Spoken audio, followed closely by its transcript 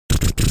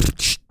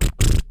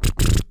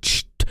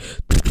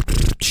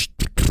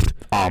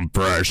I'm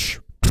fresh.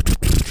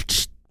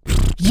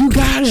 You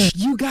gotta.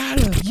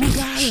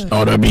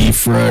 Oughta be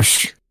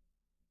fresh.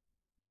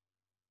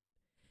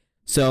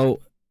 So,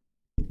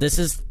 this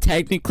is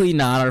technically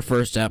not our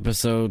first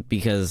episode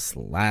because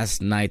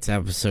last night's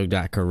episode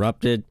got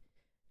corrupted.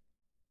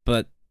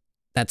 But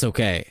that's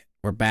okay.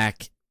 We're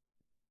back.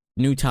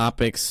 New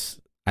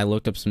topics. I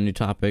looked up some new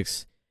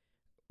topics.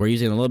 We're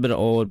using a little bit of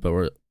old, but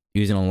we're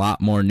using a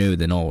lot more new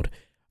than old.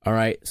 All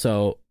right,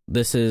 so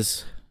this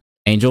is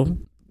Angel.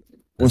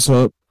 What's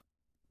up?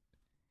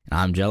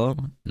 I'm Jello,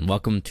 and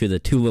welcome to the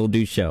Two Little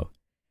Dudes Show.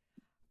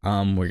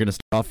 We're gonna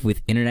start off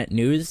with internet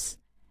news,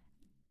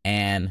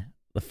 and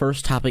the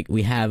first topic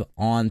we have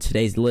on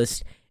today's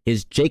list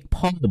is Jake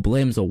Paul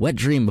blames a wet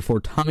dream before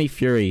Tommy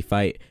Fury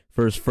fight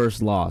for his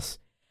first loss.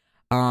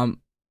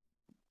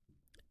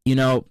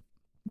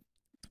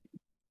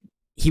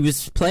 He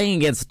was playing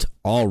against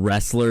all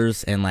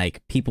wrestlers and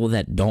like people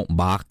that don't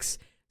box,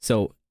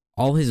 so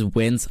all his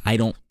wins I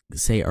don't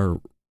say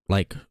are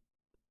like,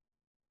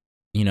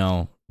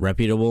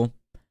 reputable.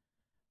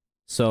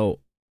 So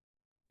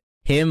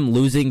him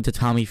losing to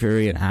Tommy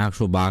Fury, an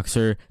actual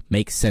boxer,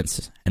 makes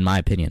sense in my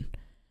opinion.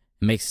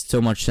 It makes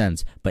so much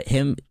sense. But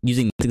him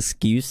using this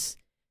excuse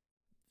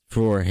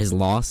for his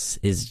loss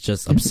is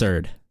just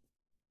absurd.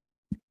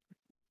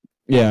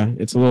 Yeah,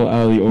 it's a little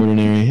out of the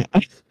ordinary.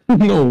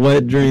 No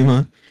wet dream,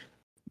 huh?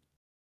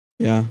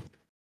 Yeah.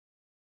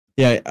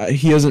 Yeah,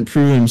 he hasn't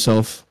proven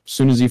himself. As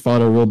soon as he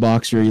fought a real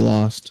boxer, he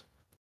lost.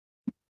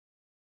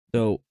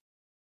 So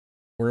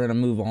we're going to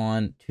move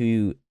on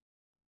to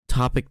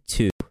topic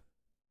 2.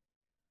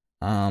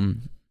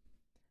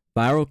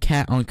 Viral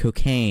cat on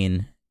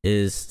cocaine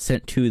is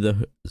sent to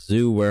the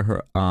zoo where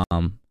her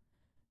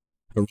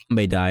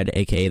Harambe died,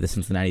 aka the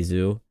Cincinnati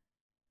Zoo.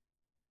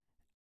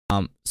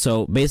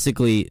 So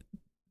basically,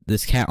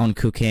 this cat on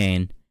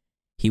cocaine,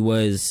 he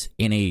was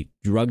in a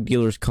drug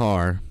dealer's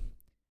car.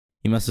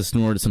 He must have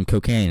snorted some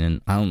cocaine,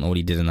 and I don't know what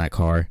he did in that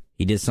car.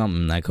 He did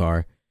something in that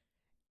car,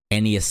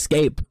 and he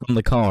escaped from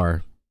the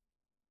car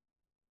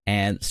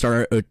and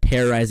started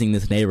terrorizing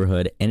this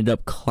neighborhood. Ended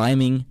up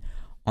climbing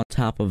on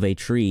top of a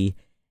tree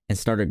and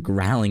started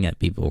growling at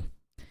people,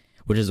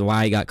 which is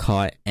why he got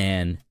caught.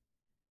 And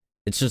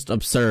it's just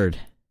absurd.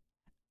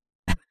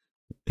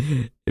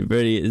 It's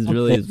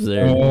really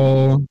absurd.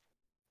 Oh,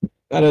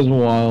 that is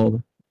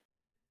wild.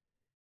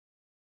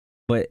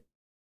 But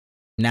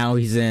now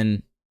he's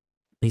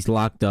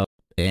locked up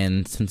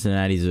in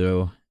Cincinnati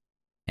Zoo,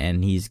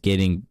 and he's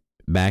getting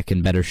back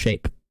in better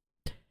shape.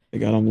 They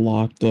got him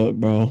locked up,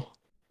 bro.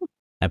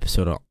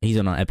 He's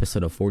on an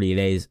episode of 40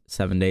 days,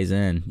 7 days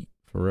in,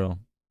 for real.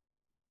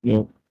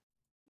 Yep.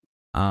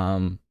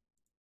 You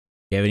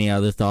have any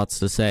other thoughts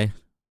to say?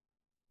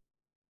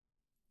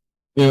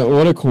 Yeah,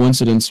 what a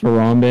coincidence,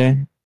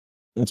 Harambe.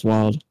 That's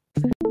wild.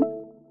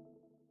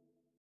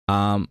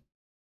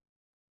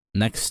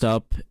 Next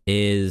up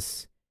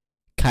is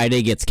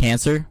Kaide gets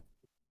cancer.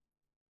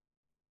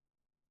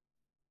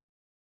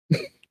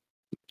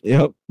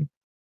 Yep.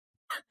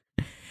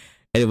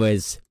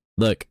 Anyways,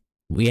 look,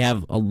 we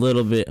have a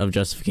little bit of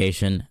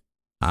justification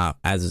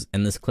as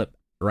in this clip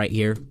right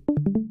here.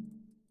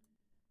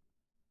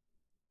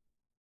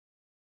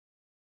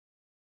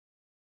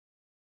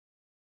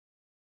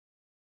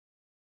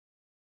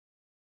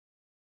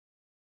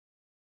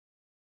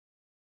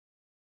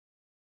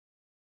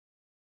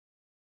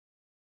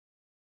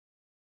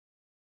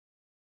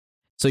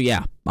 So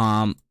yeah,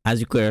 as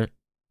you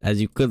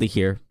clearly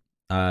hear,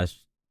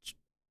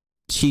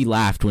 she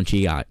laughed when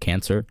she got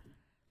cancer.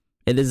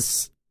 It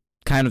is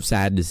kind of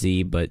sad to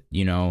see, but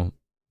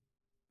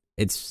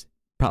it's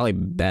probably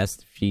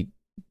best if she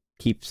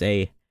keeps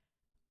a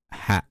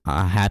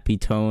happy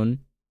tone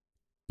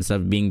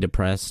instead of being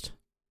depressed.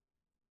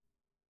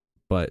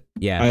 But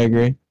yeah, I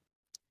agree.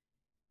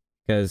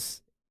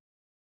 because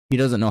she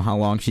doesn't know how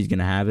long she's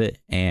gonna have it,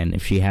 and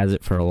if she has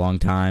it for a long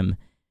time,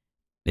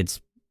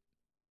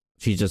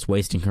 she's just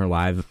wasting her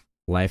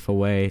life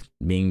away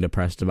being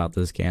depressed about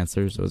this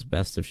cancer. So it's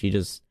best if she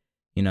just,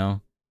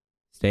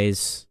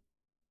 stays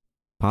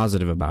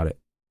positive about it.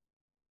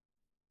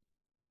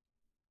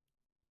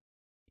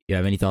 You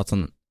have any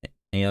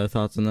other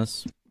thoughts on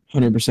this?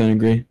 100%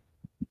 agree.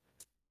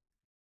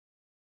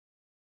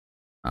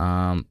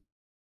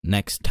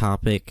 Next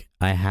topic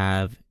I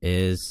have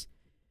is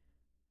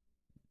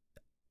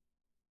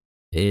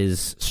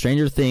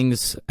Stranger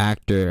Things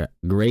actor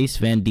Grace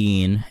Van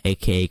Dien,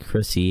 aka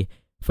Chrissy,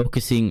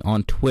 focusing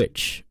on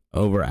Twitch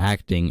over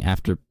acting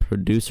after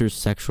producer's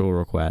sexual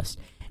request.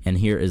 And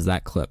here is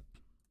that clip.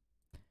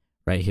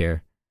 Right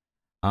here.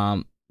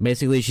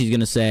 Basically she's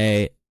gonna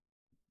say,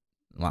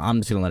 well, I'm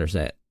just gonna let her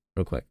say it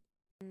real quick.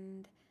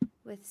 And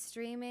with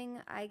streaming,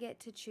 I get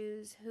to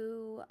choose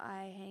who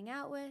I hang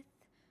out with,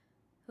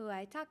 who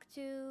I talk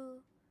to,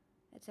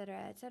 etc.,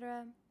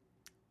 etc.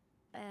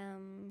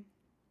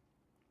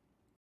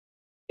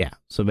 Yeah,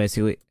 so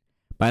basically,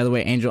 by the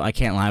way, Angel, I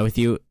can't lie with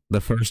you.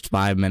 The first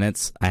 5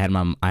 minutes, I had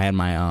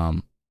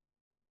my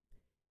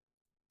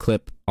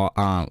clip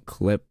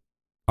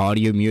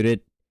audio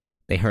muted.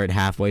 They heard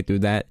halfway through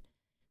that.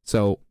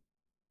 So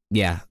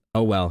Yeah.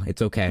 Oh well,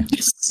 it's okay.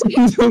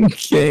 It's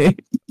okay.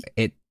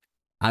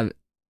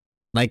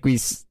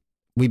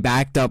 We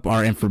backed up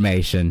our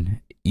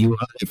information. You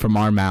heard it from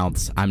our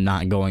mouths. I'm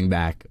not going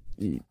back.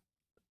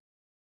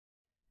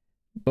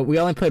 But we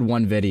only played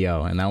one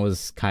video, and that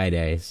was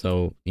Kaide,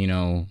 so,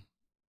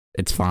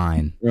 it's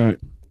fine. Right.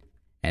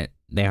 And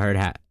they heard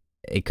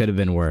it could have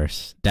been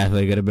worse.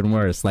 Definitely could have been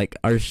worse. Like,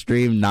 our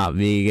stream not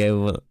being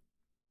able...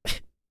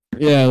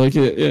 Yeah, like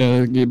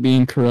it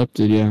being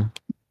corrupted, yeah.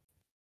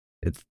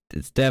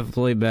 It's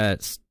definitely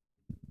best.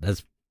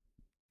 That's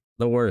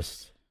the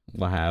worst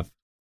we'll have.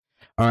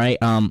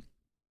 Alright,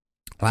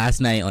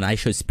 last night on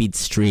iShowSpeed's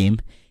stream,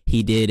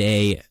 he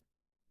decided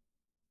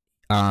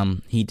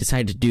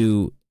to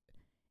do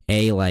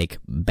a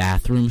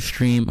bathroom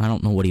stream. I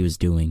don't know what he was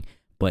doing,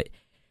 but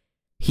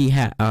he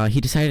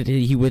decided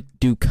he would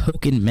do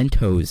Coke and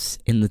Mentos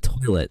in the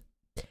toilet,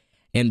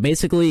 and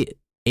basically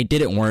it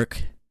didn't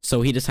work.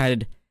 So he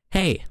decided,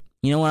 hey,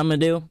 you know what I'm gonna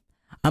do?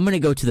 I'm gonna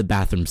go to the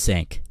bathroom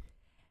sink,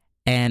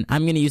 and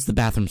I'm gonna use the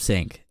bathroom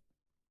sink,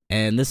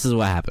 and this is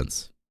what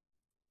happens.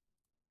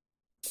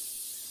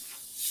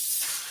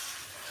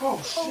 Oh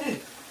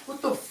shit!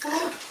 What the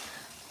fuck?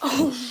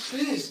 Oh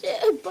shit!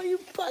 But you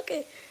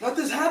bucket.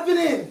 Nothing's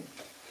happening.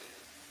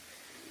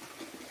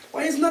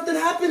 Why is nothing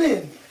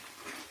happening?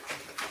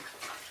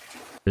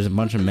 There's a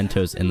bunch of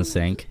Mentos in the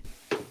sink.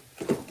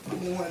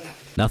 Come on.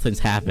 Nothing's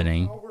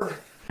happening. Power.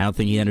 I don't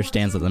think he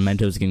understands that the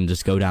Mentos can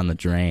just go down the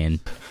drain.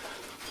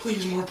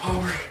 Please, more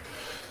power.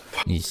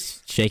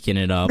 He's shaking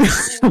it up.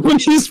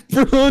 What is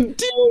bro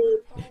doing?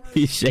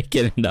 He's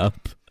shaking it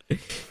up.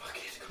 Fuck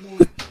it. Come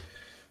on.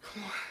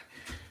 Come on.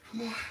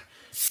 Come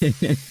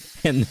on.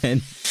 And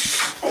then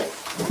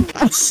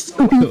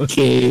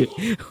Okay.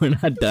 we're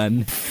not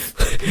done.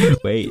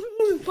 Wait,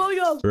 Boy,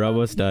 you're we're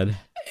almost done.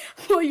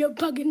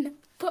 bugging.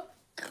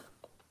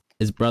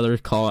 His brother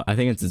I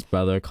think it's his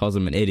brother, calls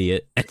him an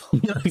idiot. He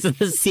looks at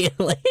the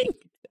ceiling.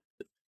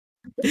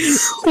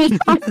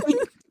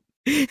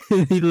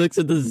 He looks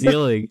at the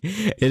ceiling.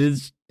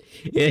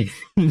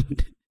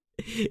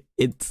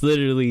 It's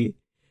literally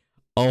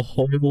a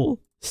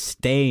whole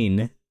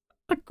stain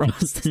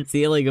across the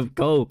ceiling of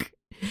Coke.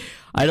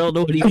 I don't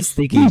know what he was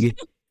thinking.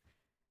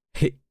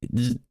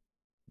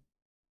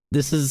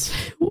 This is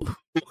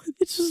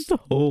it's just a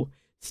whole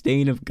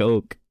stain of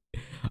Coke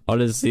on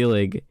his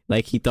ceiling.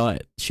 Like, he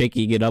thought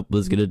shaking it up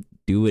was gonna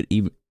do it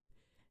even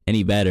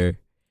any better.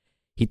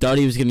 He thought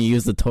he was gonna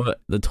use the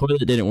toilet. The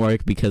toilet didn't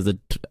work because the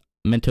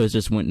Mentos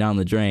just went down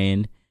the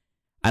drain.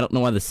 I don't know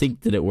why the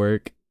sink didn't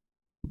work,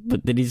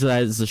 but then he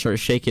decides to start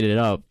shaking it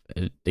up.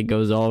 It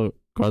goes all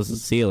across the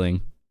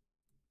ceiling.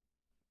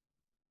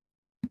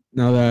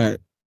 Now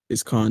that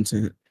is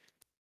content.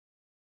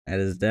 That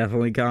is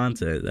definitely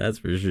content, that's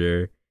for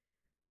sure.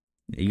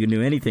 You can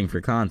do anything for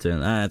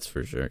content, that's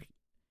for sure.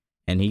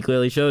 And he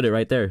clearly showed it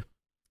right there.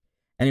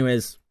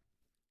 Anyways,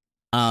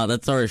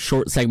 that's our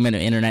short segment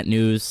of internet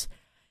news.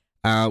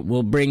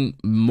 We'll bring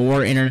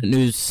more internet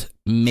news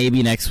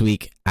maybe next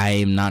week.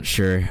 I'm not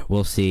sure.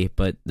 We'll see.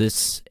 But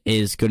this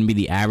is going to be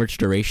the average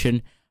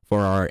duration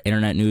for our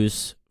internet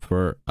news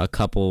for a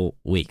couple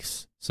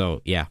weeks.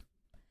 So, yeah.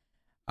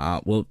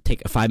 We'll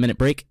take a 5-minute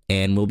break,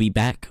 and we'll be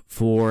back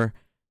for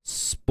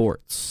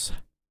sports.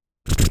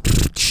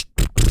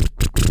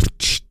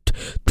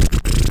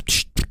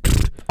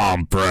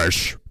 I'm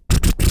fresh.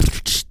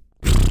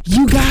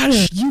 You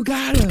gotta.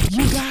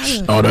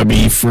 Oughta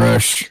be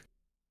fresh.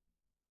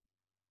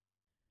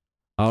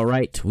 All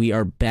right, we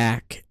are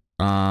back.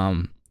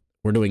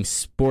 We're doing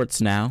sports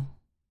now.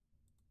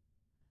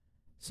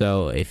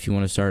 So if you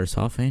want to start us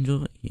off,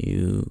 Angel,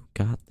 you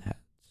got that.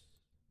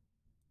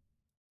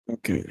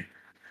 Okay.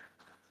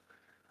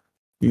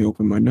 You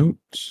open my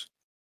notes.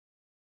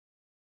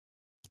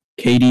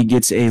 KD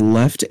gets a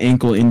left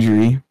ankle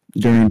injury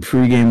during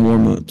pregame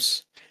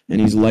warmups, and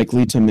he's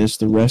likely to miss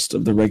the rest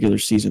of the regular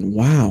season.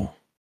 Wow.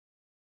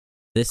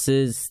 This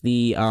is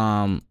the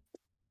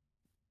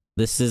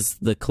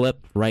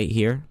clip right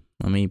here.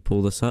 Let me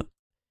pull this up.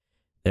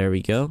 There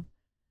we go.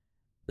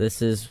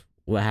 This is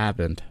what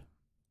happened.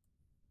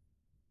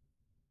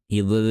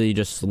 He literally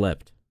just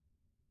slipped.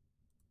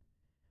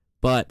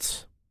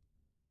 But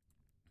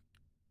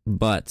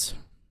if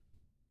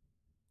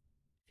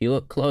you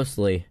look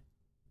closely,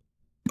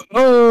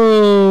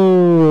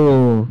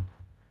 Oh.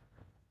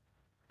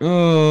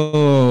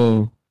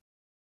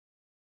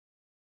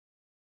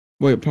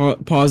 Wait,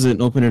 pause it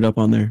and open it up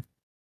on there.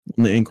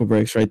 On the ankle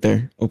brace right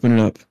there. Open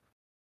it up.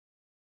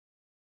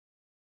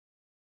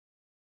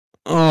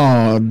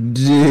 Oh,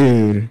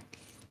 dude.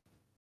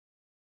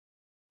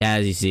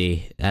 as you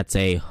see, that's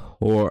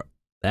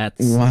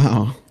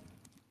Wow.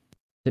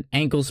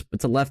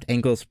 it's a left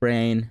ankle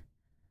sprain.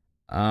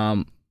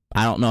 I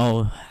don't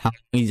know how long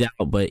he's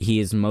out, but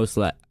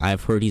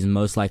I've heard he's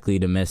most likely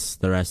to miss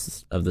the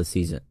rest of the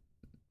season,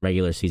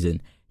 regular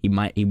season. He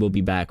will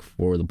be back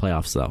for the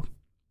playoffs though.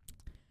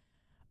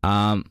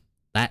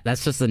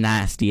 That's just a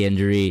nasty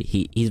injury.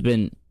 He's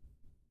been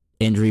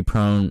injury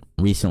prone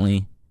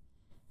recently.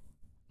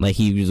 Like,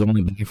 he was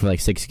only back for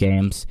 6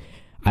 games.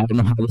 I don't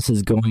know how this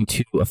is going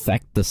to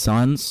affect the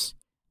Suns,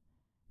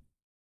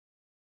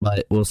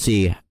 but we'll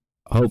see.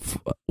 I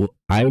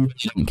really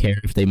don't care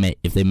if they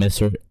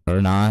miss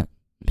or not,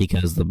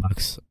 because the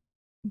Bucks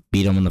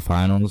beat them in the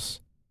finals,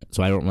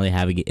 so I don't really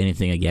have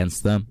anything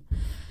against them.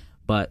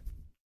 But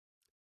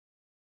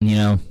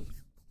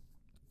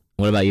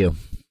what about you?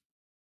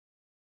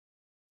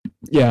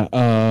 Yeah,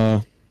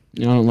 I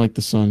don't like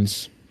the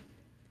Suns.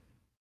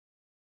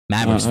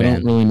 Mavericks I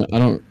fan.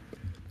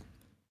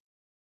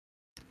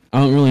 I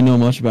don't really know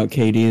much about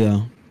KD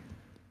though.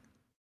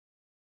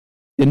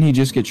 Didn't he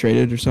just get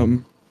traded or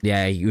something?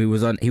 Yeah, he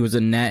was a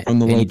net From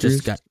the and Lakers? he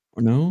just got.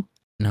 Or no?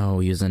 No,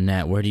 he was a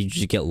net. Where did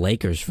you get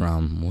Lakers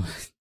from?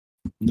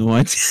 No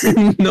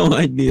idea. No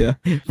idea.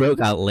 Bro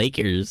got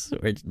Lakers.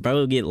 Where'd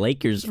bro get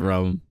Lakers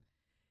from?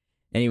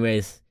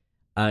 Anyways,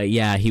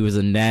 yeah, he was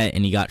a net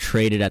and he got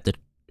traded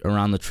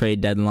around the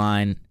trade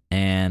deadline,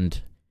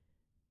 and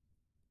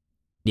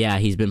yeah,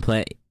 he's been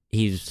playing.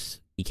 He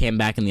came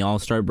back in the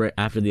All-Star break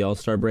after the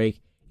All-Star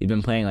break. He's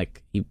been playing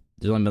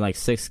there's only been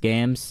 6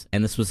 games,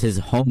 and this was his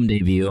home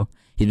debut.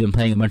 He's been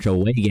playing a bunch of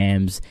away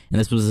games, and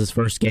this was his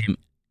first game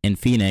in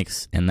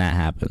Phoenix, and that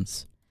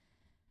happens.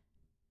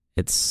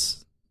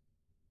 That's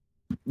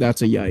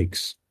a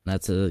yikes.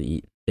 That's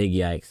a big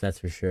yikes, that's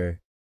for sure.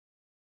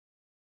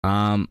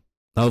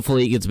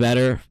 Hopefully he gets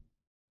better.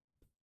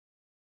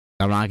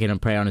 I'm not gonna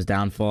pray on his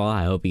downfall.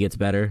 I hope he gets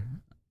better,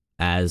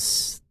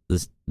 because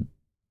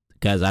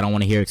I don't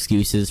want to hear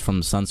excuses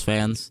from Suns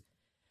fans.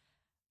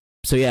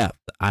 So yeah,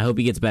 I hope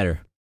he gets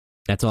better.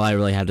 That's all I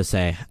really have to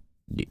say.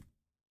 Do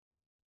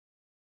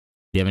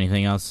you have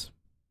anything else?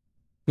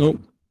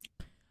 Nope.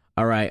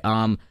 All right.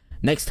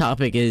 Next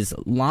topic is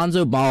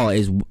Lonzo Ball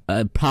is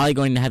probably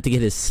going to have to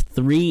get his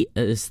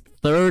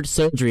third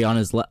surgery on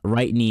his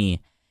right knee.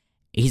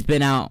 He's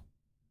been out,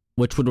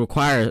 which would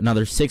require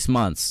another 6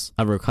 months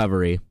of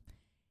recovery.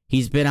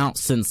 He's been out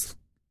since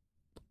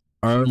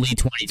early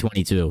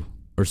 2022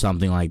 or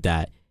something like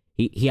that.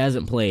 He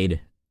hasn't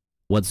played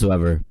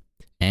whatsoever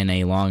in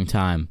a long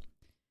time.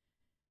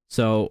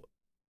 So,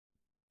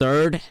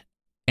 third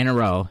in a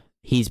row,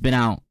 he's been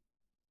out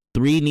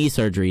 3 knee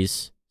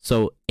surgeries,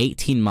 so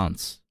 18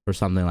 months or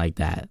something like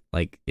that.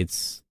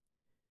 It's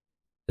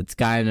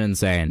kind of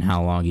insane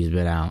how long he's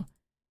been out.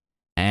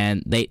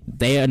 And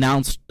they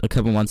announced a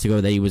couple months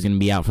ago that he was going to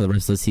be out for the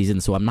rest of the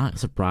season, so I'm not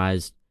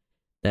surprised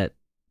that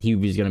he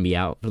was going to be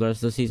out for the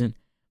rest of the season.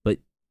 But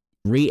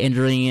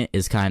re-injuring it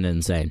is kind of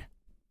insane.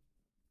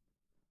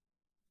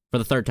 For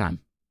the third time.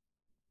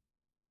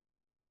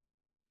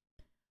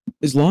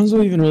 Is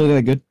Lonzo even really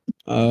that good?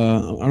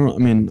 I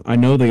mean, I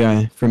know the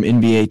guy from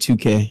NBA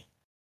 2K,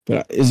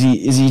 but is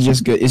he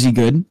just good? Is he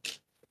good?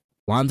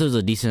 Lonzo's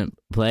a decent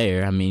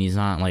player. I mean, he's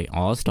not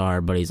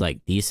all-star, but he's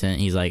decent.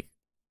 He's not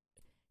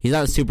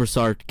a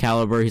superstar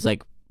caliber. He's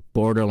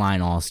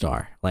borderline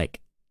all-star.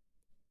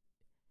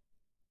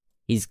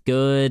 He's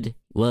good.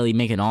 Will he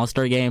make an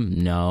all-star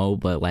game? No,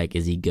 but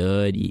is he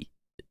good?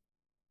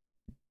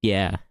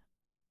 Yeah.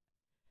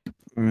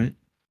 All right.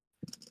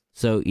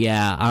 So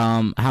yeah,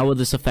 how would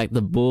this affect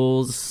the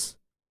Bulls?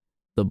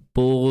 The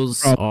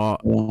Bulls are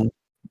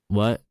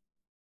what?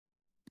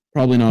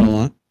 Probably not a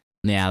lot.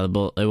 Yeah, it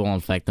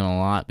won't affect them a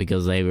lot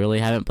because they really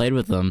haven't played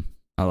with them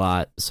a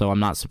lot. So I'm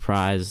not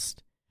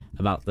surprised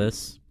about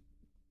this.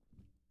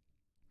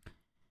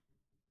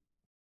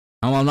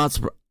 Oh, I'm not.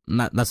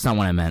 That's not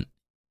what I meant.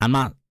 I'm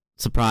not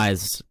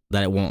surprised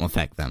that it won't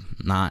affect them.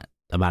 Not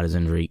about his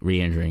injury,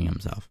 re-injuring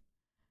himself.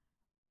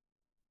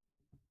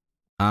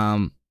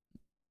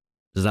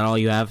 Is that all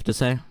you have to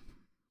say?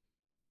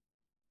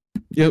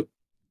 Yep.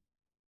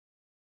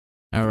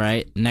 All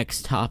right.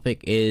 Next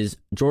topic is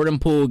Jordan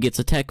Poole gets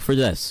a tech for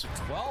this.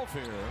 12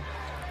 here.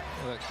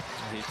 Look,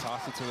 he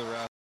tossed it to the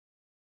ref.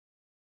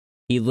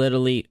 He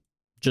literally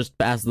just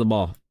passed the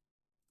ball.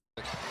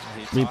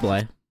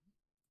 Replay.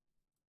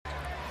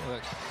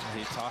 Look,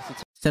 he tossed it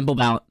to Simple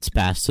bounce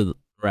pass to the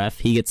ref.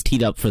 He gets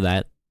teed up for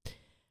that.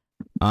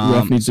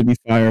 Ref needs to be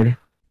fired.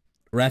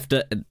 Ref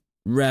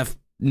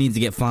needs to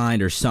get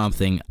fined or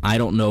something. I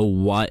don't know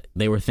what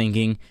they were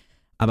thinking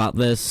about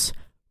this.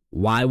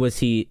 What was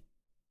the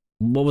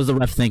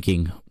ref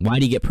thinking? Why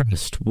did he get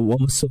pressed?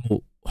 What was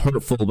so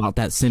hurtful about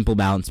that simple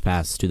bounce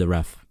pass to the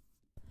ref?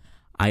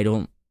 I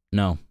don't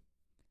know.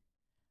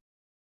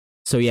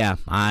 So yeah,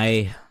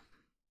 I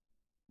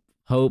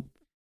hope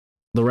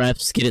the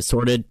refs get it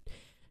sorted,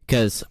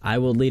 because I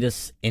will lead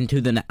us into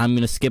I'm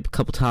going to skip a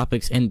couple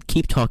topics and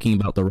keep talking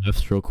about the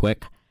refs real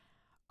quick.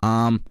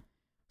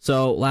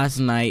 So last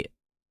night,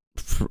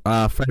 Fred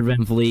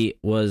VanVleet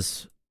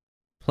was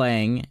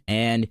playing,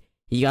 and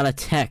he got a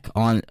tech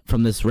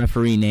from this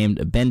referee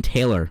named Ben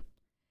Taylor,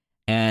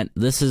 and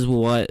this is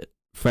what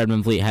Fred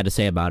VanVleet had to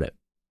say about it.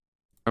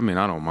 I mean,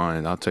 I don't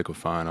mind. I'll take a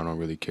fine. I don't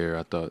really care.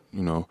 I thought,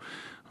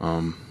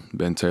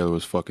 Ben Taylor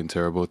was fucking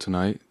terrible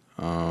tonight.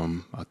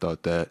 I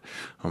thought that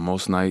on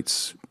most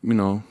nights,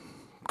 a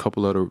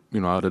couple of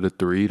out of the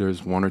 3,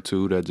 there's 1 or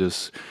 2 that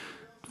just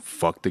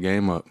fucked the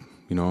game up.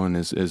 And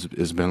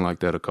it's been like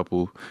that a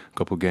couple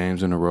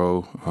games in a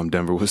row.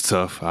 Denver was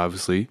tough,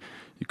 obviously,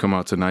 You come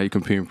out tonight, you're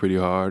competing pretty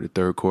hard. The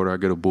third quarter, I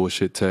get a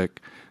bullshit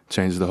tech,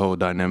 changes the whole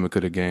dynamic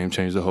of the game,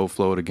 changes the whole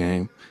flow of the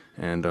game.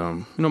 And,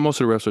 most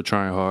of the refs are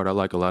trying hard. I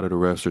like a lot of the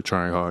refs are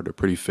trying hard. They're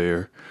pretty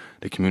fair.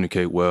 They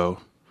communicate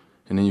well.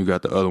 And then you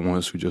got the other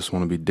ones who just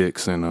want to be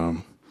dicks and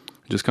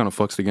it just kind of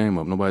fucks the game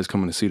up. Nobody's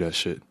coming to see that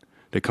shit.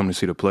 They come to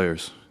see the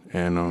players.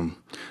 And I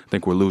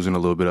think we're losing a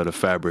little bit of the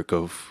fabric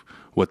of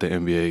what the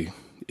NBA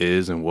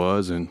is and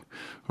was. And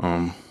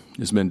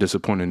it's been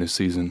disappointing this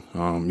season.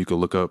 You can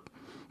look up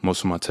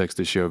most of my texts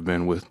this year have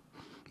been with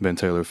Ben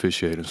Taylor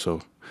officiating.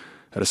 So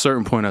at a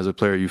certain point as a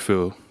player, you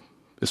feel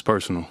it's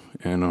personal.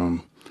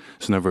 And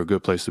it's never a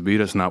good place to be.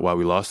 That's not why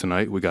we lost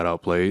tonight. We got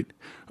outplayed.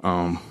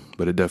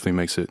 But it definitely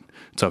makes it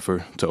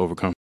tougher to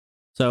overcome.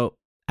 So,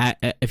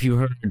 if you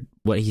heard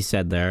what he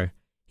said there,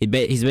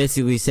 he's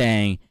basically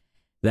saying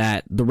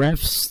that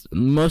most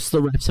of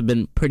the refs have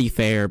been pretty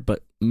fair,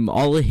 but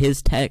all of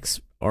his texts,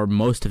 or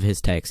most of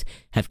his texts,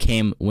 have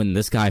came when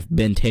this guy,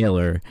 Ben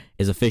Taylor,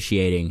 is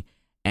officiating.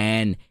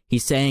 And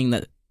he's saying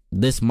that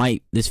this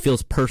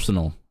feels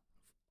personal.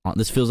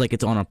 This feels like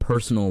it's on a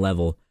personal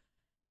level,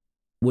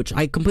 which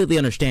I completely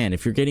understand.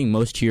 If you're getting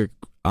most of your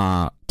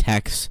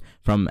texts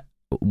from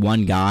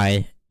one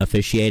guy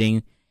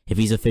officiating, if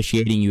he's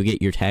officiating, you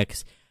get your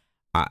text.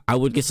 I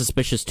would get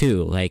suspicious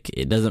too. Like,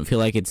 it doesn't feel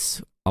like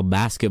it's a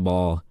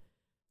basketball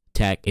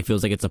tech. It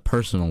feels like it's a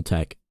personal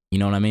tech. You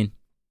know what I mean?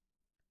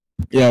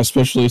 Yeah,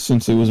 especially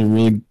since it was a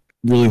really,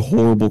 really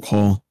horrible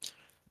call.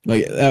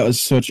 Like, that was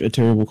such a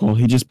terrible call.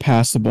 He just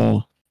passed the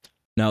ball.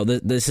 No,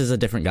 this is a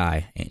different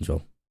guy,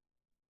 Angel.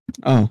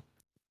 Oh.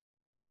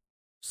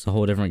 It's a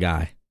whole different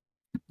guy.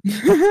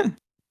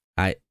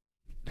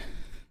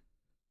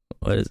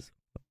 What is...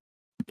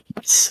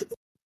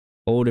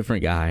 Whole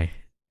different guy.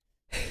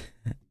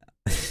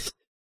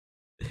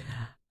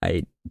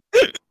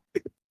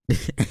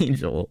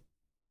 Angel.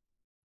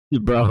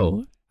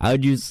 Bro, how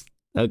would you...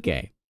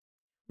 Okay.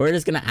 We're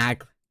just gonna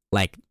act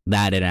like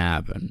that didn't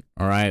happen.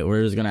 Alright?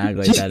 We're just gonna act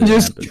like that didn't happen.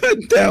 Just cut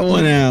that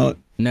one out.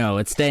 No,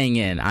 it's staying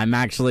in.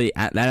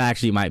 That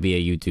actually might be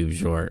a YouTube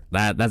short.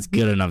 That's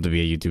good enough to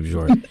be a YouTube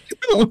short.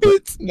 No,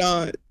 it's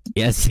not.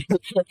 Yes.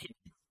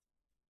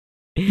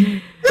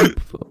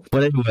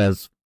 But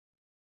anyways,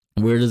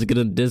 we're just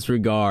gonna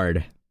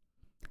disregard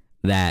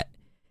that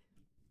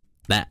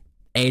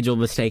Angel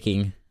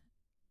mistaking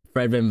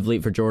Fred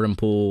VanVleet for Jordan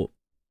Poole,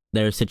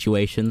 their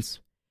situations.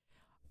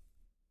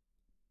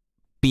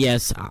 But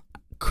yes,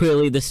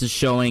 clearly this is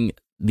showing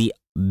the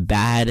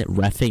bad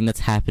reffing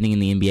that's happening in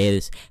the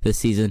NBA this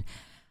season.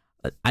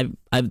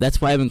 That's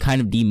why I've been kind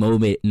of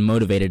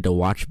demotivated to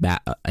watch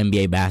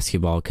NBA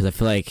basketball, because I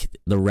feel like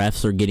the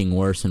refs are getting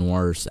worse and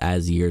worse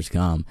as years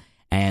come.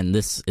 And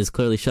this is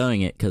clearly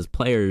showing it, because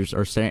players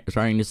are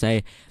starting to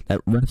say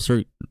that refs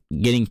are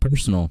getting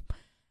personal.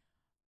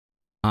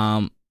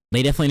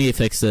 They definitely need to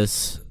fix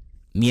this.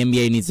 The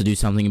NBA needs to do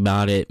something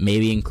about it.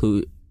 Maybe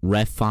include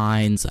ref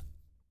fines,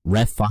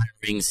 ref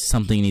firings.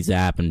 Something needs to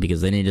happen,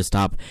 because they need to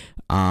stop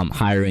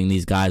hiring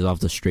these guys off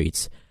the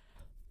streets.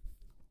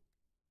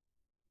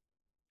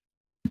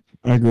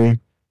 I agree.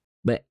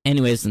 But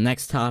anyways, the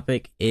next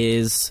topic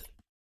is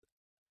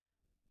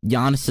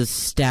Giannis's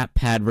stat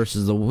pad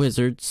versus the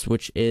Wizards,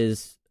 which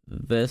is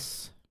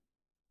this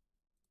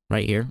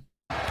right here.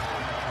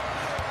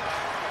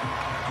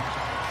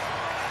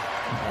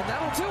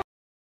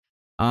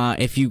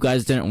 If you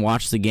guys didn't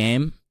watch the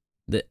game,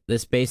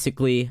 this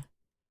basically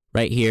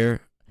right here,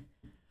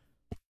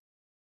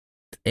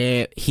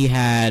 he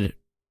had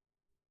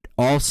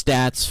all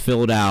stats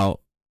filled out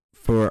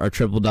for a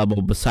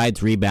triple-double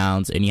besides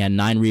rebounds, and he had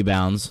 9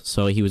 rebounds,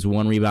 so he was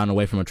 1 rebound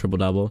away from a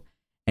triple-double,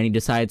 and he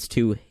decides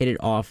to hit it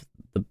off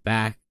the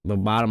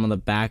bottom of the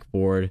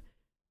backboard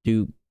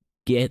to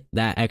get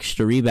that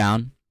extra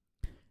rebound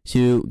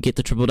to get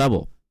the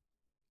triple-double.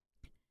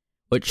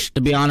 Which,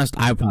 to be honest,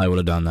 I probably would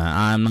have done that.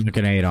 I'm not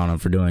going to hate on him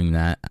for doing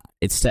that.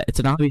 It's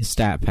an obvious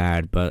stat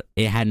pad, but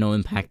it had no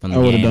impact on the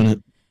game. I would have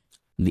done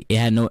it. It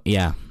had no...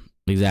 Yeah,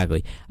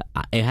 exactly.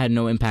 It had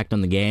no impact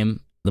on the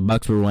game. The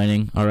Bucks were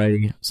winning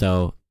already,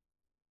 so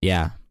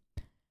yeah.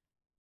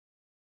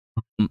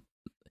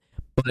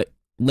 But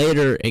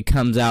later it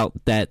comes out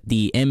that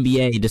the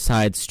NBA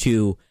decides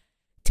to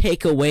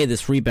take away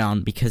this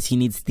rebound because he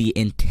needs the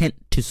intent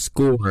to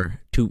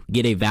score to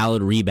get a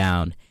valid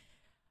rebound,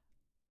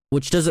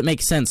 which doesn't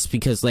make sense,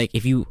 because like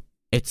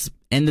it's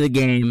end of the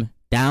game,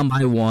 down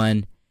by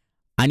 1,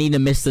 I need to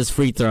miss this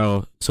free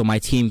throw so my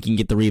team can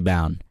get the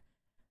rebound,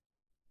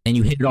 and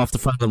you hit it off the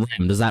front of the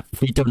rim. Does that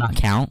free throw not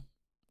count?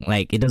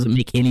 Like, it doesn't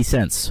make any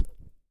sense.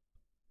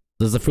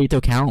 Does the free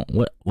throw count?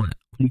 What do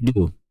you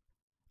do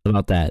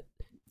about that?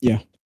 Yeah.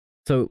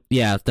 So,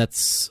 yeah,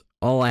 that's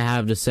all I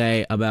have to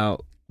say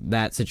about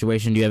that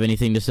situation. Do you have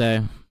anything to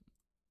say?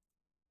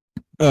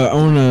 I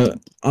want to,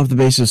 off the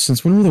basis,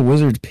 since when were the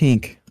Wizards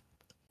pink?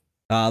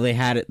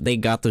 They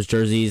got those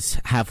jerseys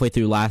halfway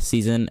through last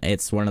season.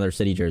 It's one of their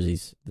city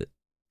jerseys.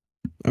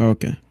 Oh,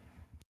 okay.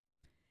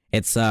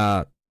 It's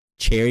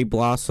cherry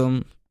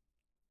blossom.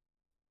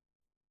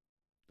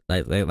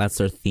 Like that's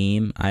their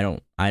theme. I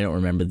don't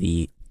remember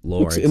the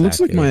lore. It looks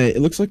like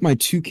my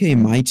 2K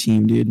my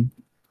team, dude.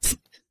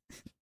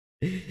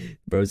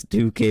 Bro's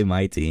 2K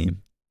my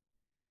team.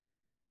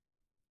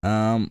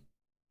 All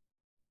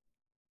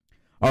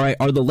right,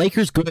 are the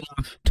Lakers good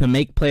enough to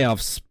make playoffs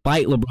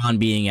despite LeBron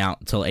being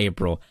out until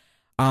April?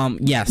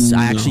 Yes, No.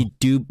 I actually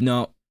do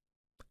know.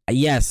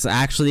 Yes,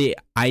 actually,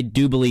 I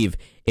do believe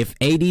if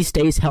AD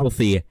stays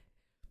healthy,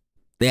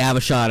 they have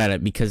a shot at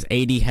it because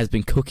AD has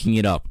been cooking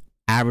it up,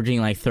 averaging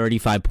like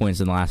 35 points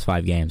in the last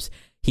 5 games.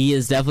 He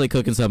is definitely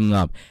cooking something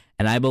up,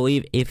 and I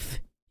believe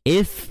if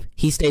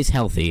he stays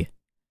healthy,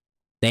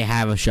 they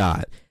have a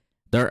shot.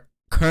 They're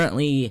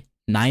currently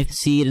 9th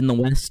seed in the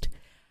West,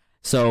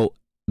 so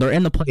they're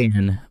in the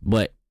play-in,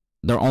 but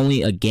they're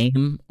only a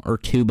game or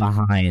 2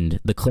 behind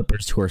the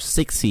Clippers, who are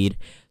 6th seed.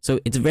 So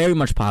it's very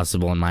much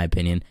possible, in my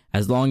opinion,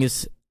 as long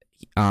as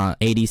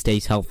AD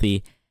stays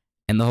healthy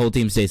and the whole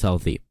team stays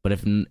healthy. But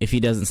if he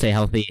doesn't stay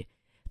healthy,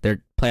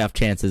 their playoff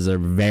chances are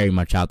very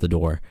much out the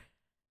door.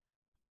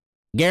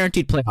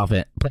 Guaranteed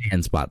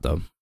play-in spot,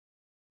 though.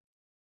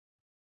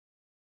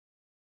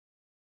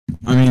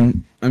 I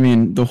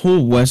mean, the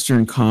whole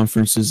Western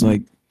Conference is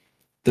like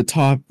the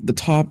top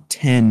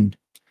 10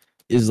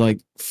 is like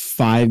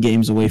 5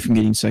 games away from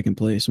getting second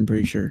place. I'm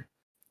pretty sure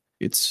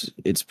it's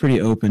pretty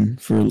open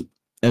for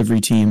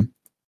every team.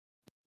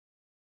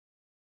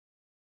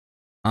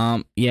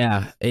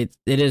 Yeah, it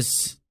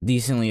is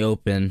decently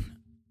open.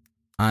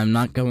 I'm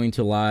not going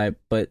to lie,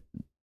 but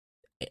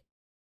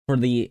for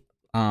the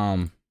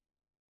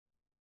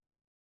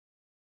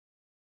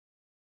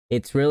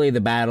it's really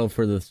the battle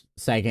for the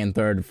second,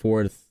 third,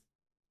 fourth.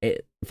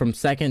 From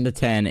 2nd to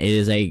 10, it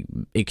is a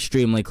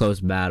extremely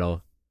close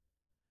battle.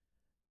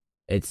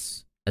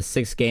 It's a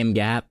 6-game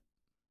gap,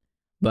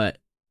 but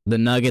the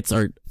Nuggets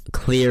are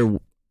clearly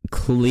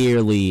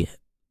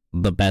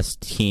the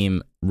best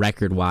team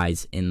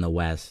record-wise in the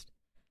West,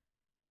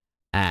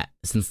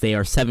 since they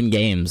are 7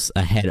 games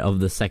ahead of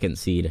the 2nd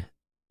seed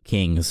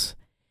Kings.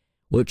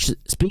 Which,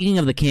 speaking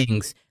of the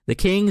Kings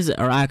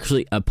are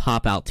actually a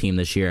pop-out team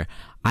this year.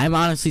 I'm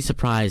honestly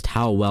surprised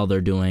how well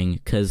they're doing,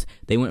 because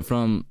they went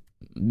from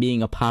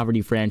being a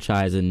poverty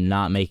franchise and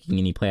not making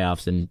any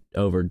playoffs in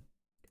over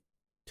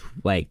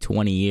like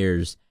 20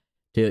 years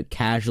to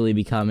casually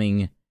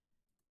becoming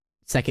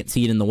 2nd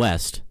seed in the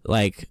West.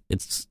 Like,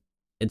 it's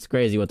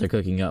crazy what they're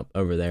cooking up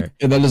over there.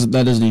 Yeah, that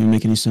doesn't even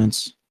make any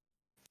sense.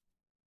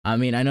 I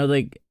mean, I know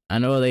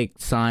they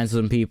signed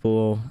some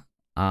people.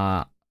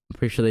 I'm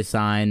pretty sure they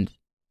signed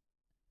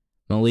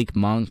Malik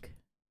Monk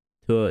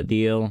to a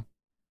deal,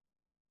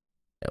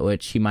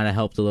 which he might have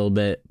helped a little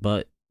bit,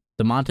 but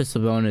Domantas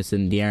Sabonis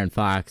and De'Aaron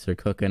Fox are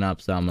cooking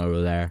up some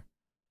over there.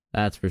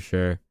 That's for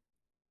sure.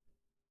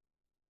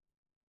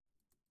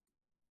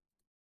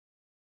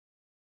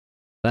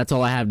 That's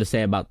all I have to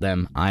say about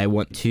them. I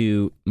want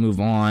to move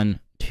on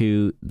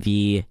to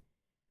the...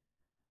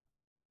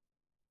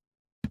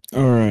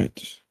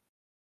 Alright.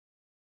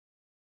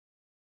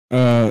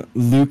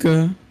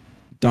 Luka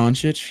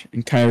Doncic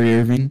and Kyrie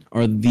Irving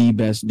are the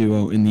best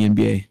duo in the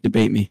NBA.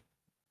 Debate me.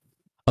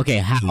 Okay,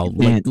 how?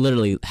 Man. Like,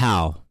 literally,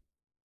 how?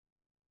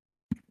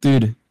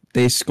 Dude,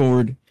 they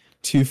scored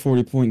 2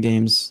 40-point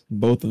games,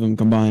 both of them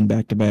combined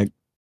back-to-back.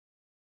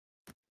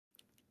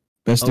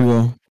 Best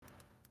duo.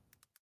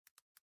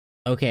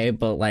 Okay,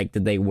 but, like,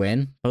 did they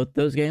win both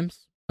those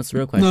games? That's the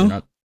real question.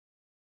 No.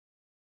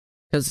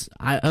 Because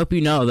I hope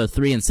you know they're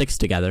 3-6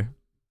 together.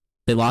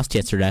 They lost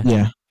yesterday.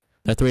 Yeah.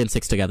 They're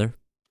 3-6 together.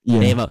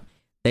 Yeah.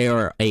 They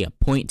are a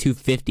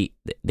 .250.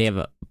 They have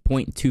a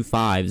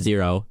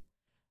 .250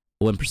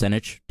 win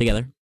percentage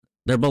together.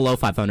 They're below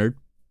 500.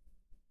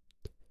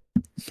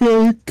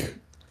 Fake.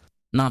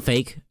 Not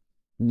fake.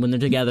 When they're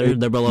together,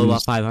 they're below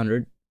about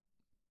 500.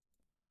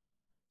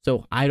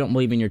 So I don't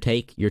believe in your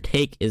take. Your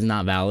take is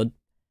not valid.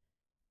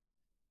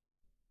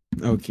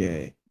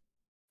 Okay.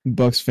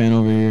 Bucks fan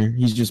over here.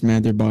 He's just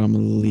mad they're bottom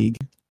of the league.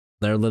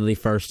 They're literally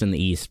first in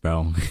the East,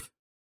 bro.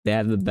 They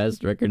have the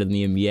best record in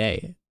the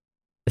NBA.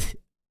 I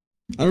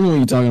don't know what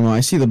you're talking about. I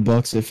see the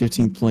Bucks at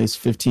 15th place,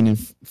 15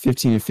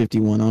 and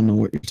 51. I don't know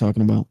what you're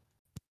talking about.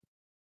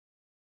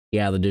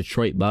 Yeah, the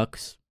Detroit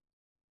Bucks.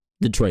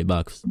 Detroit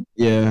Bucks.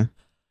 Yeah.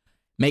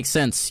 Makes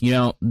sense. You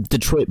know,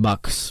 Detroit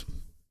Bucks.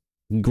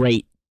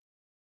 Great.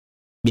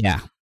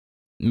 Yeah.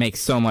 Makes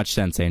so much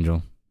sense,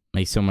 Angel.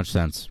 Makes so much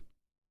sense.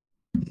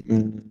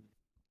 Mm.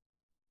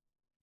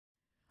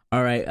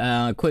 All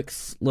right, quick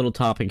little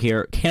topic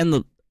here.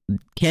 Can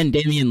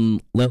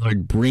Damian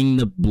Lillard bring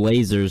the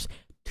Blazers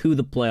to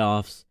the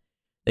playoffs?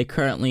 They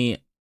currently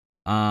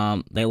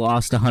they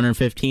lost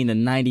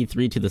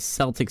 115-93 to the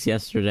Celtics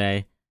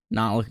yesterday.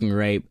 Not looking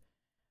great.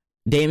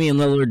 Damian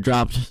Lillard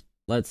dropped,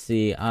 let's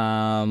see,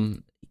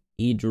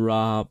 he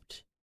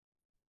dropped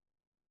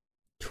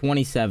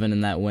 27 in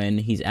that win.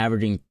 He's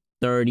averaging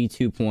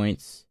 32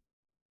 points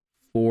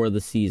for the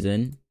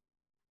season.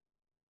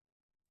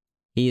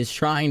 He is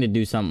trying to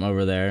do something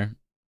over there,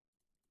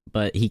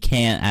 but he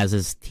can't as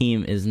his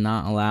team is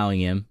not allowing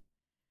him.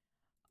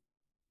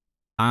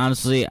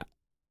 Honestly,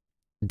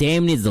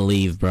 Dame needs to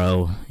leave,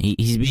 bro.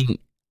 He's being...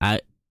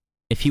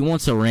 if he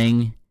wants a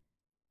ring,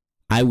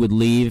 I would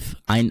leave.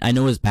 I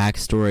know his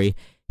backstory.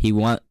 He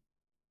want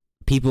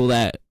people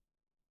that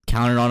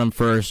counted on him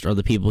first are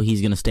the people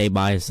he's gonna stay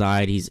by his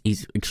side. He's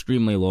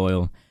extremely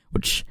loyal,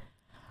 which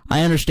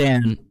I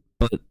understand.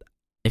 But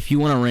if you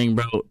want a ring,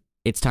 bro,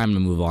 it's time to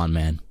move on,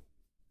 man.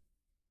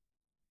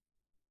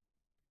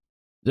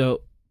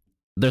 So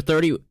they're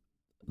 30.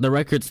 The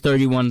record's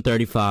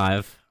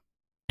 31-35,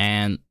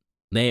 and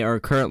they are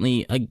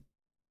currently a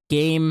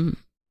game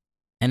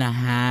and a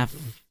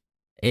half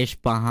ish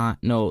behind.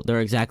 No, they're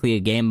exactly a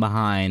game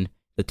behind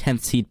the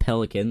 10th seed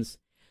Pelicans,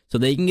 so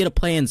they can get a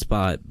play-in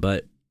spot.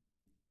 But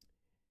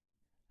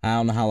I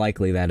don't know how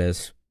likely that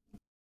is.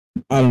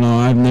 I don't know.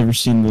 I've never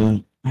seen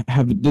did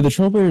the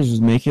Trailblazers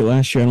make it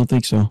last year? I don't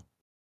think so.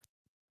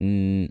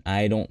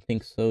 I don't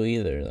think so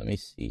either. Let me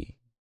see.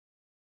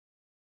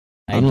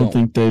 I don't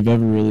think they've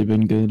ever really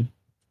been good.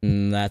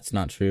 That's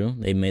not true.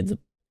 They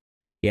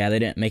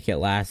didn't make it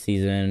last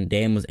season.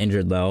 Dame was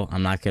injured though.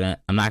 I'm not gonna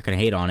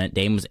hate on it.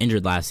 Dame was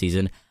injured last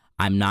season.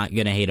 I'm not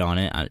gonna hate on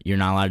it. You're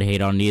not allowed to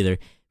hate on it either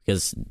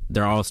because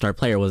their all-star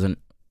player wasn't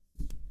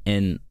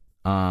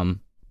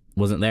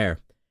there.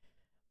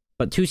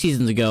 But 2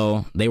 seasons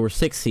ago, they were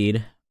 6th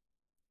seed,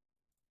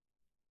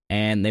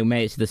 and they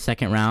made it to the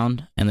second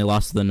round, and they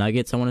lost to the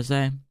Nuggets, I want to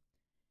say.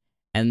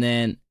 And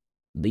then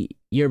the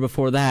year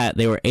before that,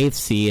 they were 8th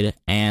seed,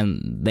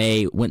 and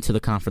they went to the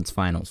conference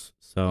finals.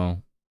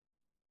 So,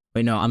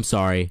 wait, no, I'm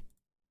sorry.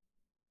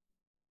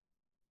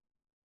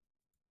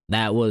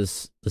 That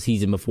was the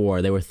season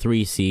before. They were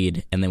 3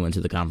 seed, and they went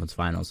to the conference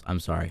finals.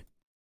 I'm sorry.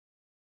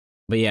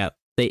 But yeah,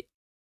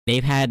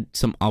 they've had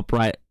some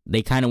upright.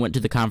 They kind of went to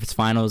the conference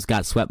finals,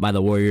 got swept by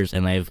the Warriors,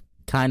 and they've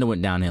kind of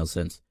went downhill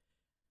since.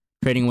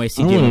 Trading away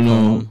CJ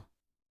McCollum.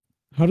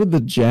 How did the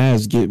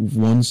Jazz get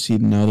 1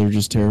 seed and now they're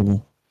just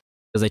terrible?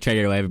 Because they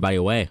traded everybody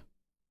away.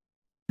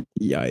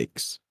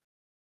 Yikes.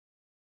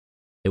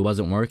 It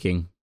wasn't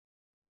working.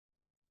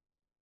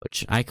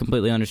 Which I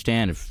completely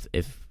understand.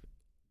 If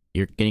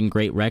you're getting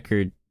great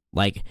record,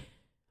 like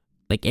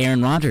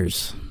Aaron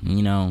Rodgers,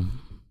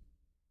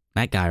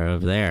 that guy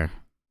over there.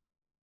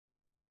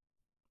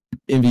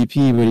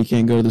 MVP, but he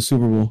can't go to the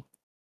Super Bowl.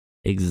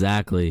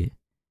 Exactly.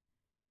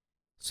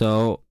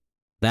 So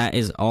that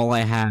is all I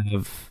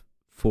have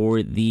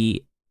for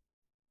the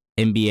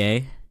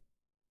NBA.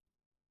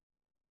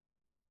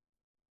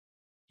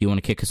 You want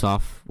to kick us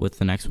off with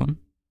the next one?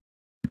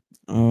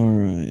 All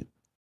right.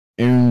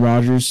 Aaron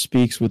Rodgers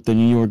speaks with the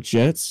New York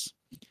Jets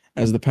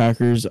as the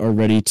Packers are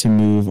ready to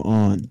move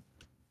on.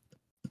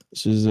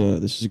 This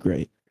is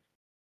great.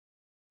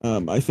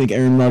 I think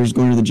Aaron Rodgers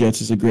going to the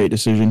Jets is a great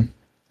decision.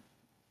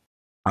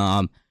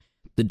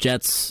 The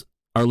Jets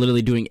are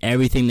literally doing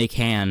everything they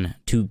can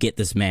to get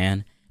this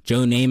man.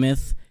 Joe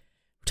Namath,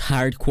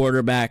 retired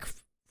quarterback,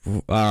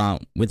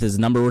 with his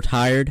number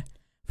retired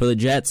for the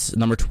Jets,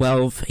 number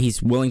 12.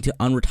 He's willing to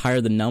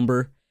unretire the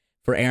number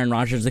for Aaron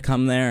Rodgers to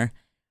come there.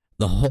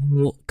 The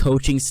whole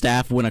coaching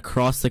staff went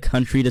across the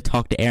country to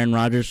talk to Aaron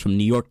Rodgers from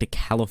New York to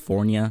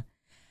California.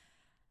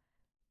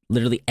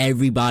 Literally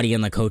everybody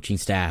on the coaching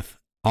staff,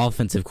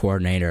 offensive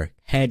coordinator,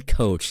 head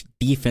coach,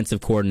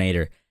 defensive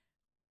coordinator,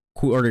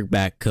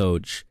 quarterback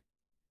coach,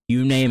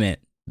 you name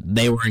it,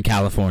 they were in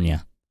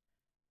California.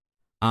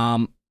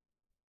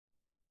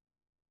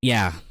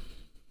 Yeah.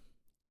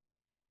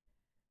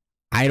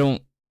 I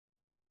don't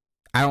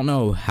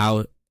know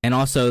how, and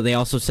also they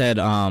also said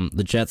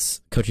the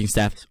Jets coaching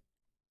staff,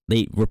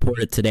 they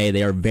reported today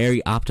they are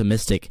very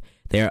optimistic.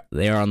 They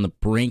are on the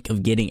brink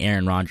of getting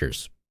Aaron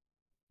Rodgers,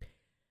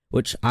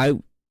 which I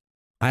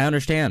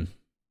understand.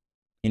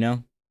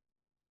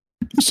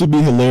 This would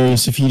be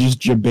hilarious if he just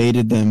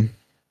debated them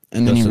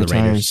and then he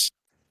retires.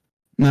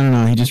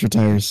 No, he just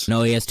retires.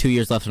 No, he has 2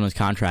 years left on his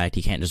contract.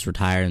 He can't just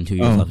retire in 2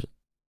 years left.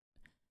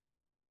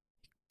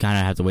 Kind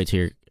of have to wait till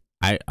you're.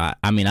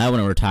 I mean, I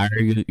want to retire.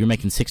 You're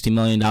making $60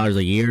 million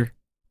a year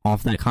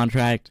off that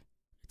contract.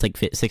 It's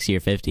like 60 or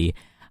 50.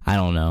 I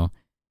don't know.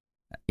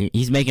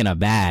 He's making a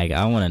bag.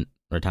 I want to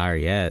retire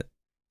yet.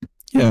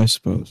 Yeah, I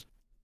suppose.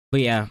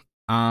 But yeah,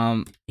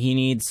 he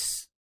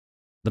needs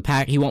the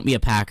pack. He won't be a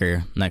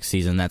Packer next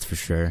season. That's for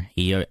sure.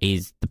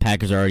 The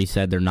Packers already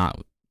said they're not.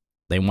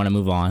 They want to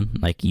move on,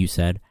 like you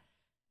said.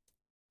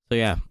 So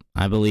yeah,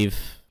 I believe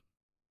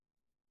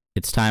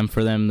it's time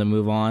for them to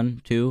move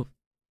on too.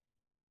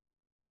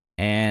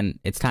 And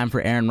it's time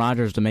for Aaron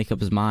Rodgers to make up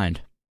his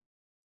mind.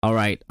 All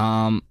right.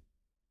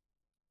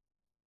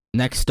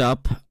 Next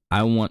up,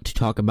 I want to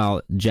talk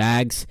about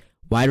Jags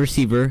wide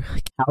receiver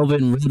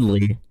Calvin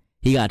Ridley.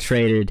 He got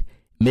traded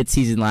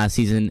midseason last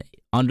season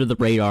under the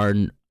radar,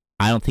 and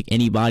I don't think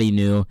anybody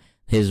knew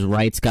his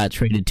rights got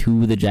traded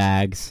to the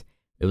Jags.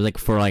 It was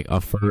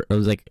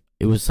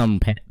it was some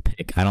pick.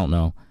 I don't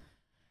know.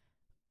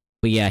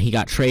 But yeah, he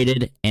got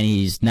traded, and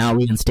he's now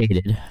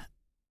reinstated.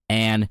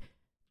 And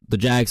the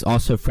Jags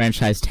also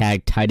franchise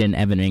tagged tight end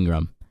Evan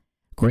Ingram.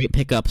 Great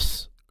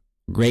pickups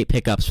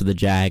for the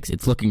Jags.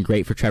 It's looking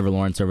great for Trevor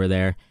Lawrence over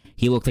there.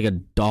 He looked like a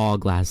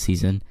dog last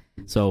season.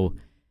 So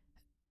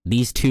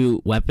these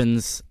two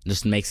weapons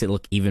just makes it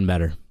look even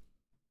better.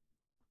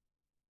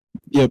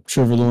 Yep,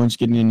 Trevor Lawrence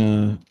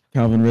getting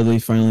Calvin Ridley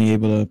finally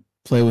able to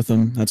play with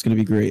them. That's going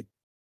to be great.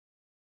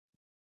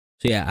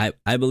 So yeah,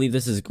 I believe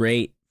this is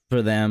great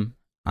for them.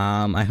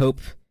 I hope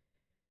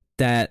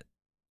that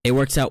it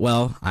works out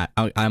well.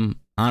 I'm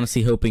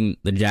honestly hoping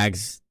the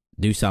Jags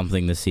do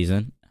something this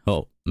season.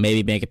 Oh,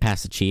 maybe make it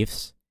past the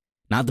Chiefs.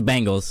 Not the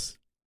Bengals,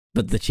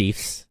 but the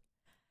Chiefs.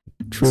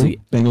 True. So,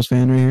 Bengals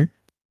fan right here.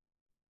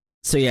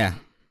 So yeah.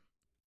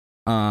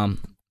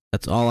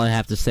 That's all I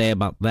have to say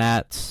about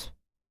that.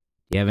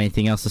 Do you have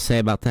anything else to say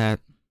about that?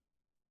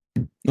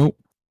 Nope.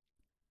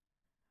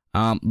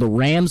 The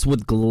Rams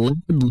would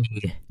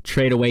gladly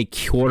trade away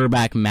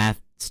quarterback Matt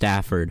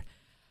Stafford.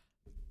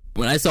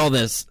 When I saw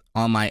this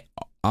on my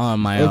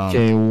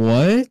Okay,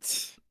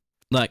 what?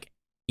 look,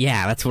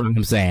 yeah, that's what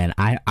I'm saying.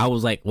 I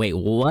was like, wait,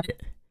 what?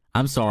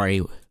 I'm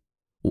sorry,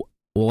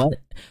 what?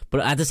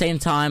 But at the same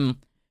time,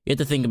 you have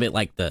to think of it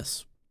like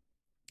this.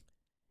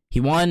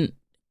 He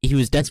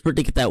was desperate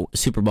to get that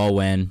Super Bowl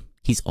win.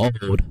 He's old,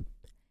 and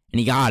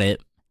he got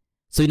it.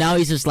 So now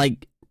he's just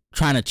like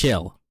trying to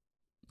chill.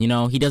 You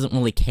know, he doesn't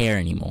really care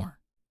anymore.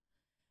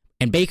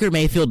 And Baker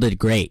Mayfield did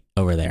great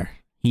over there.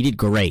 He did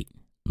great.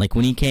 Like,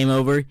 when he came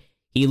over,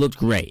 he looked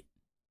great.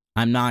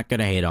 I'm not going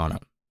to hate on him.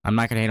 I'm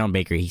not going to hate on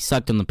Baker. He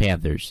sucked on the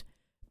Panthers.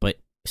 But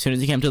as soon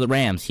as he came to the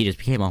Rams, he just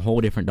became a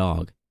whole different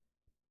dog.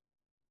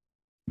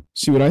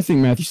 See, what I think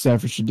Matthew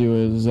Stafford should do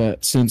is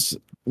that since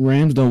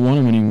Rams don't want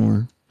him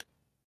anymore,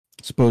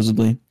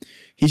 supposedly,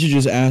 he should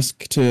just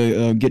ask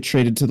to get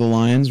traded to the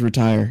Lions,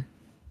 retire.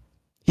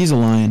 He's a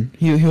Lion.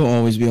 He'll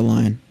always be a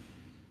Lion.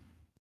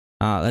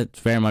 That's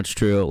very much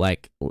true.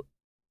 Like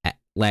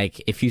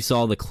if you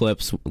saw the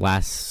clips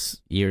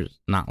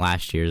not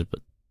last year's, but,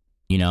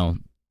 you know,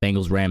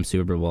 Bengals-Rams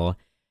Super Bowl,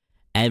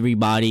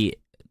 everybody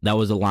that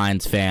was a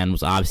Lions fan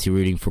was obviously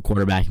rooting for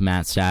quarterback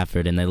Matt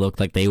Stafford, and they looked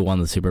like they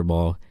won the Super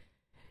Bowl.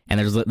 And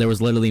there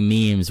was literally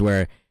memes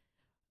where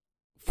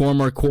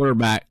former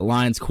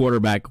Lions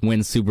quarterback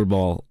wins Super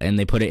Bowl, and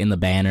they put it in the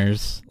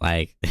banners.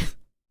 Like,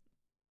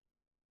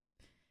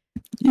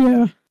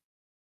 Yeah.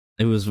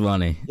 it was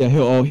funny. Yeah,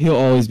 he'll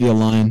always be a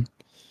Lion.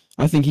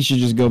 I think he should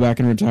just go back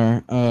and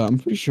retire. I'm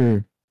pretty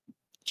sure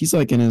he's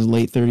like in his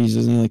late 30s,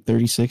 isn't he? Like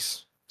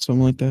 36,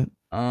 something like that.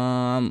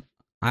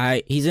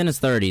 He's in his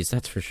 30s,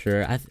 that's for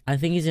sure. I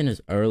think he's in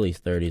his early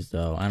 30s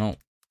though.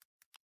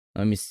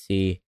 Let me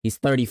see. He's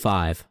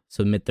 35,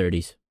 so mid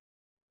 30s.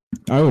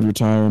 I would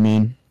retire,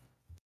 man.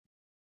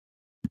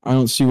 I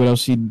don't see what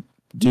else he'd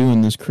do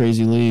in this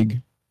crazy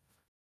league.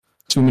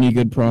 Too many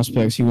good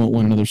prospects. He won't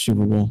win another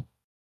Super Bowl.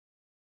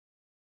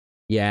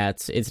 Yeah,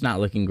 it's not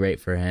looking great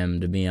for him,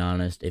 to be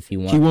honest. He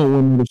won't win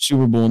another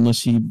Super Bowl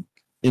unless he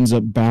ends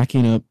up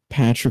backing up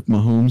Patrick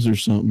Mahomes or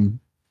something.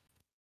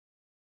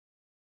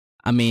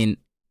 I mean,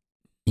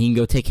 he can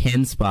go take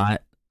Hen's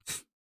spot.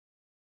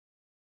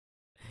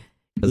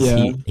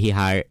 Yeah.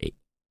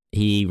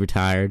 He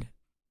retired.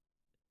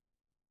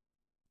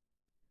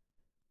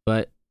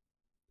 But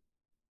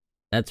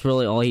that's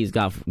really all he's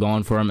got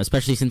going for him,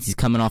 especially since he's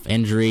coming off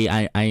injury.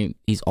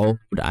 He's old.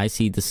 I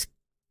see this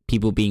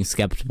people being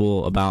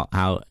skeptical about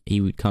how he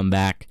would come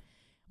back,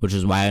 which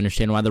is why I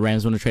understand why the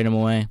Rams want to trade him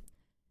away.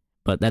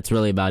 But that's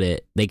really about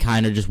it. They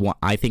kind of just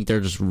I think they're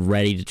just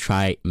ready to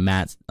try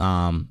not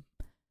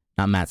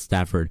Matt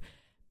Stafford,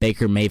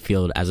 Baker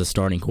Mayfield as a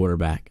starting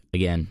quarterback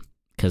again,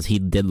 because he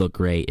did look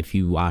great if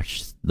you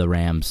watch the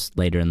Rams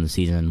later in the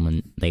season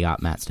when they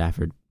got Matt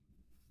Stafford.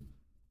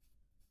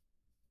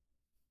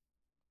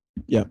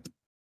 Yep.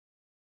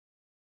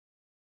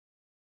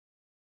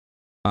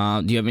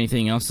 Do you have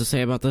anything else to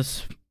say about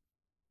this?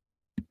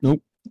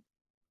 Nope.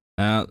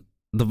 The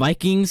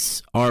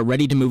Vikings are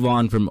ready to move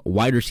on from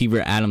wide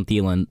receiver Adam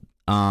Thielen.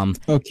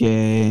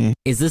 Okay.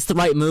 Is this the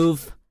right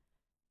move?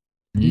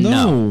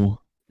 No.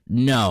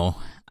 Adam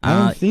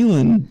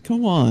Thielen,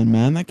 come on,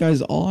 man. That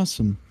guy's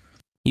awesome.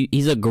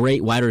 He's a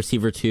great wide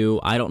receiver, too.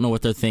 I don't know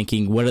what they're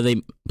thinking. What are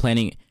they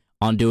planning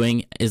on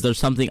doing? Is there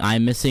something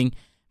I'm missing?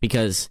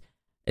 Because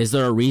is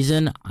there a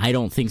reason? I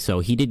don't think so.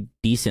 He did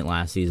decent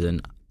last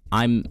season.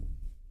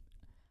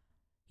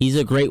 He's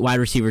a great wide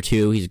receiver,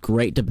 too. He's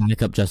great to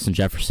back up Justin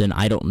Jefferson.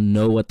 I don't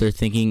know what they're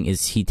thinking.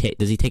 Does he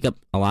take up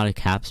a lot of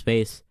cap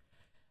space?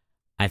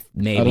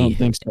 Maybe. I don't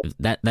think so.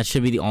 That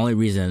should be the only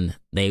reason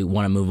they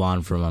want to move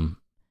on from him.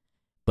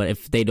 But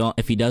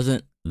if he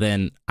doesn't,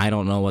 then I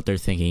don't know what they're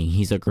thinking.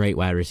 He's a great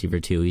wide receiver,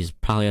 too. He's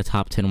probably a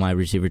top 10 wide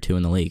receiver, too,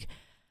 in the league.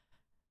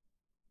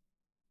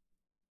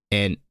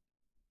 And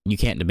you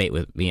can't debate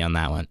with me on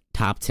that one.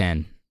 Top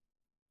 10.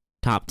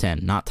 Top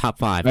 10, not top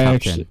 5,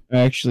 top 10. I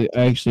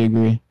actually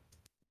agree.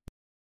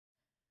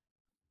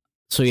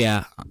 So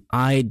yeah,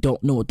 I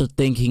don't know what they're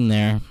thinking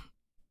there.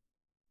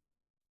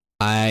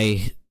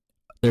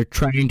 They're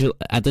trying to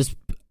at this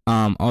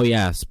oh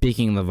yeah,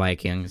 speaking of the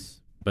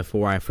Vikings,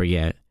 before I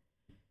forget,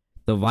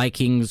 the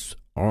Vikings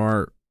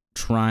are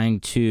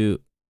trying to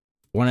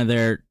one of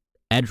their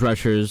edge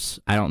rushers,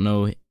 I don't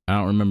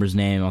remember his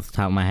name off the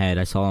top of my head.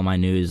 I saw it on my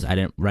news. I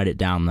didn't write it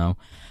down though.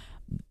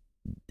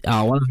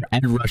 One of their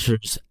edge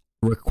rushers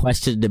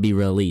requested to be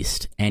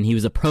released, and he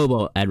was a Pro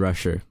Bowl edge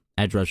rusher.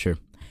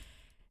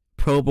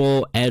 Pro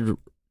Bowl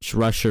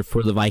rusher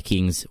for the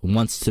Vikings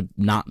wants to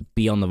not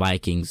be on the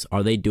Vikings.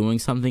 Are they doing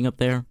something up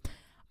there?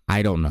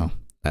 I don't know.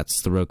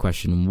 That's the real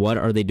question. What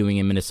are they doing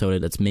in Minnesota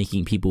that's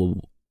making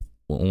people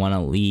want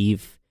to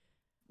leave?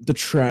 The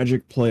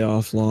tragic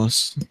playoff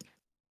loss.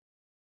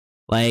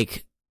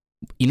 Like,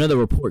 you know the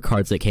report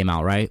cards that came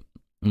out, right?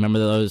 Remember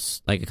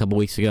those? Like a couple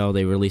weeks ago,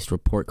 they released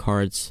report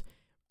cards.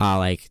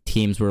 Like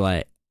teams were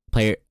like,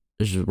 players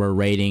were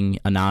rating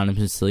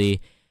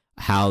anonymously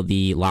how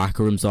the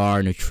locker rooms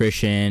are,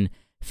 nutrition,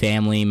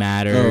 family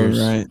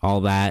matters,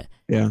 all that.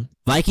 Yeah.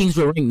 Vikings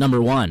were ranked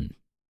number 1.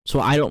 So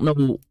I don't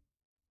know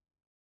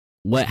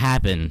what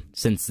happened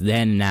since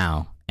then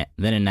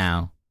and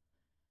now.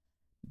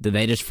 Did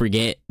they just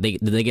forget? Did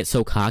they get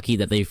so cocky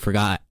that they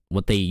forgot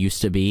what they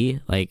used to be?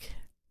 Like,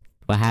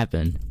 what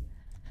happened?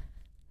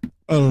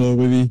 I don't know,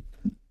 maybe.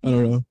 I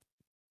don't know.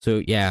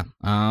 So, yeah.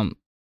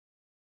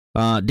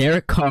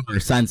 Derek Carr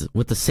signs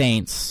with the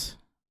Saints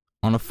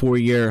on a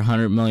 4-year,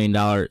 $100 million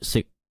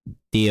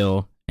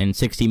deal, and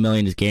 $60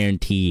 million is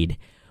guaranteed.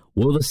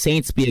 Will the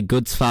Saints be a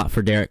good spot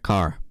for Derek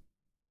Carr?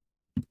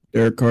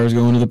 Derek Carr is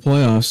going to the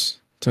playoffs.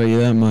 Tell you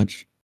that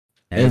much.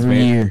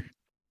 Every year.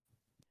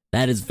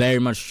 That is very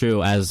much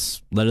true,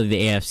 as literally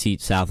the AFC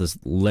South is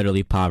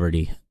literally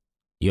poverty.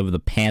 You have the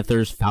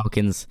Panthers,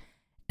 Falcons,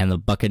 and the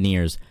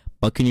Buccaneers.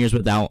 Buccaneers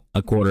without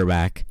a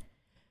quarterback.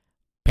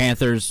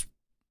 Panthers,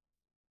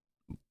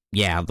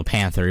 yeah, the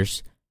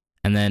Panthers.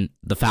 And then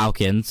the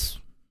Falcons.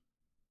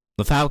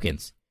 The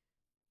Falcons.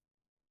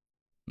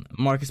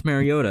 Marcus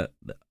Mariota.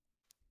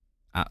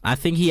 I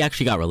think he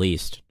actually got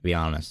released, to be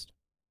honest.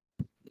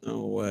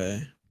 No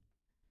way.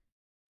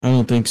 I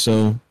don't think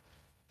so.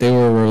 They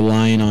were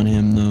relying on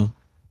him, though.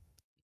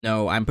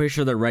 No, I'm pretty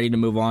sure they're ready to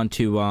move on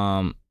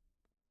to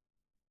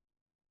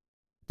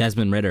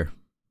Desmond Ridder.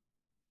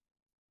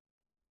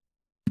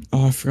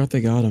 Oh, I forgot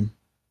they got him.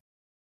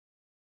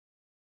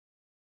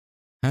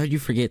 How did you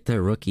forget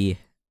the rookie?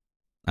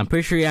 I'm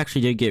pretty sure he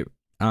actually did get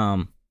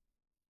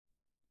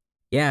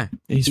yeah.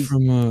 He's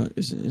from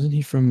isn't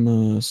he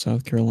from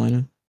South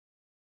Carolina?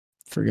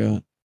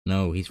 Forgot.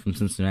 No, he's from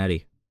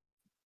Cincinnati.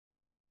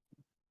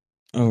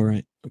 Oh,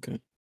 right. Okay.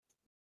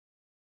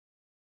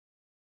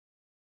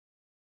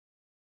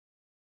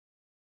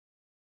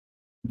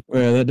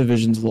 Well, yeah, that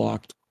division's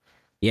locked.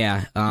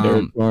 Yeah.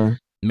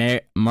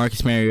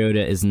 Marcus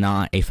Mariota is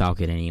not a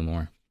Falcon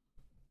anymore.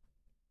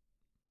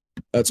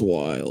 That's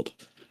wild.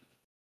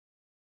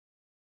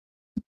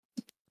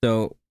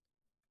 So,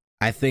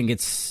 I think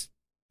it's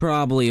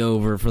probably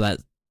over for that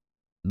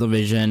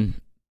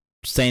division.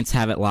 Saints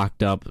have it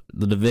locked up.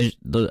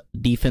 The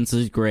defense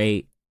is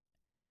great.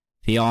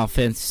 The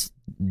offense,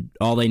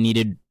 all they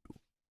needed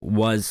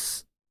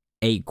was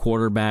a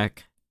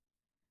quarterback.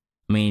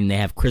 I mean, they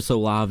have Chris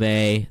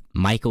Olave,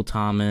 Michael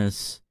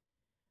Thomas,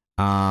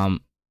 Taysom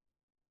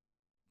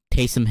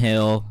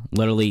Hill.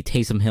 Literally,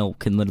 Taysom Hill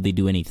can literally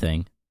do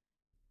anything.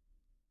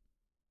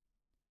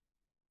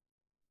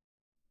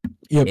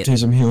 Yep,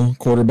 Taysom Hill,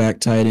 quarterback,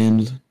 tight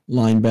end,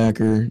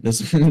 linebacker.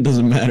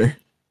 Doesn't matter.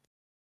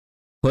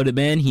 Put him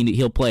in,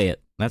 he'll play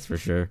it. That's for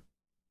sure.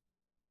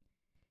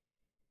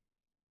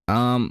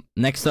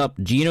 Next up,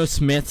 Geno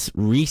Smith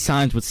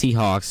re-signs with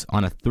Seahawks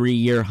on a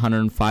 3-year,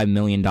 $105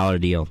 million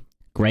deal.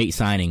 Great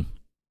signing.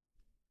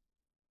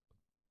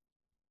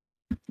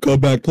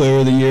 Comeback player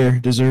of the year.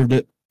 Deserved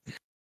it.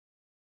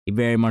 He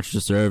very much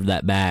deserved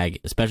that bag,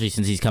 especially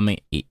since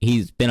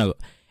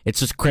it's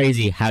just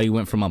crazy how he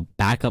went from a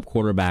backup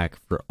quarterback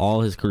for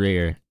all his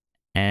career,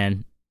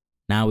 and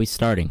now he's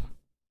starting.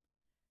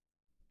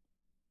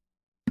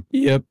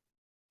 Yep.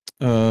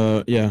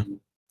 Yeah.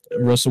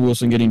 Russell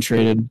Wilson getting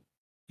traded.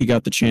 He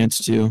got the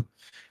chance to,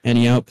 and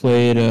he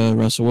outplayed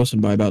Russell Wilson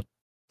by about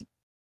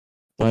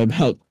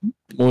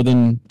more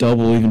than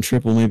double, even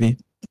triple, maybe.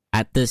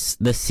 At this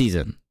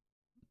season,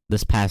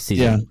 this past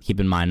season. Yeah. Keep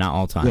in mind, not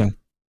all time. Yeah.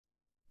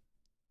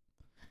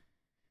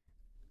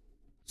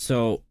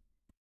 So,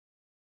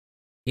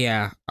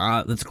 yeah,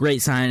 that's a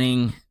great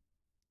signing.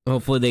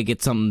 Hopefully they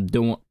get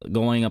something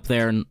going up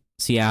there in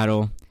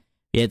Seattle.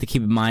 You have to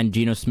keep in mind,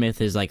 Geno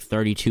Smith is like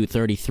 32,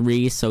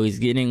 33, so he's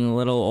getting a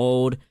little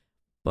old,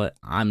 but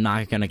I'm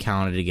not going to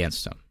count it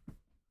against him.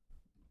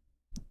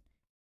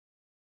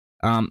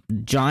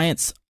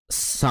 Giants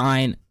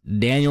sign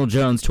Daniel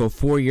Jones to a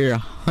 4-year,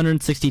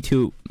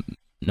 $160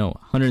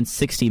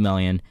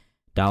 million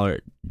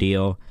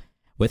deal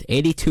with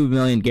 $82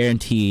 million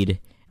guaranteed,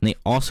 and they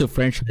also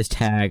franchise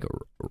tag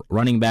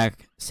running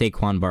back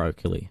Saquon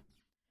Barkley.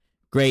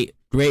 Great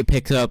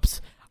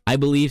pickups. I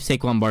believe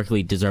Saquon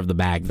Barkley deserved the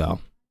bag, though.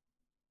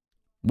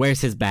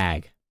 Where's his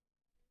bag?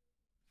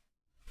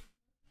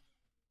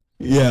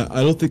 Yeah,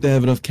 I don't think they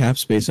have enough cap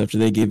space after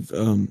they gave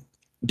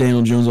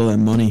Daniel Jones all that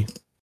money.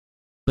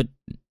 But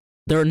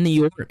they're in New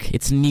York.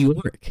 It's New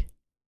York.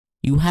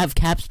 You have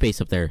cap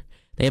space up there.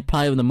 They have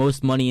probably the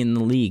most money in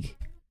the league,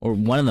 or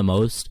one of the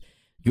most.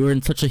 You're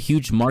in such a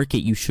huge market,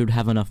 you should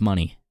have enough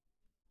money.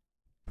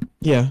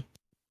 Yeah.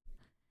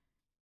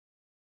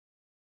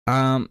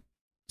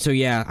 So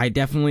yeah, I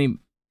definitely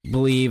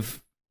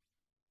believe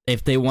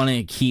if they want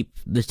to keep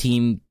the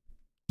team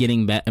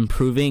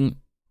improving.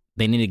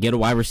 They need to get a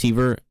wide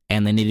receiver,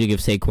 and they need to give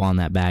Saquon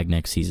that bag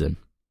next season.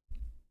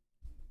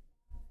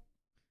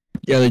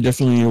 Yeah, they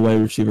definitely need a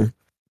wide receiver.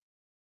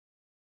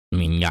 I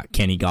mean, you got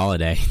Kenny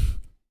Golladay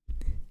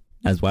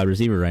as wide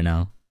receiver right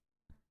now.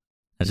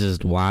 That's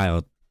just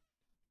wild.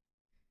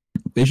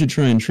 They should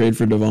try and trade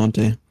for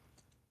Devontae,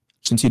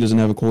 since he doesn't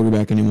have a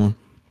quarterback anymore.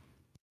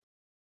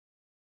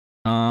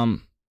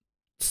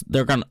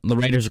 The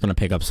Raiders are gonna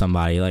pick up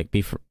somebody. Like,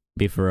 be for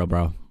real,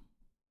 bro.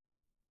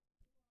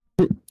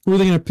 Who are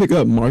they gonna pick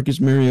up?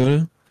 Marcus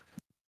Mariota?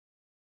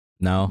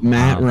 No.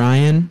 Matt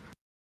Ryan?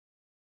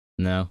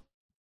 No.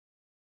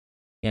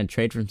 Yeah,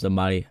 trade from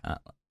somebody.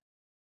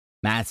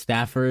 Matt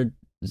Stafford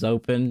is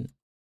open.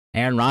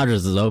 Aaron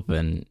Rodgers is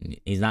open.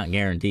 He's not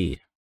guaranteed.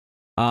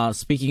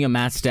 Speaking of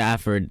Matt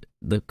Stafford,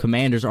 the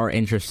Commanders are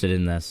interested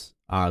in this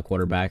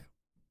quarterback.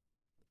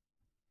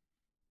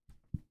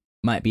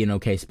 Might be an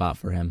okay spot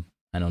for him.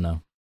 I don't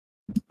know.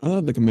 I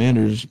thought the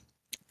Commanders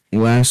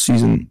last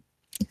season,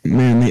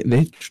 man,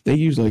 they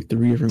used like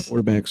 3 different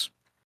quarterbacks.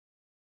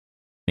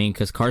 I mean,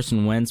 because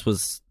Carson Wentz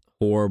was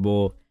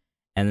horrible,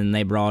 and then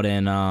they brought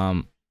in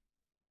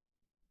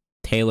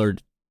Taylor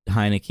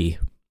Heineke,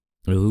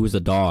 who was a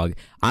dog.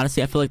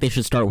 Honestly, I feel like they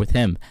should start with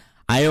him.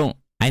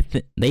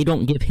 They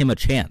don't give him a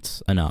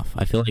chance enough.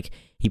 I feel like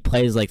he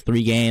plays like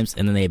 3 games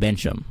and then they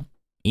bench him,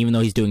 even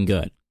though he's doing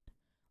good.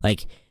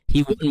 Like,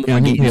 he won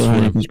more games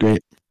for them.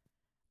 Great.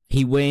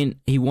 He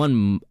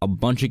won a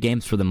bunch of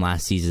games for them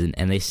last season,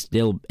 and they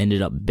still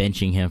ended up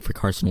benching him for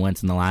Carson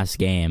Wentz in the last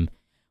game,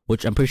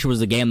 which I'm pretty sure was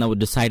the game that would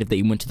decide if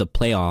they went to the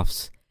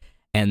playoffs,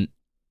 and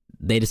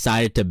they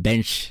decided to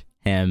bench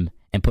him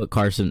and put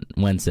Carson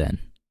Wentz in.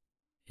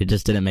 It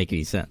just didn't make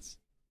any sense.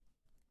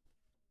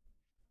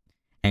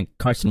 And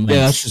Carson Wentz...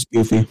 Yeah, that's just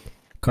goofy.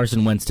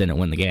 Carson Wentz didn't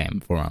win the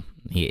game for him.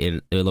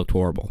 It looked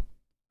horrible.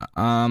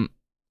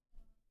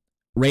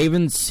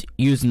 Ravens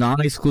use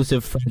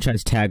non-exclusive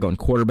franchise tag on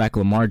quarterback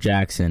Lamar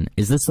Jackson.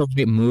 Is this the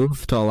right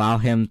move to allow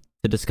him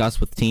to discuss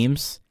with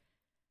teams?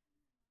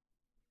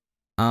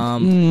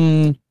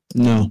 No.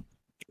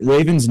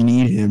 Ravens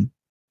need him.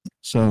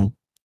 So,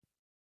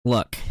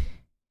 look,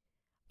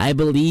 I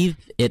believe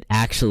it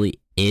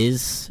actually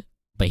is,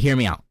 but hear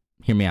me out.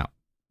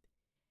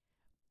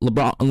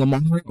 Lamar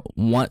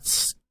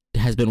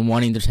has been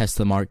wanting to test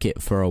the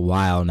market for a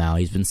while now.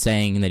 He's been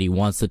saying that he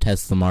wants to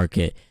test the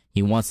market.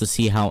 He wants to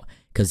see how,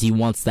 because he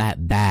wants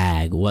that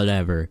bag,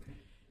 whatever.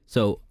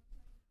 So,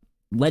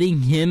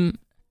 letting him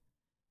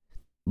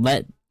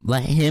let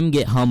him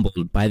get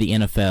humbled by the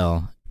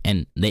NFL,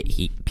 and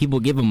people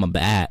give him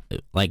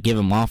give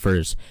him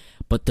offers,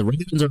 but the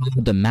Ravens are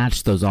allowed to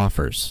match those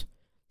offers.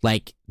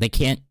 Like, they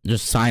can't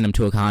just sign him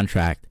to a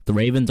contract. The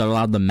Ravens are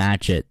allowed to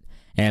match it,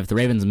 and if the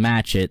Ravens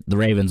match it, the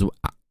Ravens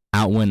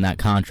outwin that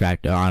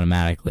contract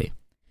automatically.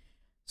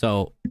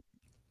 So,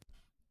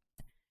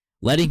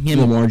 letting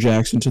him... Lamar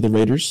Jackson to the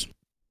Raiders?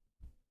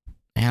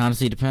 It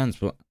honestly depends,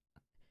 but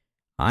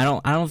I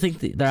don't think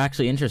they're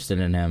actually interested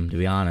in him, to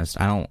be honest.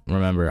 I don't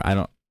remember.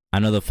 I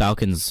know the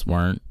Falcons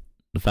weren't.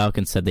 The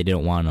Falcons said they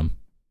didn't want him.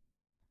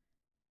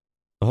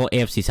 The whole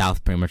AFC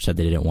South pretty much said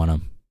they didn't want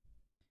him.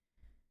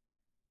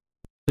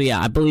 So yeah,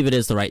 I believe it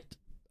is the right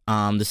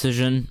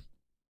decision,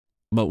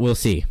 but we'll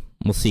see.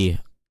 We'll see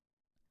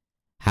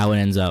how it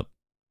ends up.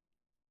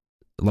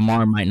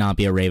 Lamar might not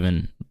be a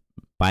Raven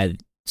by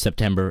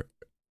September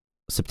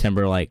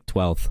like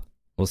 12th.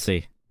 We'll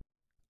see.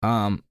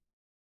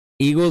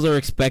 Eagles are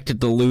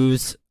expected to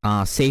lose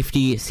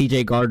safety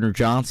CJ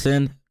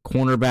Gardner-Johnson,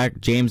 cornerback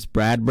James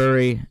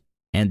Bradbury,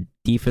 and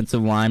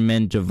defensive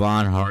lineman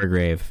Javon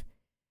Hargrave.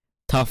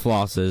 Tough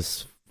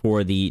losses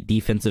for the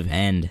defensive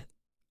end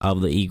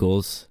of the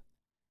Eagles.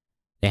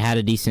 They had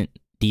a decent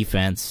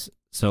defense,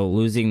 so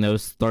losing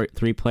those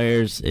 3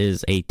 players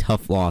is a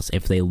tough loss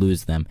if they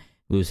lose him.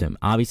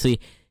 Obviously,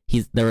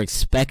 they're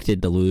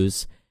expected to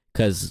lose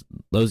because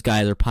those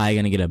guys are probably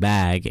going to get a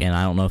bag, and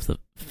I don't know if the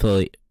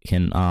Philly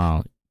can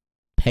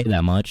pay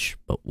that much,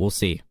 but we'll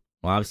see.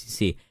 We'll obviously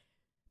see.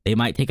 They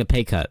might take a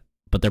pay cut,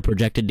 but they're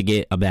projected to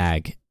get a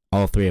bag,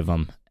 all 3 of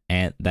them,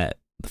 and that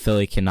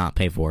Philly cannot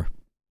pay for.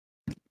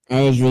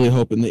 I was really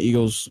hoping the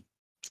Eagles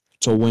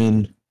to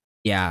win.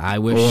 Yeah, I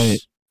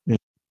wish.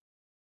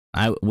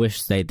 I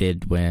wish they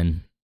did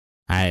win.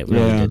 I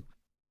really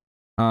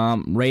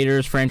did.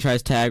 Raiders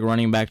franchise tag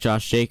running back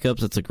Josh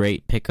Jacobs. That's a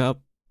great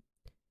pickup.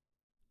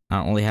 I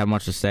don't really have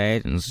much to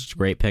say. It's just a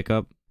great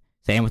pickup.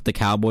 Same with the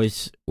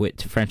Cowboys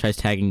with franchise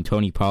tagging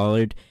Tony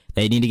Pollard.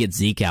 They need to get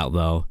Zeke out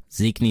though.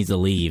 Zeke needs to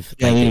leave.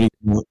 Yeah,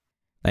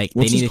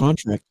 what's his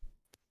contract?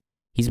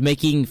 He's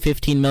making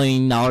 $15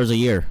 million a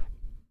year.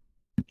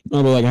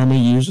 No, but how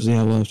many years does he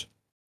have left?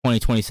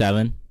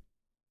 2027.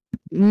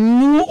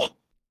 No.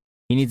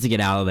 He needs to get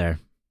out of there.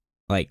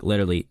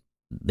 Literally.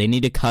 They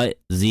need to cut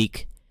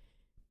Zeke,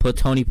 put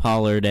Tony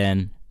Pollard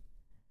in,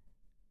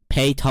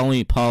 pay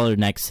Tony Pollard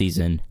next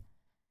season,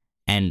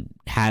 and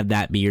have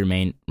that be your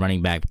main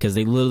running back because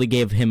they literally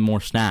gave him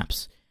more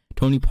snaps.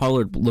 Tony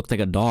Pollard looked like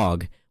a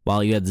dog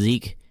while you had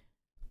Zeke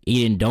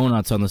eating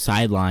donuts on the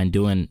sideline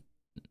doing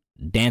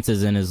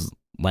dances in his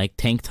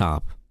tank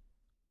top.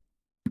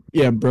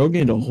 Yeah, bro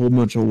gained a whole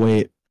bunch of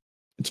weight.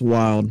 It's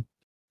wild.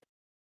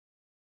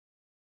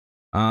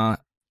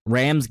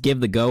 Rams give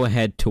the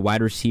go-ahead to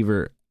wide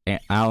receiver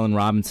Allen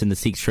Robinson to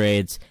seek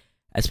trades,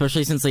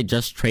 especially since they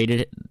just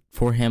traded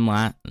for him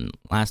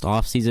last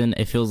offseason.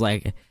 It feels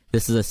like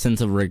this is a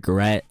sense of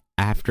regret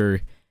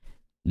after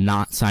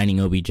not signing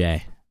OBJ.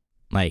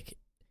 Like,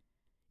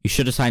 you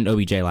should have signed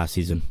OBJ last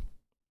season.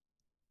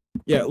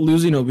 Yeah,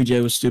 losing OBJ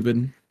was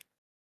stupid.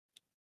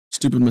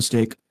 Stupid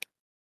mistake.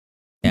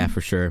 Yeah,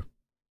 for sure.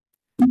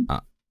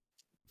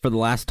 For the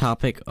last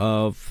topic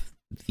of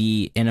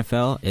the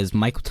NFL is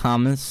Michael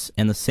Thomas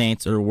and the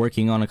Saints are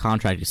working on a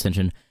contract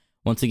extension.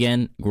 Once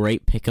again,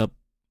 great pickup.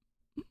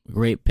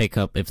 Great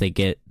pickup if they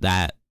get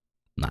that.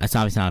 It's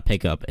obviously not a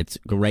pickup. It's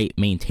great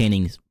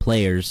maintaining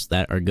players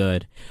that are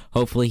good.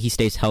 Hopefully he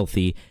stays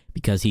healthy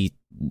because he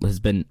has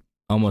been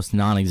almost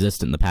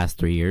non-existent in the past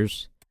 3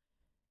 years.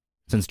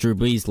 Since Drew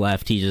Brees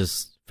left, he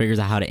just figures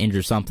out how to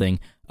injure something.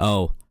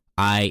 Oh,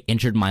 I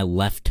injured my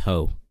left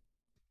toe.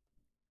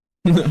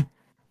 When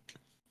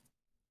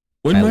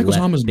My Michael left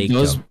Thomas big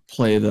does toe.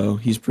 play, though,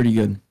 he's pretty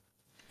good.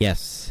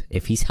 Yes,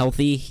 if he's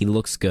healthy, he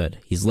looks good.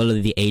 He's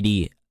literally the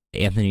AD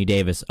Anthony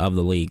Davis of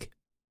the league.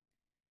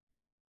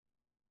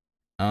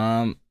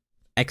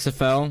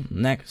 XFL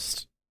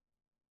next.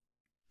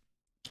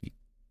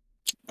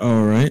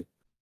 All right.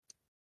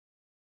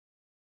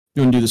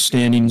 You want to do the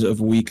standings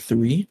of week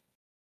 3?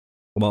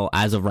 Well,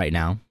 as of right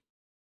now.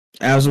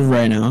 As of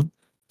right now,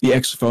 the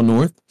XFL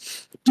North,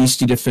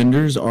 DC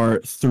Defenders are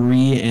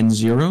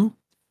 3-0.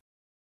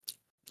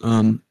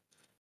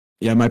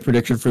 Yeah, my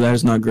prediction for that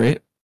is not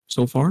great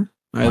so far.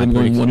 I have them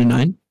going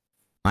 1-9.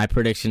 My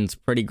prediction's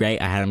pretty great.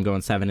 I had them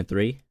going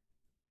 7-3.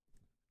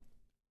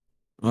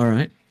 All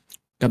right.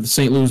 Got the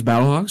St. Louis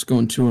Battlehawks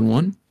going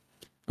 2-1.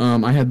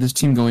 I had this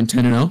team going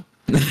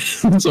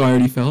 10-0, so I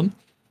already failed.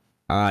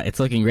 It's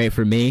looking great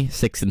for me,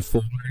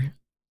 6-4.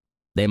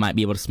 They might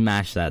be able to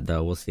smash that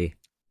though. We'll see.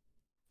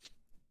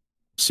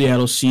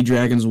 Seattle Sea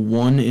Dragons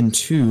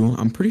 1-2.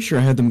 I'm pretty sure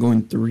I had them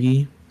going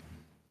 3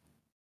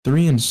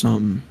 and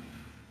something.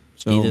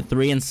 So Either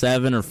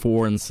 3-7 or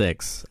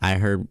 4-6. I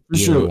heard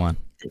either Sure. one.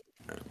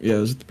 yeah, I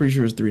was pretty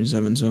sure it was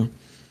 3-7. So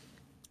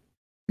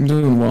I'm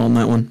doing well on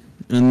that one.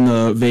 And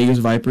the Vegas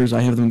Vipers,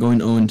 I have them going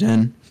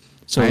 0-10.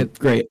 So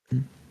great.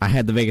 I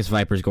had the Vegas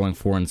Vipers going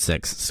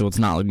 4-6, so it's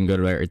not looking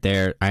good right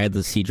there. I had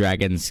the Sea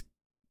Dragons,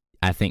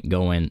 I think,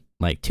 going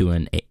like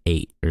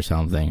 2-8 or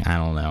something. I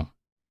don't know.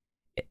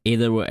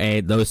 Either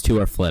way, those two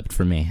are flipped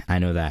for me. I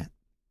know that.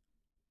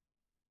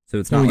 So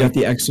it's Then not. we like, got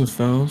the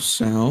XFL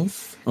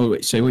South. Oh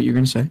wait, say what you're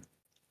gonna say.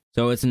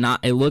 So it's not.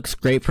 It looks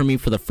great for me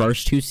for the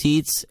first 2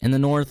 seeds in the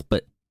North,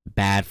 but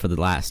bad for the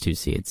last 2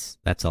 seeds.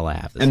 That's all I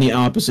have. And the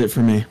opposite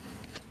for me.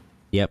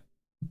 Yep.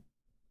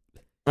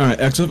 All right,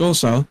 XFL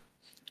South.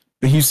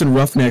 The Houston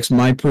Roughnecks,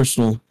 my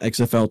personal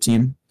XFL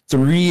team,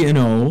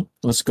 3-0.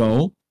 Let's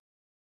go.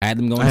 I had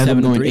them going I had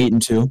them 7-3. going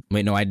 8-2.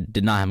 Wait, no, I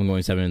did not have them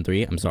going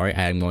 7-3. I'm sorry. I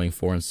had them going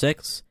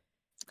 4-6.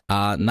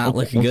 Not Okay,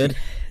 looking okay.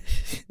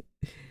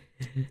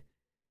 good.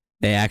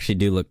 They actually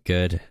do look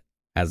good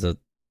as a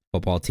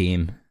football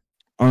team.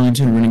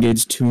 Arlington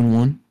Renegades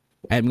 2-1.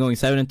 I had them going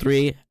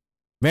 7-3.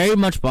 Very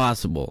much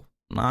possible.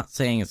 Not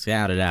saying it's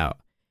scouted out,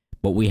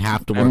 but we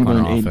have to work I'm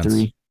on going our offense.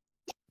 8-3.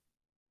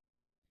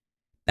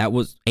 That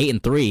was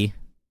 8-3.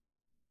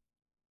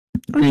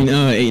 I mean,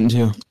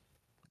 8-2.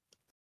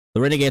 The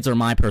Renegades are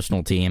my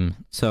personal team,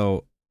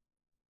 so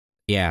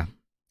yeah,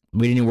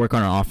 we didn't work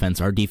on our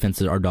offense. Our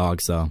defense is our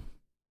dogs, though.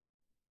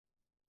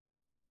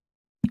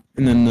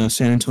 And then the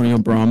San Antonio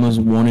Brahmas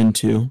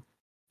 1-2.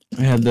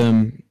 I had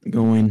them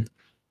going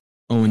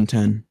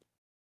 0-10.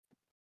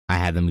 I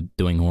had them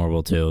doing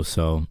horrible too,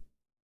 so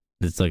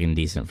it's looking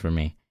decent for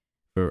me,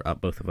 for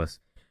both of us.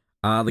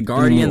 The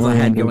Guardians, I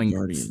had going.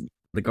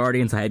 The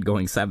Guardians, I had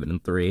going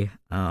 7-3.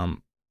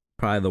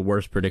 Probably the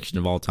worst prediction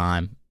of all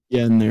time.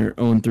 Yeah, and they're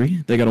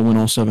 0-3. They got to win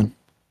all 7.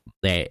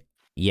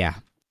 Yeah,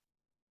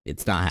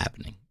 it's not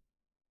happening.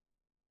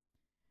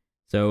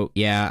 So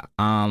yeah,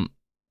 I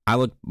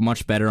look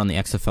much better on the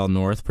XFL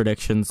North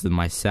predictions than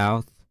my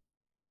South,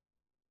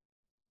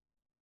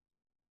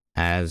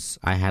 as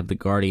I had the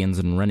Guardians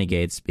and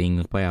Renegades being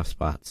the playoff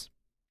spots.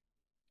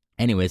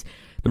 Anyways,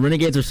 the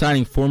Renegades are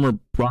signing former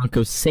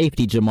Broncos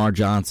safety Jamar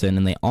Johnson,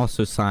 and they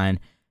also sign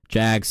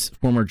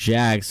former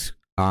Jags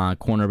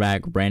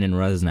cornerback Brandon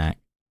Rusnak.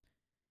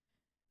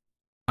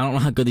 I don't know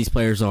how good these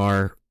players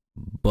are,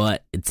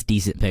 but it's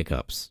decent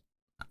pickups.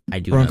 I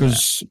do know that.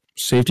 Broncos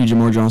safety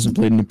Jamar Johnson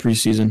played in the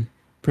preseason.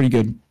 Pretty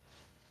good.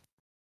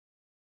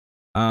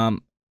 I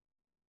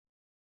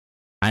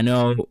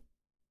know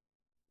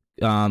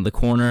the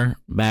corner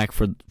back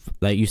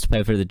that used to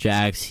play for the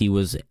Jags, he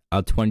was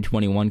a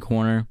 2021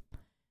 corner.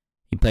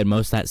 He played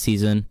most of that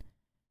season,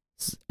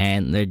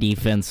 and their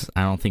defense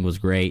I don't think was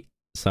great,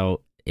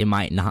 so it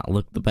might not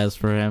look the best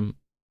for him.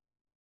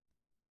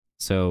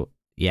 So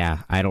yeah,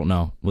 I don't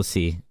know. We'll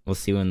see. We'll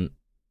see when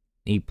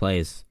he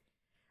plays.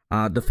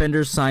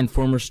 Defenders signed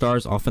former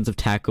Stars offensive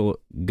tackle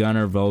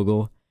Gunnar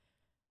Vogel.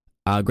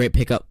 Great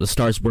pickup. The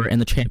Stars were in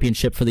the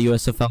championship for the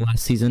USFL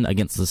last season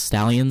against the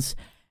Stallions.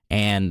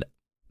 And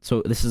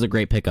so this is a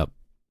great pickup.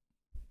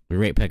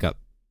 Great pickup.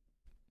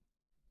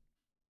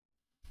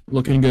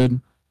 Looking good.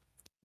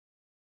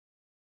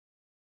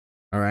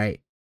 All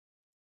right.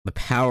 The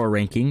power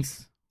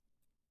rankings.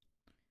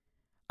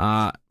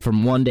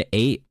 From 1 to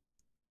 8.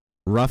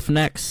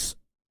 Roughnecks,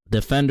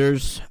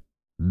 Defenders,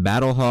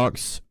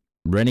 Battlehawks,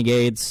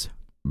 Renegades,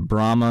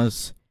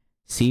 Brahmas,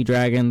 Sea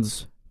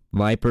Dragons,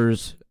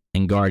 Vipers,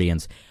 and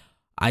Guardians.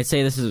 I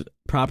say this is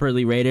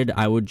properly rated.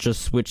 I would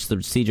just switch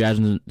the Sea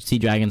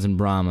Dragons and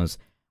Brahmas.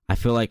 I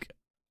feel like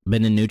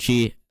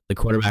Beninnucci, the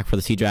quarterback for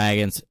the Sea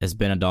Dragons, has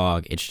been a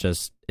dog.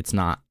 It's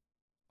not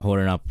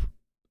holding up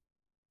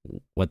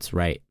what's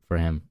right for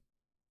him.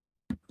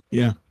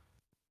 Yeah.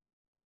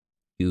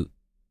 Do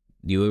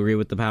you agree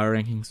with the power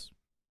rankings?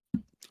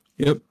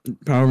 Yep.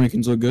 Power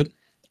rankings look good.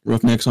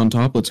 Roughnecks on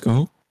top. Let's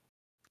go.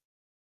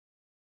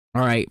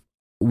 All right.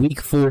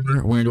 Week 4.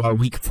 We're going to do our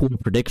week 4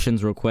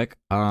 predictions real quick.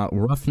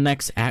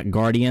 Roughnecks at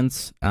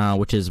Guardians,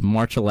 which is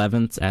March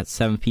 11th at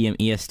 7 p.m.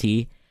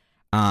 EST.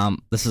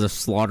 This is a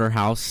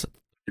slaughterhouse,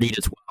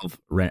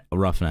 30-12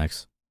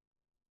 Roughnecks.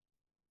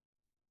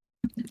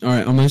 All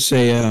right. I'm going to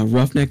say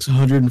Roughnecks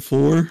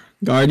 104,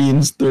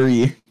 Guardians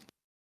 3.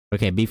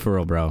 Okay, be for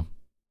real, bro.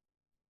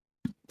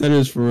 That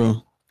is for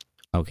real.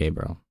 Okay,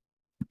 bro.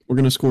 We're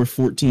going to score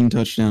 14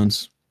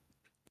 touchdowns.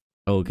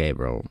 Okay,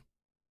 bro.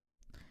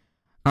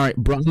 All right,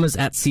 Brahmas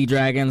at Sea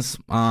Dragons,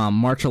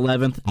 March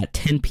 11th at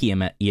 10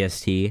 p.m. at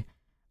EST.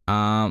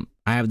 I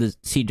have the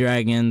Sea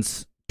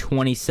Dragons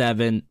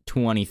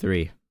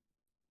 27-23.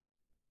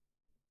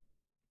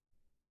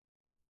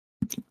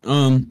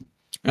 I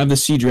have the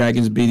Sea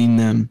Dragons beating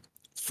them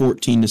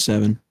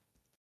 14-7.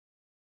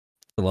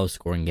 A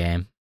low-scoring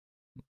game.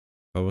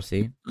 But we'll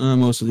see.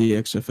 Most of the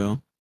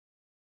XFL.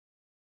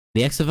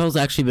 The XFL's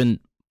actually been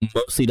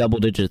mostly double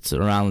digits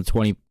around the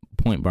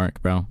 20-point mark,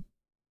 bro.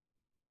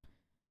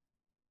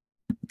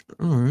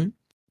 All right.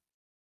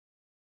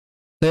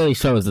 Clearly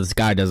shows this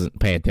guy doesn't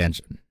pay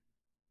attention.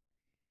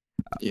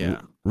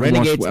 Yeah.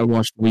 Renegades. I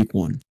watched week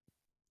 1.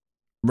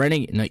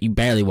 No, you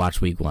barely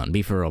watched week 1.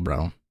 Be for real,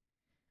 bro.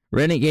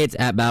 Renegades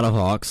at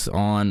Battlehawks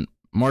on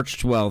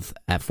March 12th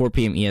at 4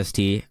 p.m.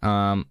 EST.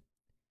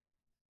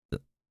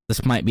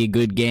 This might be a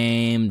good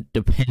game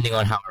depending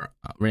on how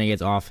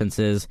Renegades offense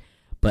is,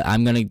 but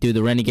I'm going to do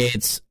the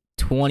Renegades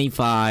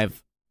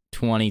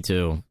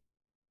 25-22.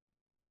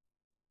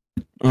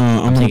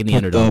 I'm taking the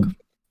underdog.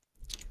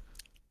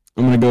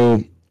 I'm going to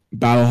go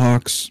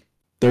Battlehawks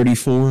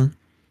 34,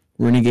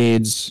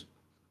 Renegades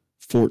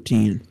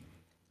 14.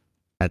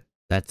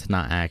 That's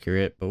not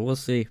accurate, but we'll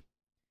see.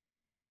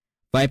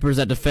 Vipers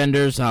at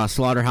Defenders,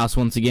 Slaughterhouse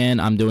once again.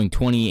 I'm doing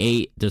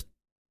 28 to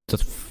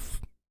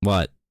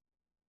what?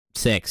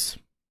 6.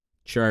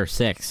 Sure,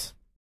 6.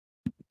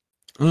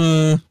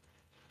 I'm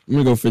going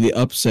to go for the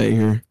upset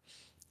here.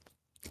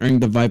 I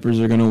think the Vipers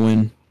are going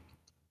to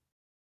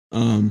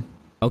win.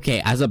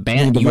 Okay, as a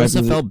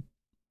USFL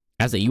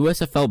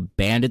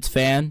Bandits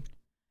fan,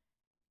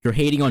 you're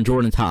hating on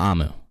Jordan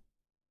Ta'amu.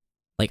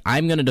 Like,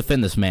 I'm gonna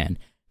defend this man.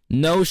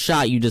 No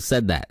shot you just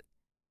said that.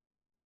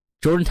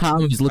 Jordan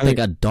Ta'amu's looked like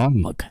a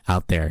dog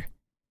out there.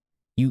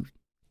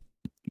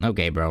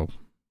 Okay, bro.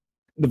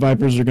 The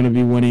Vipers are gonna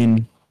be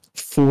winning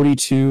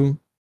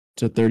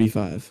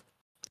 42-35.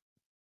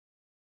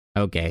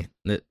 Okay.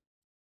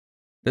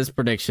 This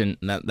prediction,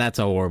 that's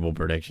a horrible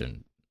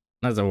prediction.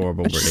 That's a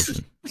horrible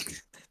prediction.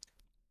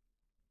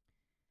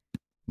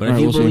 But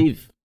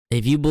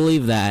if you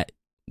believe that,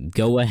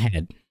 go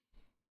ahead.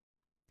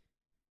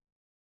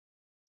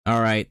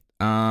 All right.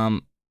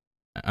 I'm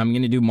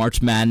gonna do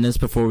March Madness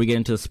before we get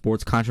into the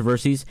sports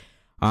controversies.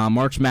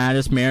 March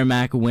Madness,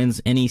 Merrimack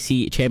wins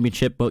NEC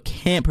championship, but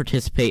can't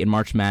participate in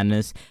March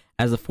Madness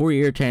as the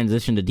 4-year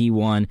transition to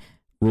D1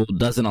 rule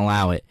doesn't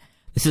allow it.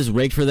 This is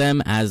rigged for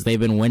them as they've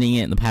been winning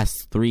it in the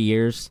past 3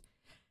 years.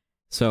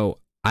 So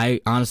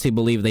I honestly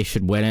believe they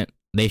should win it.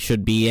 They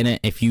should be in it.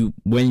 If you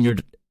win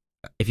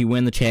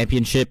the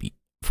championship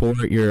for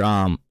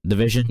your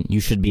division, you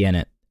should be in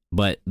it.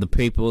 But the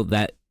people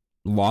that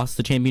lost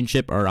the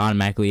championship are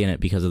automatically in it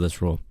because of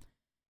this rule.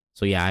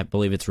 So yeah, I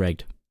believe it's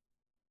rigged.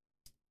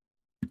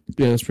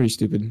 Yeah, that's pretty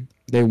stupid.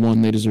 They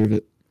won, they deserve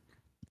it.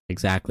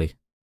 Exactly.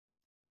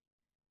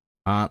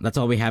 That's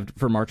all we have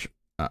for March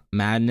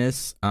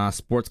Madness.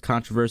 Sports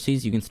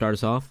controversies. You can start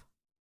us off.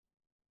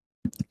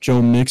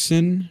 Joe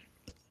Mixon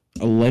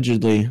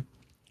allegedly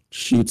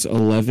shoots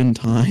 11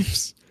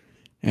 times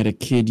at a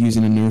kid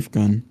using a Nerf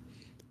gun.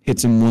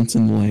 Hits him once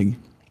in the leg.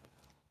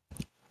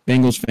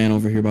 Bengals fan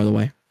over here, by the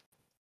way.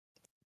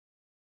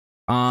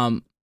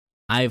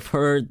 I've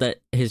heard that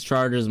his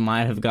charges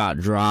might have got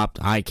dropped.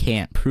 I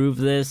can't prove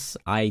this.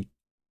 I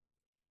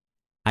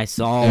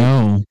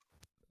saw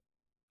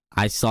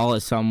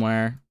it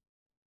somewhere.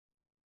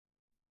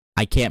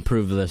 I can't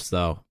prove this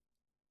though.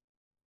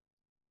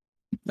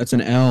 That's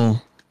an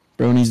L.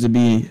 Bro needs to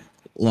be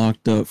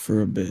locked up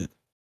for a bit.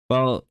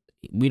 Well,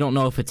 we don't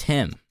know if it's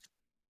him.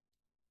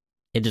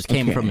 It just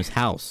came from his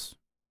house.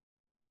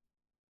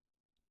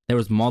 There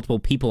was multiple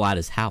people at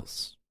his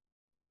house.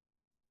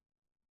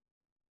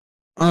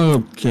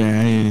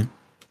 Okay.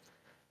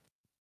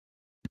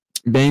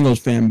 Bengals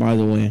fan, by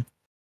the way.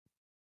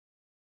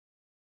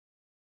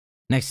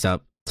 Next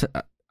up,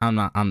 I'm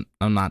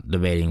not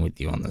debating with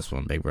you on this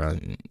one, big bro.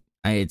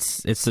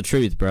 It's the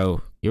truth,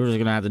 bro. You're just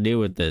gonna have to deal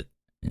with it.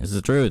 It's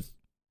the truth.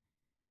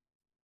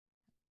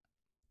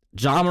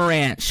 Ja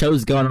Morant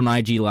shows gun on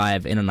IG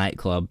Live in a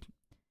nightclub.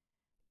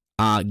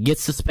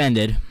 Gets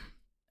suspended.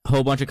 A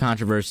whole bunch of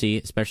controversy,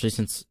 especially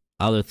since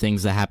other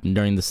things that happened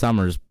during the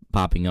summers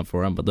popping up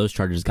for him, but those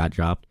charges got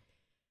dropped.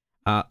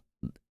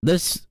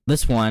 This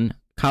one,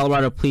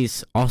 Colorado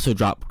police also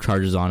dropped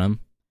charges on him.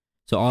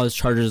 So all his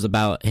charges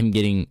about him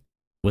getting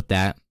with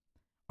that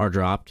are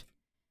dropped.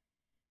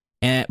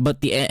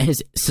 But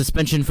his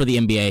suspension for the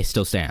NBA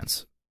still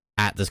stands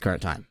at this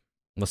current time.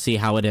 We'll see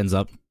how it ends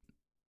up.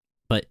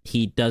 But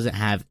he doesn't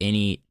have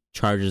any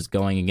charges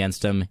going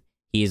against him.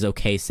 He is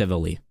okay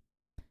civilly.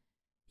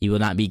 He will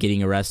not be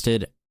getting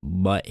arrested,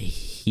 but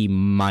he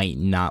might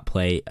not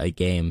play a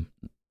game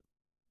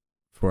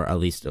for at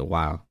least a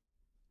while.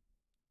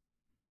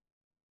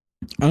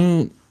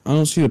 I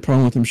don't see the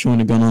problem with him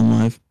showing a gun on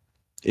live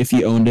if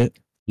he owned it.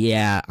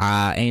 Yeah,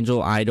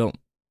 Angel, I don't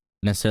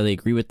necessarily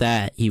agree with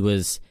that.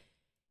 He's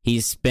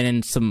been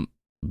in some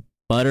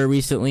butter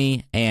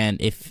recently,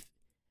 and if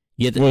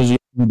you have to, Was he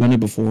done it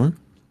before?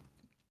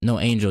 No,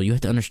 Angel, you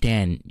have to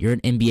understand, you're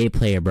an NBA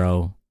player,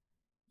 bro.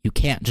 You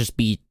can't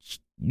be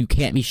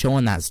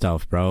showing that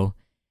stuff, bro.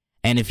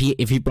 And if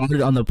he brought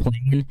it on the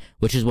plane,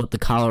 which is what the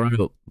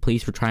Colorado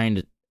police were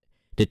trying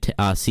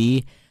to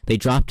see, they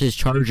dropped his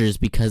charges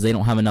because they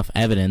don't have enough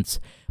evidence.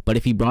 But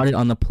if he brought it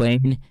on the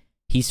plane,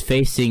 he's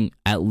facing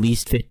at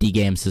least 50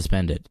 games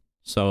suspended.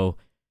 So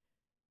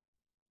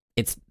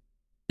this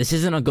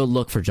isn't a good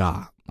look for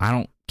Ja. I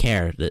don't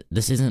care.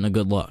 This isn't a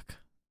good look.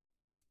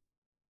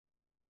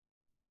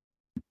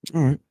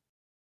 All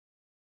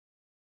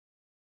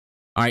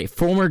right.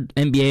 Former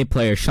NBA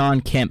player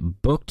Sean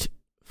Kemp booked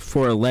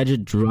for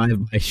alleged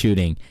drive-by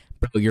shooting.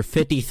 Bro, you're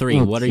 53.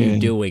 Okay. What are you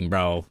doing,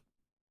 bro?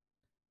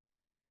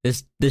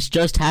 This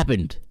just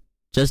happened.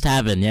 Just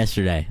happened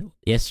yesterday.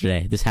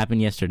 This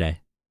happened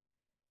yesterday.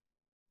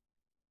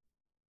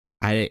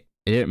 It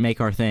didn't make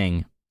our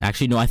thing.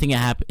 Actually, no, I think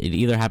it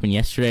either happened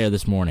yesterday or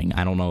this morning.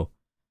 I don't know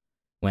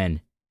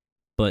when.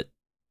 But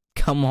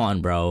come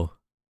on, bro.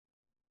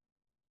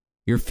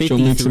 You're 53.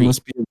 Joe Mixon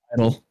must be a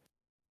idol.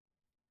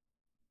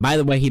 By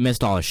the way, he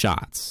missed all his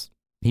shots.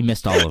 He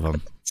missed all of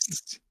them.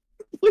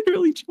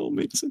 Literally Joe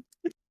Mixon.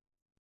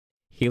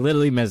 He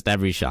literally missed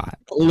every shot.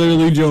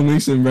 Literally Joe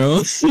Mixon,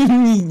 bro.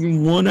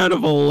 1 out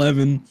of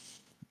 11.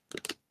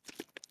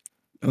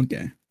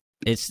 Okay.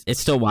 It's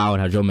still wild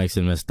how Joe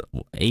Mixon missed.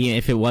 Even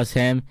if it was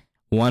him,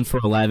 1 for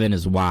 11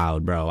 is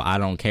wild, bro. I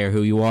don't care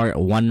who you are.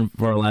 1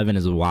 for 11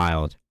 is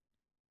wild.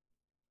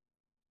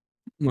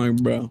 My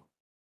bro.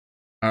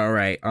 All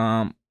right.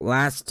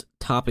 Last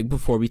topic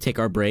before we take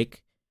our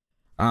break.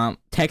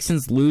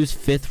 Texans lose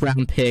 5th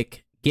round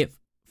pick, get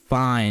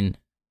fined.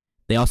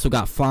 They also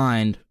got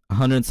fined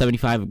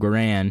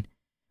 $175,000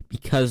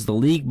 because the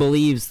league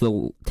believes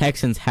the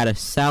Texans had a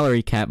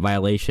salary cap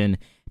violation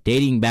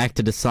dating back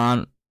to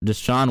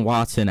Deshaun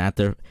Watson at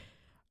their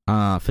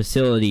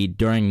facility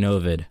during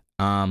Novid.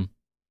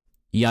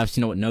 You obviously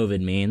know what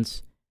Novid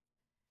means.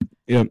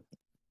 Yep.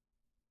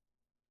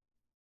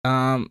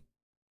 I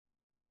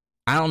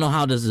don't know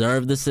how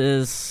deserved this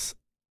is.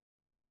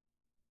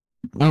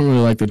 I don't really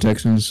like the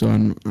Texans, so I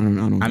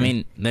don't. I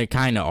mean, they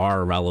kind of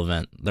are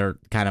irrelevant. They're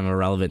kind of a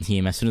relevant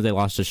team. As soon as they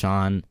lost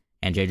Deshaun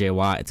and J.J.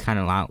 Watt, it's kind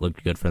of not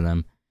looked good for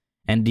them.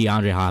 And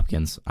DeAndre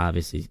Hopkins,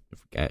 obviously.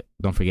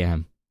 Don't forget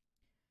him.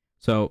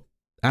 So,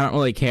 I don't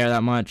really care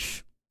that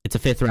much. It's a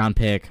 5th round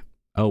pick.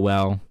 Oh,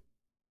 well.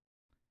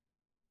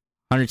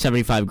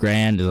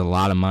 $175,000 is a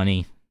lot of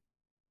money.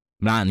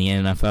 Not in the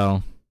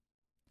NFL.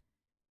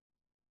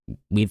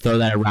 We throw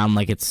that around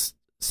like it's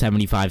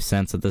 75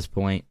 cents at this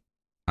point.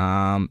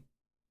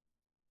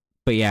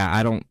 But yeah,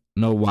 I don't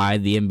know why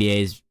the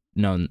the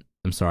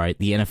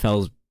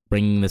NFL's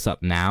bringing this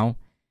up now.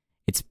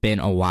 It's been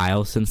a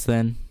while since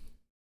then.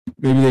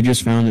 Maybe they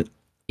just found it.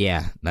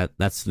 Yeah,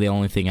 that's the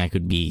only thing I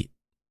could be.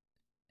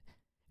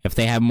 If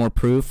they have more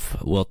proof,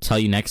 we'll tell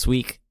you next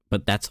week.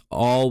 But that's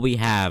all we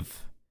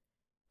have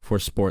for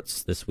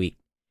sports this week.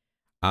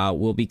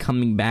 We'll be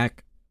coming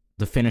back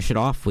to finish it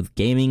off with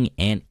gaming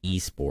and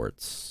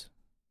esports.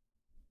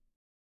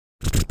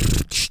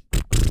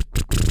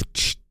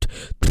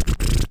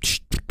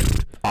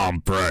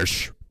 I'm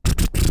fresh.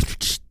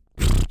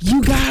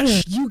 You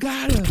gotta.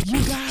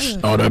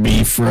 Oughta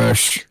be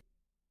fresh.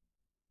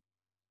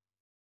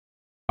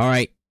 All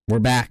right, we're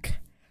back.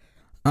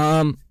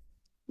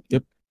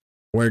 Yep.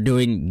 We're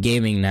doing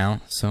gaming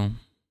now, so.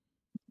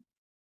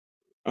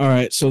 All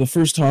right, so the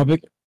first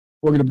topic,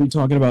 we're going to be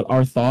talking about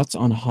our thoughts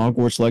on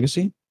Hogwarts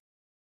Legacy.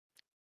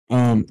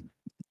 Start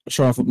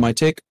off with my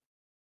take.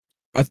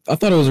 I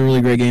thought it was a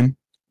really great game.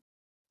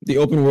 The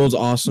open world's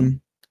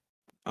awesome.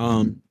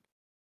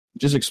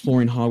 Just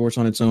exploring Hogwarts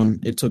on its own,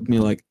 it took me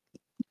like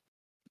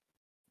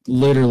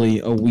literally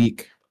a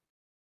week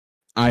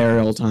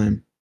IRL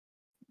time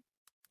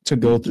to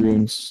go through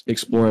and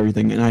explore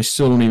everything, and I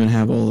still don't even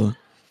have all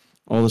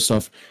the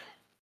stuff.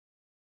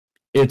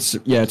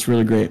 It's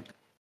really great.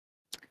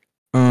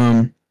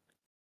 Um,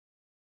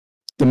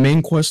 the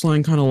main quest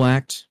line kind of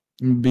lacked.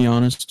 I'm gonna be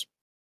honest.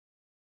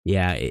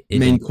 Yeah, it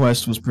Main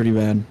quest was pretty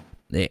bad.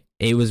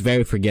 it was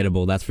very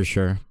forgettable. That's for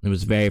sure. It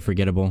was very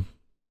forgettable.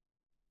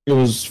 It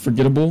was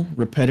forgettable,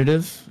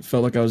 repetitive. It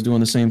felt like I was doing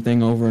the same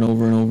thing over and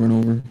over and over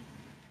and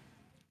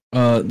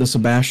over. The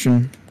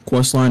Sebastian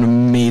quest line,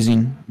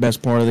 amazing.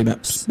 Best part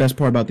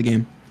about the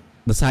game.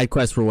 The side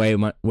quests were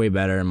way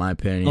better in my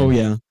opinion. Oh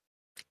yeah,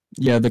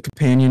 yeah. The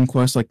companion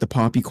quest, like the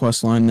Poppy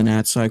quest line, the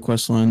Nat side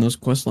quest line. Those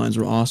quest lines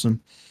were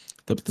awesome.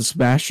 The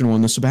Sebastian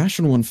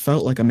one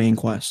felt like a main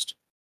quest.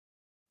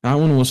 That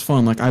one was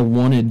fun. Like, I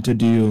wanted to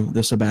do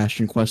the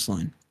Sebastian quest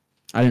line.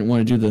 I didn't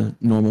want to do the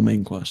normal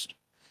main quest.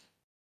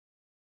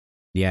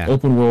 Yeah.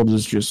 Open world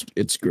is just,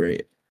 it's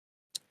great.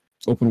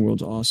 Open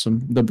world's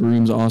awesome. The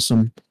broom's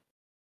awesome.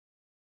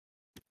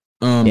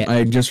 Yeah.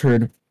 I just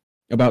heard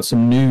about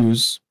some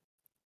news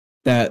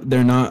that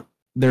they're not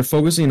going to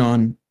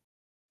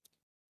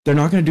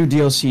do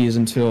DLCs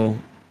until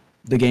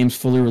the game's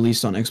fully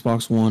released on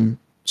Xbox One,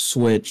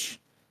 Switch,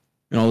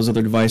 and all those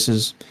other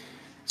devices.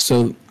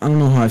 So I don't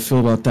know how I feel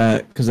about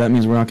that, because that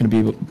means we're not going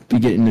to be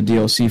getting the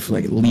DLC for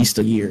like at least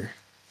a year.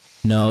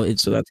 No,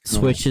 it's So that's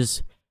Switch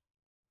is,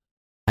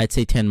 I'd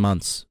say 10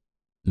 months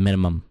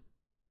minimum.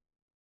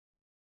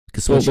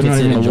 Because Switch they're not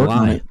gets it even in gonna work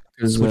on July. it,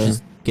 'cause,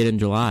 Switches get in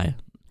July.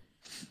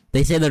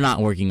 They say they're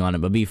not working on it,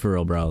 but be for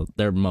real, bro.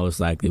 They're most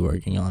likely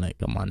working on it.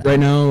 Come on now. Right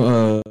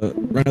now,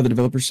 the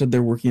developers said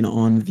they're working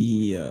on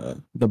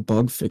the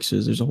bug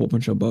fixes. There's a whole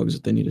bunch of bugs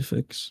that they need to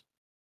fix.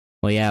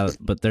 Well, yeah,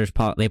 but they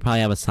probably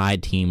have a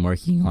side team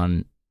working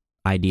on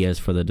ideas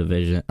for the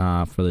division,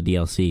 for the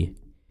DLC.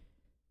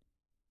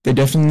 They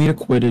definitely need a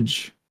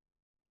Quidditch.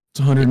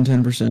 It's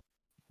 110%.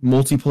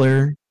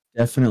 Multiplayer,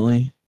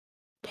 definitely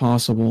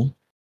possible.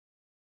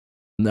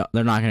 No,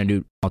 they're not gonna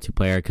do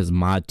multiplayer because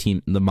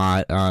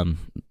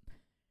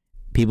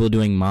people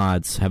doing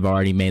mods have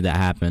already made that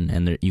happen,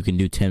 and you can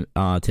do 10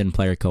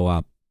 player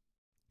co-op.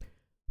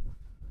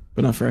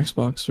 But not for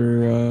Xbox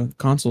or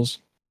consoles.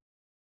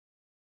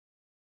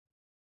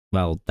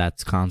 Well,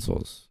 that's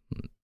consoles.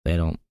 They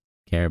don't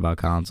care about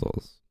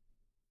consoles.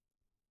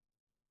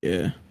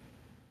 Yeah.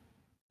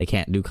 They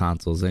can't do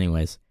consoles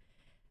anyways.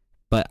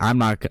 But I'm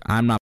not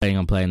planning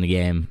on playing the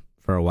game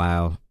for a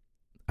while.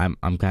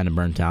 I'm kind of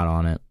burnt out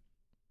on it.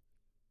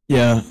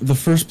 Yeah, the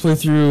first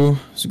playthrough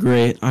was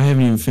great. I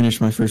haven't even finished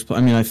my first play.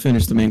 I mean, I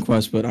finished the main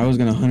quest, but I was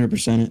gonna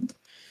 100% it.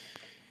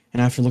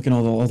 And after looking at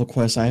all the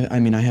quests, I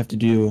have to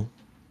do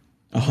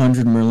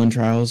 100 Merlin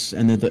trials,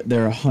 and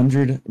there are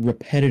 100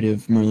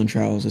 repetitive Merlin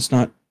trials. It's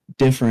not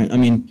different. I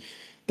mean,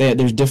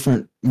 there's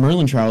different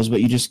Merlin trials,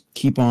 but you just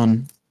keep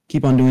on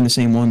doing the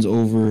same ones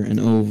over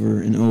and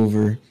over and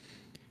over.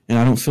 And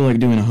I don't feel like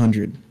doing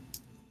 100.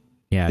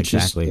 Yeah, It's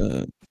exactly.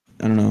 just,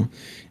 I don't know.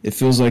 It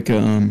feels like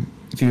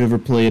if you've ever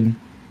played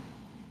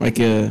like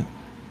a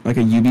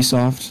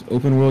Ubisoft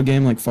open world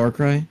game like Far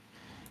Cry,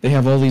 they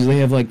have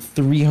like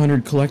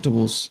 300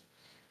 collectibles.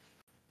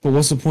 But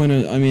what's the point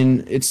of? I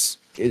mean,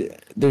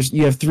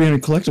 you have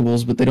 300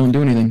 collectibles, but they don't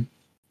do anything.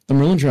 The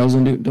Merlin trials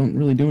don't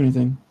really do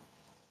anything.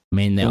 I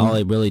mean, all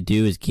they really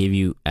do is give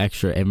you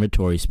extra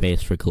inventory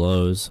space for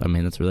clothes. I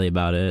mean, that's really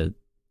about it.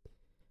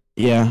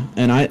 Yeah,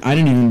 and I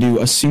didn't even do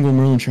a single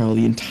Merlin trial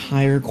the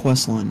entire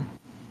quest line.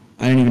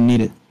 I didn't even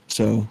need it.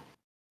 So,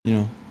 you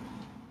know.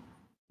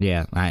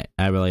 Yeah, I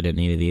really didn't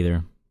need it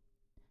either.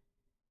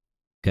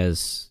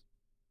 Because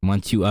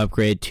once you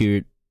upgrade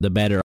to the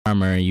better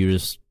armor, you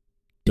just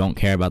don't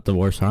care about the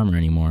worse armor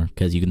anymore.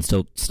 Because you can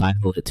still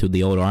style it to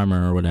the old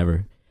armor or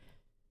whatever.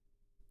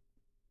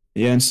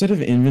 Yeah, instead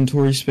of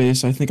inventory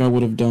space, I think I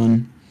would have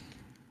done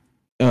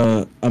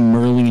a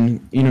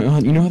Merlin. You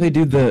know how they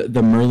do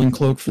the Merlin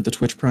cloak for the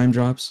Twitch Prime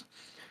drops?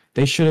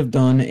 They should have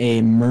done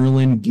a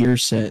Merlin gear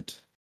set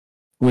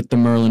with the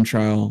Merlin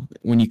trial.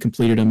 When you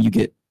completed them, you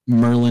get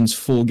Merlin's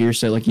full gear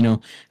set, like, you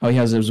know how he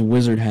has his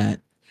wizard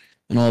hat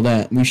and all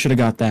that. We should have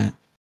got that,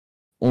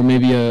 or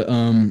maybe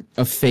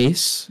a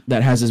face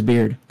that has his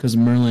beard, because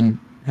Merlin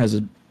has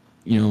a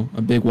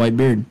big white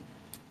beard.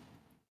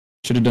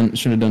 Should have done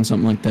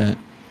something like that.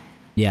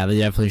 Yeah, they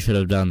definitely should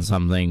have done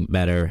something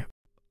better.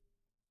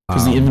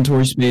 Because the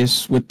inventory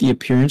space with the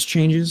appearance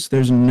changes,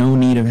 there's no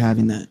need of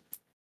having that.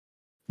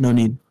 No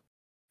need.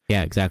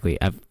 Yeah, exactly.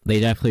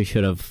 They definitely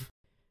should have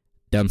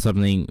done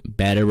something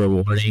better,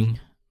 rewarding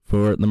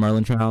for the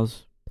Merlin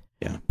trials.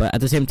 Yeah. But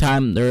at the same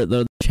time,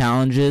 the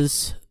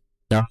challenges.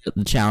 The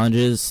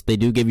challenges, they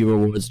do give you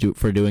rewards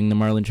for doing the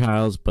Merlin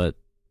trials, but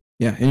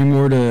yeah. Any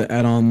more to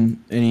add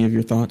on? Any of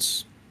your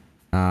thoughts?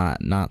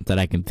 Not that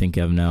I can think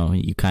of. No,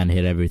 you kind of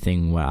hit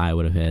everything what I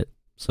would have hit.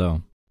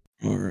 So.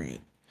 All right.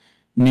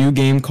 New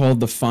game called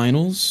The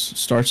Finals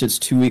starts its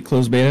 2-week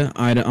closed beta.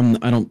 I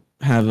don't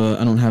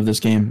have this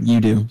game.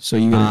 You do, so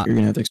you're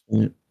gonna have to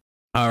explain it.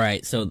 All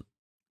right. So,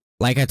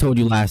 like I told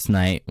you last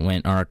night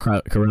when our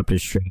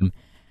corrupted stream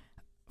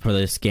for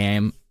this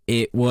game,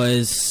 it's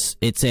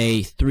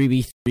a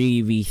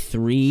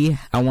 3v3v3.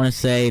 I want to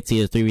say it's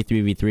either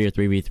 3v3v3 or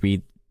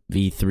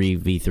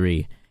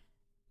 3v3v3v3.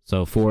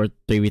 So 4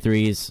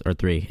 3v3s or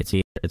 3.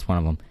 It's one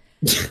of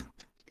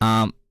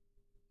them.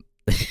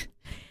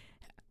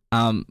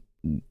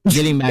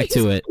 Getting back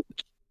to it.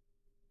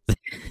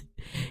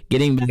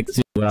 Getting back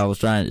to what I was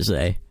trying to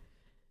say.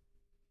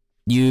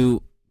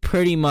 You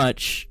pretty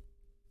much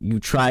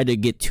try to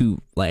get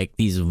to like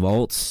these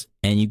vaults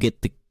and you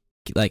get the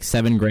like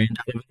 $7,000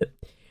 out of it.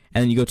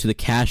 And then you go to the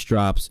cash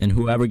drops and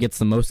whoever gets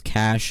the most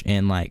cash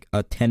in like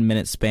a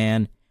 10-minute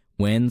span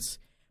wins.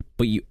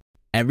 But you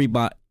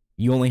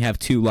only have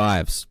 2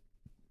 lives.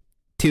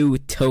 2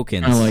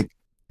 tokens.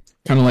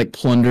 Kind of like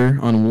Plunder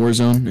on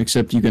Warzone,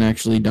 except you can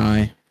actually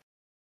die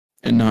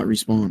and not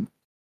respawn.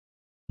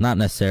 Not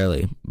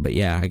necessarily, but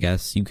yeah, I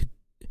guess you could.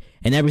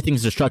 And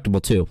everything's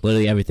destructible too.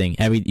 Literally everything.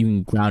 You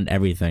can ground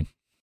everything.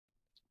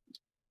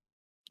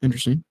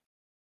 Interesting.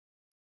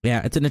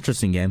 Yeah, it's an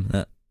interesting game.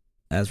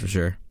 That's for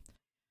sure.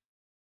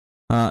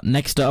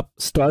 Next up,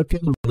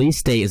 Starfield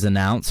release date is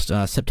announced.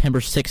 September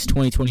 6,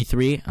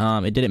 2023.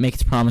 It didn't make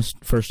its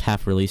promised first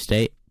half release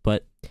date,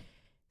 but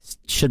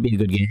should be a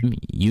good game.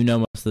 You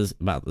know most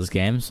about this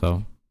game,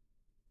 so.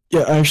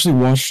 Yeah, I actually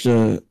watched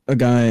a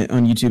guy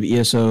on YouTube,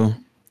 ESO.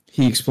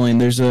 He explained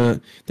there's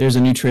a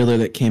new trailer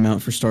that came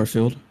out for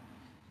Starfield,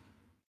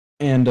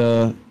 and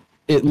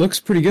it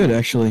looks pretty good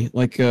actually.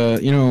 Like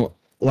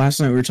last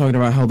night we were talking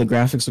about how the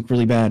graphics look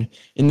really bad.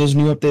 In this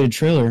new updated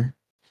trailer,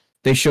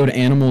 they showed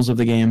animals of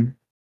the game,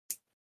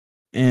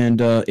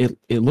 and it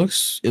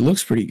looks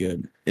pretty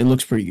good. It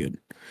looks pretty good.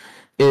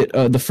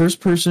 The first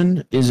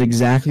person is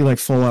exactly like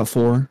Fallout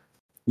 4.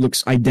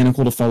 Looks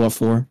identical to Fallout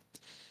 4.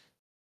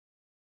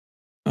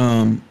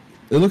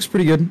 It looks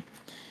pretty good.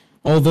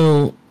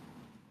 Although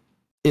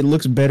it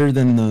looks better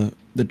than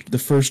the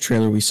first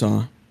trailer we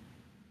saw.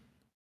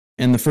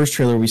 And the first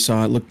trailer we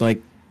saw, it looked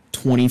like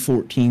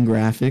 2014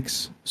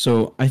 graphics.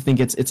 So I think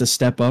it's a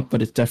step up,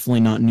 but it's definitely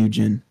not new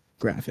gen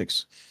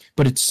graphics.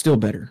 But it's still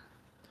better.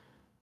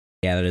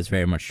 Yeah, that is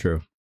very much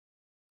true.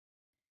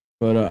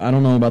 But I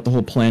don't know about the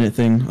whole planet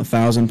thing.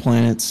 1,000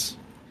 planets.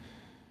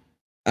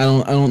 I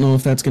don't know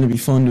if that's going to be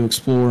fun to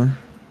explore.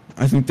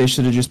 I think they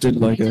should have just did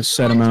like a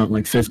set amount,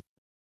 like 50.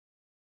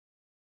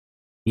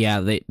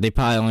 Yeah, they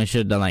probably only should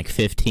have done like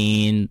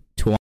 15,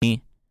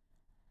 20.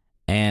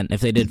 And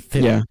if they did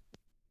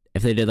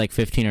if they did like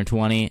 15 or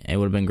 20, it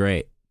would have been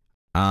great.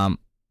 But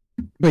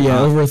yeah,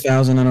 over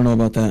 1,000, I don't know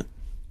about that.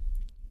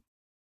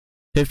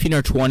 15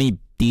 or 20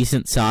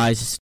 decent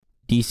size,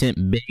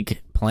 decent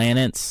big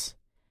planets,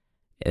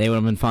 they would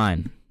have been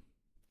fine.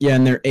 Yeah,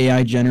 and they're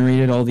AI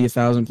generated, all the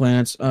 1,000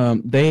 planets.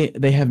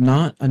 They have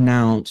not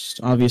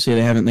announced. Obviously,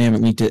 they haven't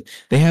leaked it.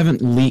 They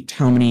haven't leaked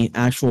how many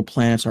actual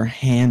planets are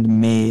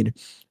handmade,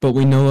 but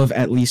we know of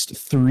at least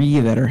 3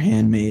 that are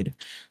handmade.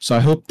 So I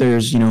hope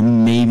there's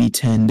maybe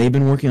 10. They've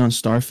been working on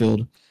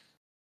Starfield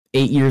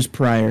 8 years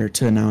prior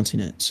to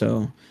announcing it.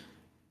 So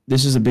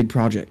this is a big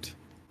project.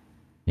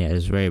 Yeah,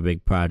 it's a very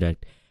big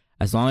project.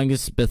 As long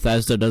as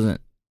Bethesda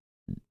doesn't.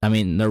 I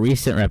mean, the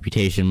recent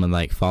reputation with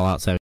like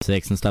Fallout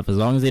 76 and stuff, as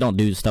long as they don't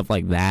do stuff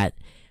like that,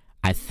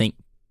 I think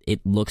it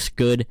looks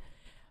good.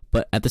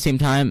 But at the same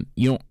time,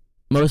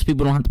 most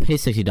people don't have to pay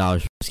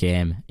 $60 for this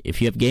game.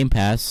 If you have Game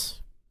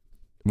Pass,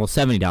 well,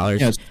 $70.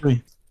 Yeah, it's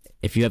free.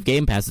 If you have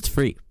Game Pass, it's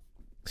free.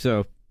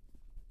 So.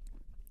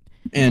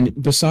 And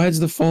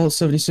besides the Fallout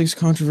 76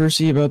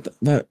 controversy about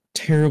that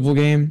terrible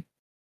game,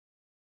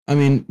 I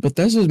mean,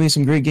 Bethesda's made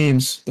some great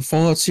games. The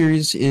Fallout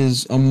series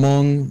is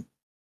among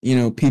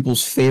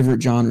people's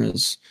favorite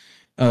genres.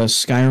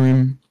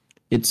 Skyrim,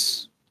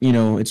 it's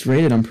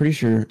rated, I'm pretty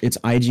sure it's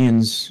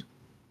IGN's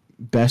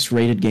best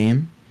rated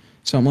game,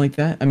 something like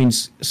that. I mean,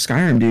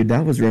 Skyrim, dude,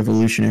 that was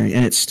revolutionary,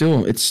 and it's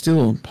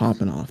still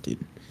popping off, dude.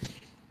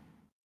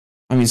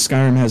 I mean,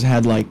 Skyrim has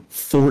had like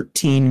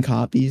 14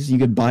 copies. You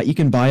can buy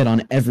it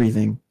on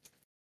everything.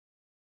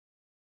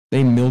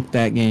 They milked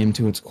that game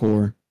to its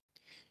core.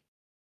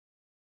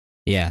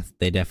 Yeah,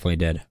 they definitely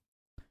did.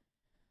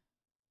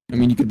 I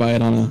mean, you could buy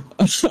it on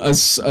a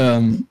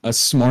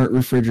smart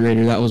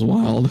refrigerator. That was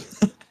wild.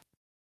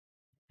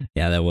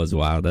 Yeah, that was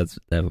wild. That's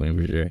definitely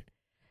for sure.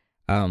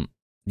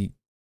 Do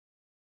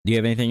you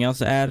have anything else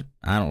to add?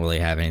 I don't really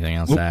have anything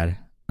else to add.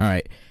 All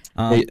right.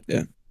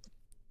 Yeah.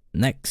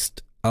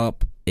 Next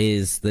up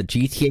is the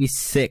GTA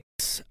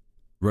 6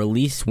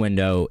 release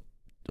window.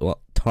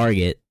 Well,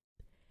 target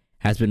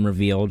has been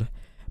revealed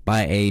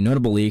by a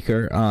notable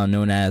leaker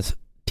known as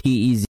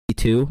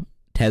TEZ2,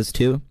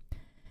 Tez2.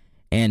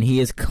 And he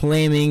is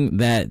claiming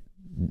that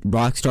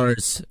Rockstar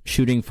is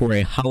shooting for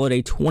a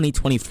holiday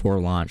 2024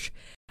 launch.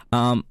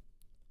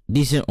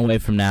 Decent away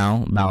from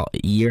now, about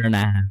a year and a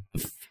half,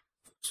 a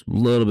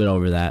little bit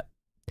over that.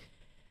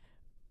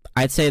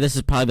 I'd say this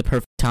is probably the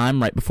perfect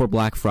time, right before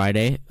Black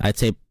Friday. I'd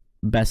say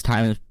best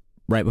time is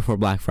right before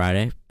Black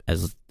Friday,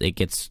 as it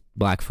gets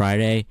Black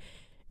Friday.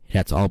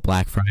 That's all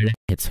Black Friday.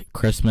 It's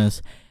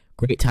Christmas.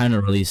 Great time to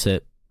release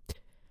it.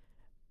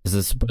 This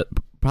is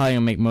probably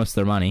gonna make most of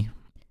their money.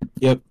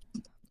 Yep.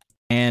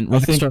 And I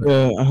think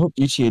I hope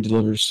GTA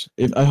delivers.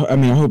 I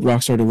hope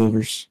Rockstar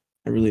delivers.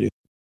 I really do.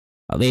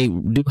 They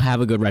do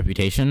have a good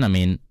reputation. I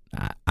mean,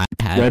 I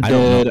Red don't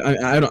know.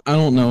 Dead. I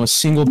don't know a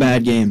single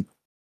bad game.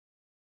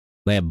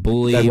 They have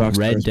Bully, Bedrock's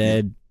Red first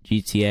Dead,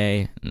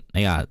 GTA.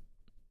 They got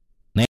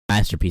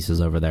masterpieces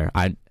over there.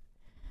 I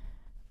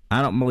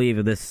don't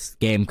believe this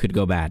game could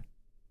go bad,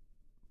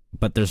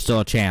 but there's still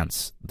a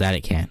chance that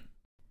it can.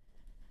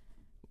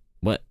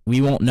 But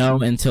we won't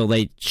know until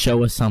they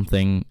show us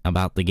something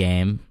about the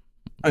game.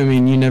 I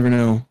mean, you never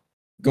know.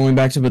 Going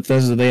back to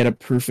Bethesda, they had a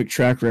perfect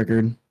track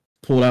record.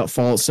 Pulled out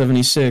Fallout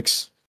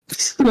 76.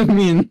 I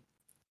mean,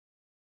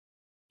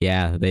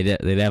 Yeah, they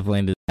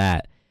definitely did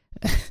that.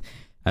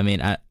 I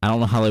mean, I don't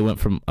know how they went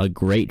from a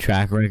great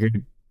track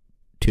record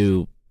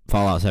to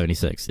Fallout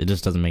 76. It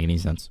just doesn't make any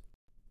sense.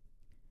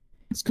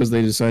 it's because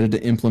they decided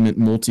to implement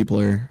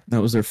multiplayer.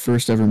 That was their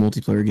first ever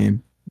multiplayer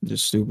game.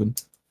 Just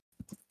stupid.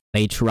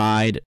 They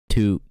tried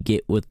to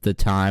get with the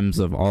times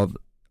of all,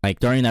 like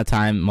during that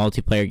time,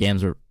 multiplayer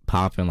games were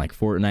popping. Like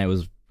Fortnite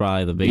was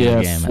probably the biggest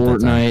Yeah, game. At that time.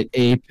 Fortnite,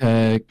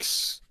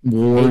 Apex,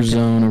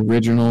 Warzone,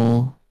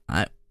 Original.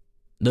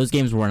 Those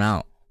games weren't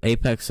out.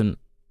 Apex and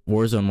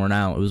Warzone weren't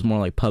out. It was more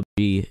like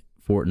PUBG,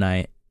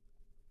 Fortnite. It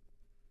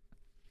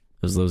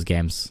was those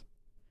games.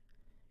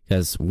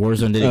 Because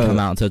Warzone didn't come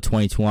out until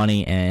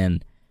 2020,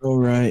 and Oh,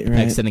 right.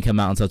 Apex didn't come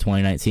out until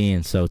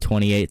 2019. So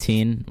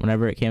 2018,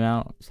 whenever it came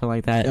out, something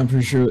like that. I'm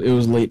pretty sure it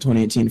was late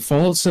 2018.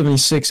 Fallout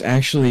 76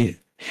 actually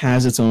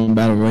has its own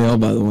battle royale,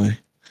 by the way,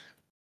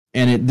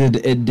 and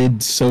it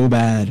did so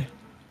bad.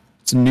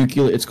 It's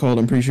nuclear.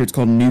 I'm pretty sure it's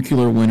called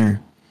Nuclear Winter,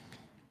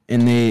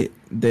 and they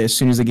as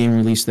soon as the game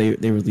released, they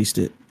released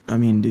it. I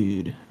mean,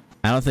 dude.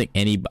 I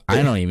didn't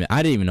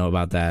even know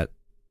about that.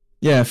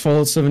 Yeah,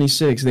 Fallout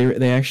 76.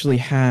 They actually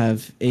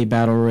have a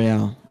battle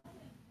royale.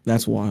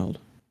 That's wild.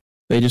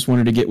 They just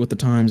wanted to get with the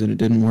times, and it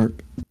didn't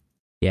work.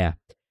 Yeah.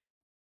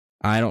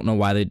 I don't know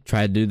why they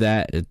tried to do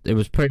that. It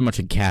was pretty much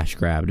a cash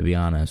grab, to be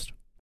honest.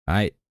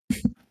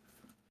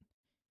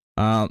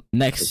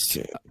 Next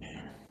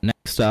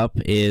up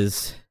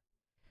is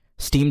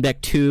Steam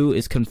Deck 2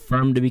 is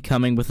confirmed to be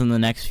coming within the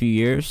next few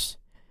years.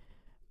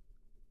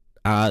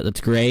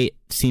 That's great.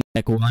 Steam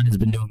Deck 1 has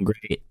been doing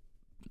great.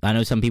 I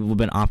know some people have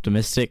been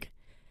optimistic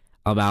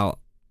about,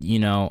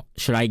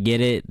 should I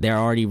get it? They're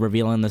already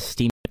revealing the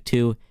Steam Deck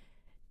 2.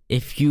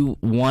 If you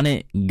want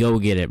it, go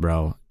get it,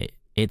 bro.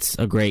 It's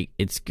a great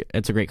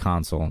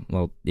console.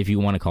 Well, if you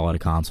want to call it a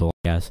console,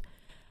 I guess.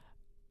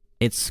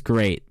 It's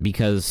great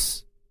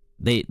because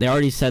they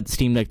already said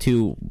Steam Deck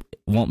 2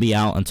 won't be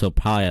out until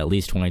probably at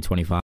least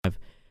 2025.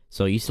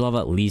 So you still have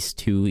at least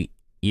 2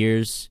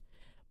 years,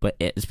 but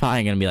it's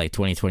probably going to be like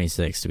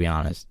 2026, to be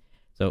honest.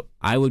 So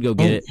I would go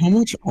get it. How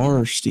much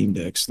are Steam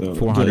Decks, though?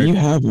 400. You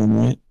have one,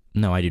 right?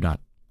 No, I do not.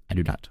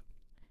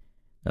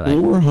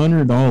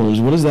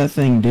 $400. What does that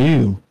thing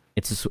do?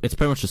 It's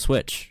pretty much a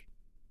Switch,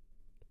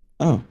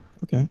 Oh,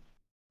 okay.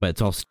 but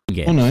it's all Steam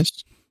games. Oh,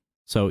 nice.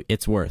 So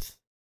it's worth.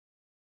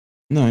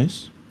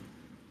 Nice.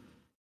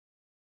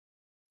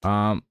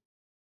 Yeah,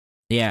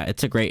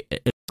 it's a great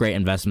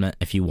investment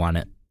if you want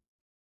it.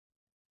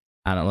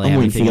 I don't really I'm have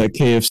waiting for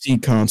anything. that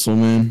KFC console,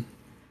 man.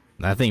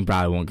 That thing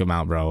probably won't come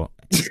out, bro.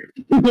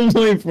 I'm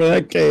waiting for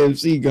that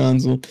KFC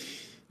console.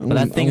 But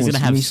that thing's gonna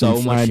have so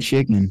much fried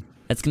chicken.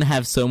 It's gonna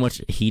have so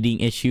much heating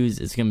issues.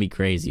 It's gonna be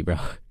crazy, bro.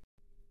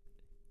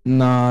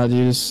 Nah,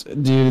 dude,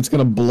 it's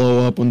gonna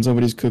blow up when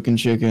somebody's cooking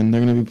chicken.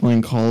 They're gonna be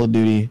playing Call of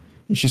Duty.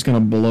 It's just gonna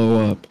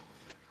blow up.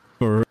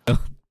 For real.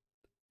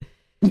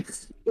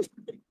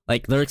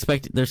 Like they're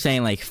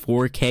saying like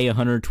 4K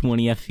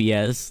 120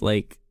 FPS,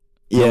 like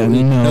Yeah,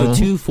 no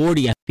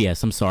 240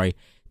 FPS. I'm sorry,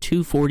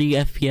 240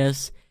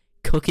 FPS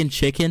cooking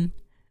chicken.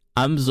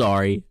 I'm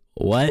sorry,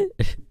 what?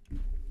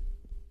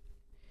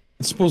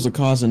 It's supposed to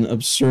cost an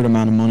absurd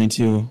amount of money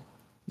too,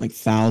 like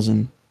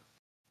 1,000,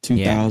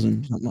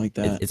 2,000, something like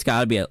that. It's got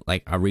to be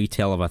like a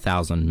retail of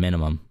 1,000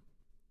 minimum.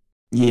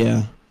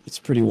 Yeah, it's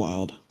pretty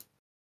wild.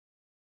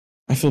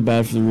 I feel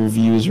bad for the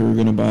reviewers who are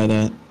gonna buy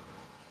that.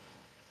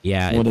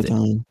 Yeah, What a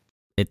time.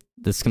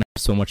 It's gonna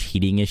have so much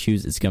heating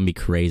issues. It's gonna be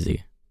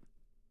crazy.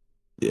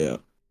 Yeah.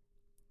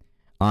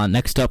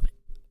 Next up,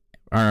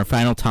 our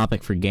final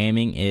topic for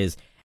gaming is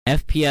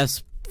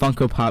FPS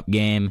Funko Pop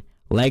game,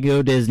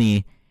 Lego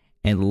Disney,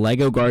 and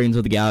Lego Guardians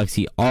of the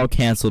Galaxy all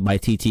canceled by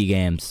TT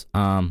Games.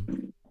 I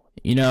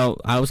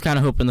was kind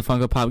of hoping the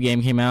Funko Pop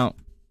game came out,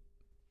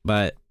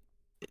 but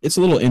It's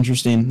a little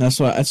interesting. That's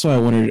why I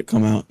wanted it to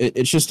come out.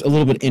 It's just a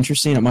little bit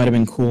interesting. It might have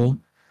been cool.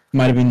 It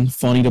might have been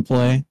funny to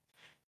play.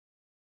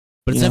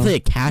 it's definitely a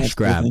cash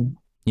grab.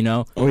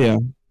 Oh yeah.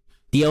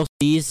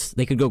 DLCs,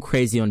 they could go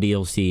crazy on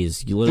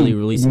DLCs. You literally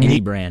release any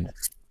brand.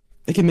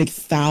 They can make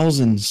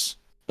thousands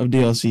of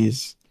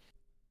DLCs.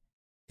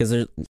 Because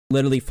they're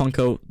literally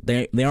Funko.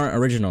 They aren't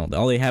original.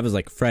 All they have is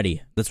like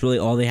Freddy. That's really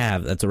all they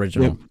have that's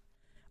original. Yep.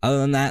 Other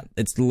than that,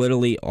 it's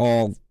literally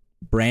all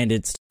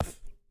branded stuff.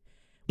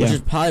 Which Yeah.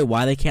 is probably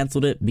why they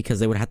canceled it, because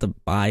they would have to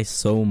buy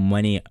so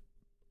many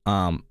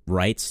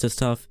rights to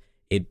stuff.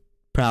 It'd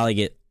probably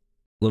get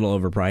a little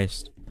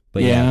overpriced.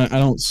 But yeah. I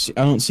don't see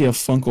a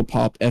Funko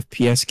Pop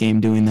FPS game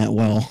doing that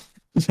well.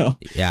 So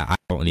Yeah, I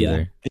don't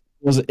either.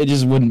 it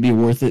just wouldn't be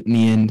worth it in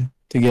the end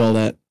to get all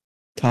that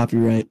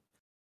Copyright.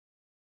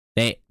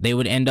 They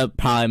would end up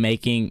probably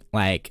making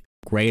like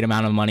great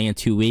amount of money in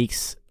 2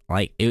 weeks.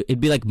 Like it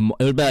would be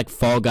like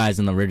Fall Guys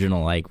in the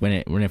original, like when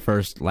it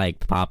first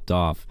like popped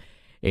off.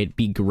 It'd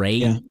be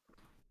great. Yeah.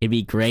 It'd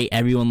be great.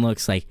 Everyone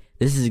looks like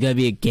this is gonna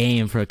be a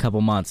game for a couple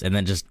months, and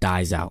then just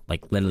dies out,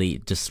 like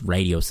literally just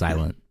radio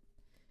silent.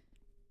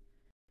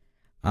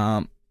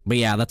 But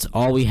yeah, that's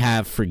all we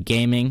have for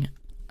gaming.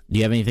 Do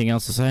you have anything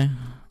else to say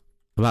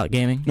about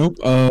gaming? Nope.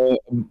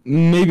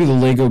 Maybe the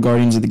Lego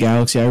Guardians of the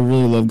Galaxy. I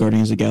really love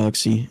Guardians of the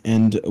Galaxy,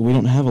 and we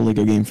don't have a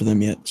Lego game for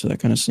them yet, so that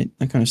kind of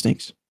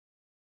stinks.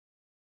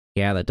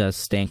 Yeah, that does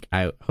stink.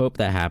 I hope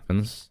that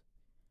happens.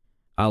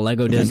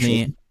 Lego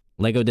Eventually.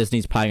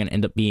 Disney's probably gonna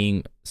end up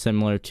being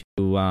similar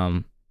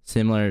to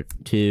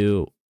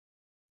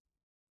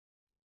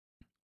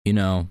you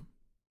know,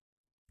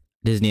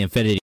 Disney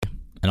Infinity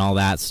and all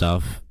that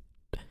stuff.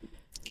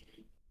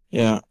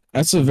 Yeah,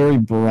 that's a very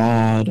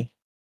broad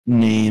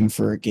name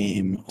for a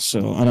game.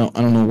 So I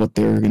don't know what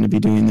they're going to be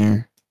doing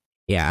there.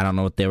 Yeah, I don't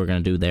know what they were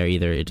gonna do there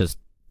either. It's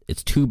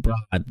too broad.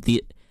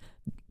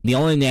 The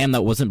only name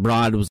that wasn't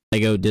broad was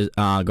Lego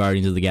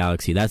Guardians of the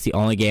Galaxy. That's the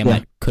only game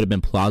that could have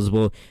been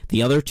plausible.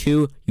 The other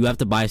two, you have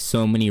to buy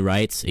so many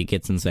rights, it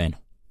gets insane.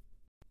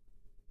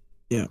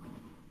 Yeah.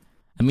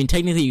 I mean,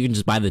 technically you can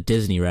just buy the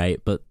Disney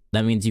right, but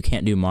that means you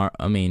can't do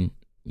I mean,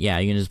 yeah,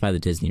 you can just buy the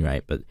Disney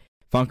right, but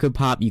Funko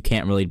Pop, you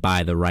can't really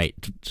buy the right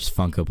to just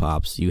Funko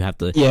Pops. You have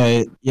to...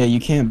 Yeah, you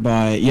can't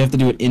buy... You have to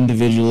do it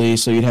individually,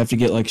 so you'd have to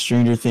get, like,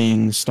 Stranger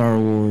Things, Star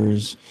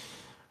Wars,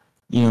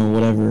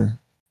 whatever.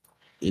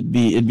 It'd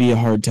be a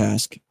hard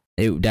task.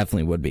 It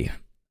definitely would be.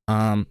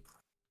 I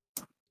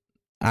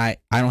don't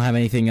have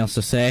anything else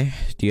to say.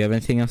 Do you have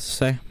anything else to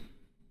say?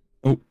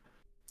 Oh.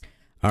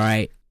 All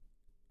right.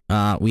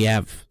 We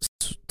have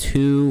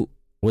 3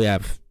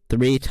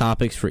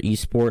 topics for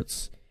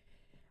esports.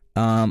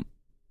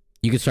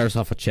 You can start us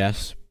off with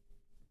chess.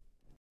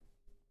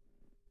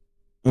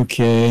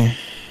 Okay.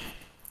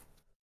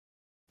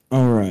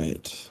 All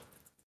right.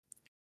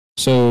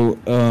 So,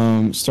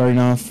 starting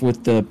off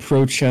with the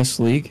Pro Chess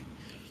League.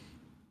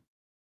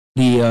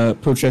 The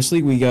Pro Chess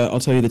League, I'll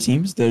tell you the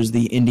teams. There's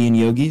the Indian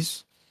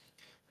Yogis,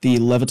 the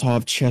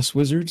Levatov Chess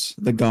Wizards,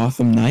 the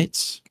Gotham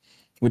Knights,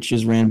 which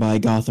is ran by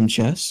Gotham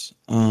Chess,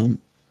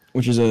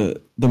 which is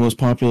the most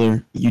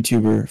popular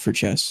YouTuber for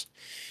chess.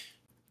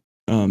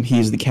 He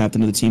is the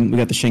captain of the team. We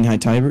got the Shanghai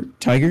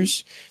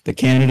Tigers, the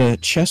Canada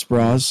Chess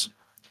Bras,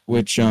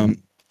 which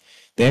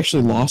they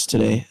actually lost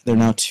today. They're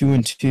now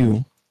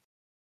 2-2.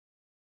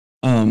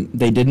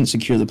 They didn't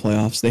secure the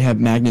playoffs. They have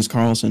Magnus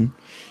Carlsen,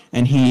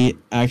 and he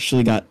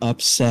actually got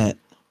upset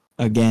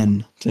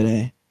again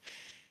today.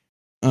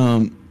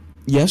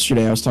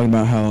 Yesterday I was talking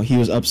about how he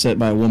was upset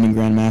by a woman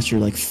grandmaster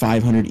like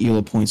 500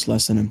 ELO points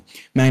less than him.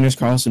 Magnus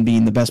Carlsen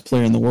being the best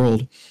player in the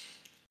world.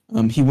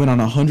 He went on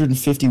a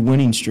 150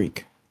 winning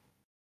streak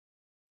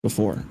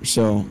before,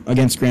 so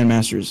against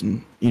grandmasters,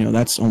 and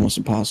that's almost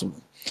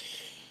impossible.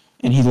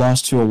 And he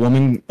lost to a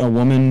woman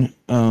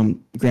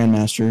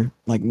grandmaster,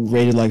 like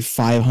rated like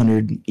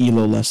 500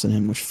 ELO less than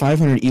him, which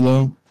 500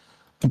 ELO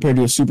compared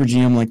to a super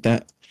GM like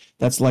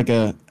that's like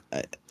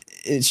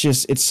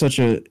it's such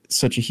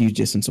a huge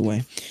distance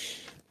away.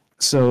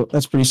 So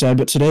that's pretty sad.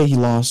 But today he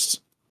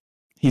lost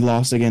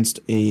against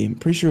I'm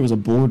pretty sure it was a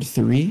board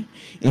 3,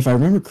 and if I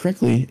remember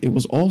correctly, it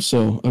was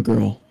also a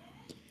girl.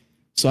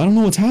 So I don't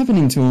know what's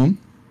happening to him.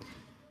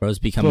 Bro's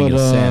becoming a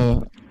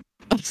simp.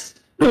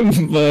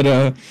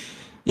 But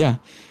yeah,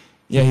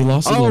 he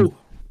lost again.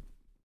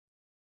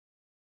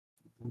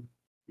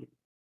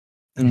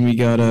 And we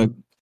got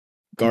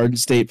Garden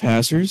State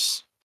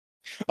Passers.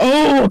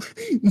 Oh!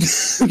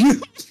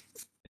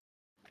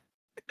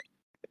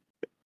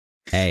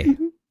 Hey.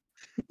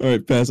 All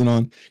right, passing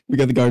on. We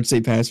got the Garden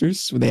State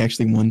Passers. They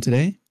actually won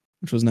today,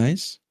 which was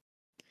nice.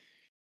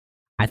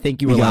 I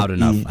think you were loud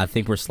enough. I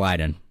think we're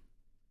sliding.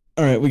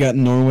 All right, we got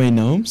Norway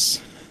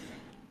Gnomes,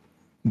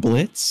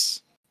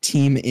 Blitz,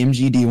 Team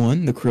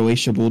MGD1, the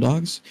Croatia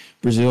Bulldogs,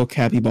 Brazil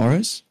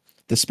Capybaras,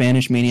 the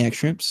Spanish Maniac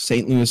Shrimps,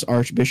 St. Louis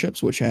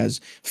Archbishops, which has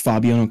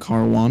Fabiano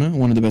Caruana,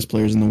 one of the best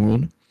players in the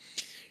world,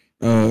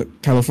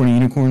 California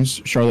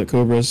Unicorns, Charlotte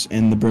Cobras,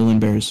 and the Berlin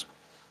Bears.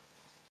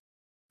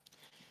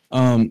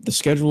 The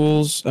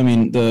schedules,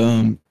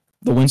 the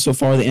wins so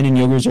far, the Indian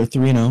Yogis are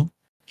 3-0.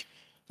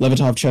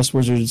 Levatov Chess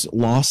Wizards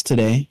lost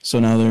today, so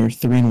now they're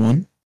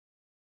 3-1.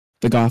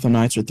 The Gotham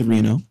Knights are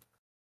 3-0.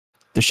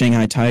 The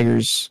Shanghai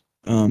Tigers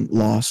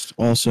lost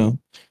also,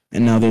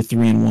 and now they're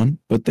 3-1,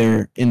 but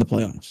they're in the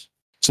playoffs.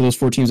 So those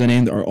 4 teams I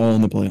named are all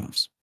in the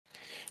playoffs.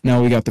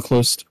 Now we got the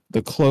close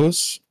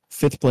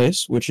 5th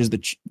place, which is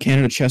the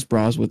Canada Chess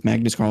Bras with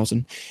Magnus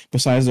Carlsen.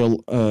 Besides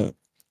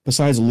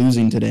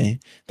losing today,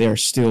 they are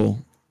still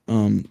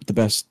the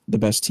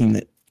best team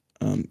that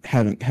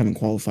haven't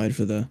qualified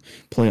for the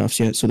playoffs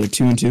yet. So they're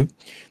 2-2.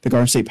 The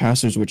Garden State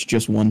Passers, which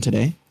just won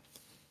today,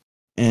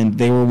 and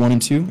they were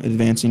 1-2,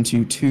 advancing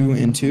to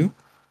 2-2.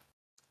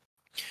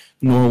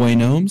 Norway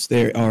Gnomes,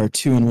 they are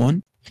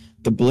 2-1.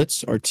 The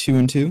Blitz are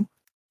 2-2.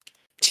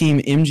 Team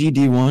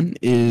MGD1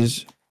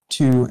 is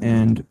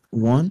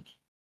 2-1.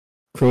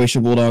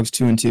 Croatia Bulldogs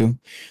 2-2.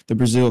 The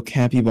Brazil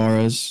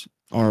Capybaras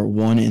are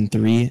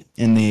 1-3,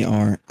 and they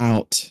are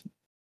out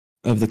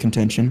of the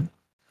contention.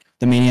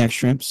 The Maniac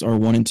Shrimps are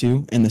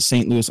 1-2, and the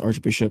St. Louis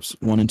Archbishops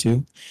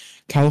 1-2.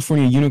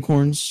 California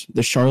Unicorns,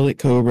 the Charlotte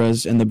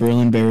Cobras, and the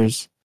Berlin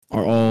Bears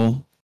are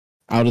all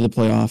out of the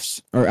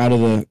playoffs, or out of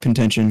the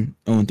contention,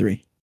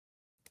 0-3.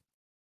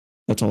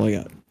 That's all I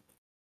got.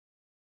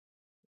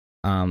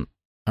 All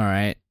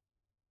right.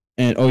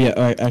 And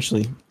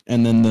actually,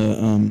 and then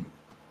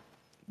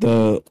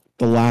the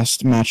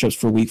last matchups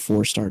for week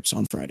 4 starts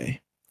on Friday,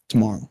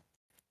 tomorrow,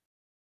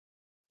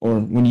 or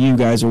when you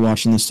guys are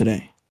watching this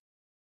today.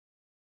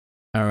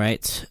 All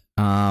right.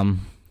 Or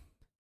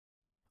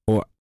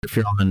if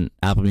you're on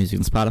Apple Music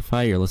and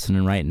Spotify, you're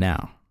listening right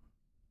now.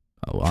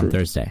 On True.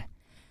 Thursday.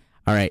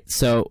 All right.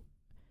 So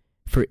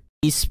for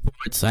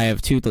esports, I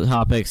have 2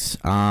 topics,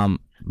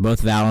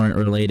 both Valorant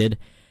related.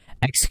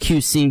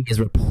 XQC is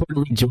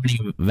reportedly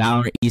joining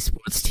Valorant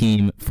esports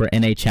team for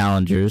NA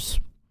Challengers.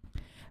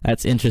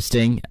 That's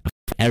interesting.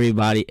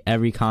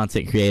 Every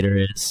content creator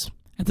is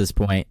at this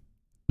point.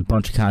 A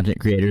bunch of content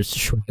creators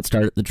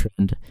started the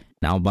trend.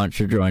 Now a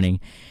bunch are joining.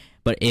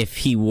 But if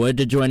he would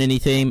to join any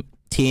team,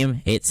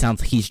 it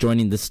sounds like he's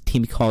joining this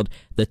team called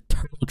the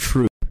Turtle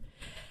Troop.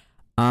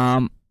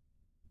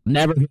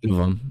 Never heard of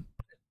them.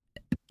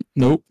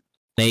 Nope.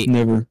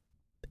 Never.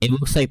 It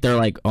looks like they're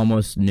like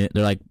almost new.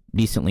 They're like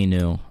decently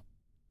new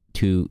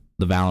to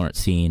the Valorant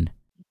scene.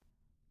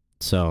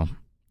 So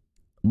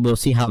we'll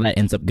see how that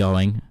ends up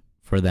going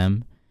for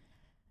them.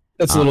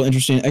 That's a little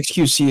interesting.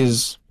 XQC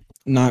is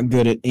not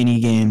good at any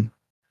game,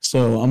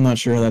 so I'm not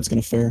sure how that's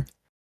going to fare.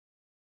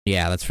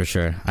 Yeah, that's for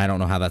sure. I don't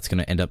know how that's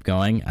going to end up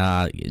going.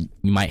 You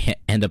might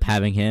end up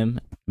having him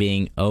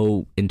being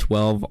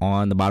 0-12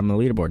 on the bottom of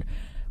the leaderboard.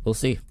 We'll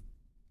see.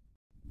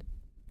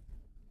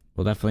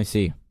 We'll definitely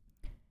see.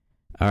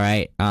 All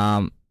right.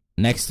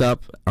 Next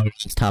up, our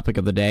next topic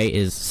of the day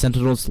is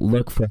Sentinels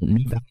look for a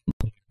new Valorant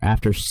player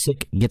after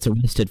Sick gets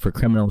arrested for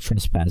criminal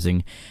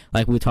trespassing.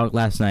 Like we talked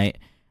last night,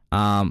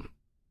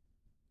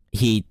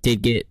 he's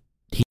been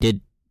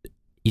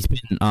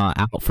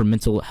out for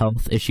mental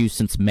health issues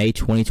since May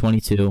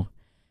 2022.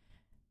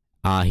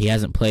 He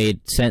hasn't played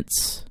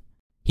since.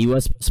 He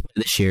was supposed to play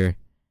this year,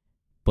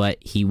 but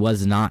he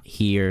was not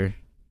here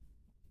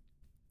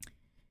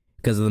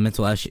because of the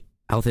mental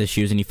health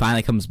issues, and he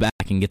finally comes back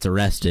and gets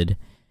arrested.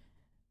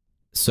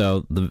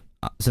 So the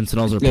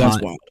Sentinels are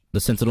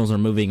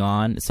moving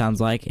on, it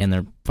sounds like, and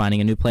they're finding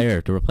a new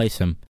player to replace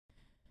him.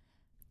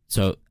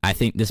 So I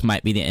think this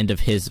might be the end of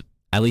his,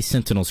 at least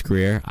Sentinel's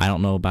career. I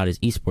don't know about his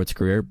esports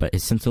career, but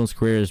his Sentinel's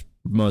career is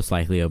most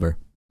likely over.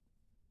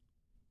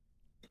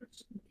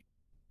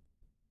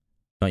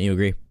 Don't you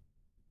agree?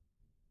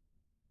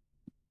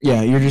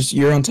 Yeah,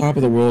 you're on top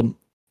of the world.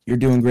 You're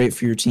doing great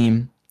for your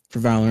team, for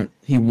Valorant.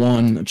 He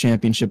won a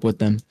championship with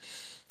them.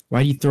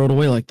 Why do you throw it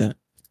away like that?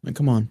 Like,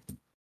 come on.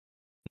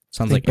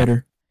 Sounds like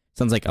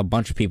a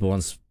bunch of people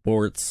in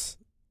sports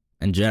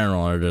in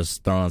general are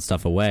just throwing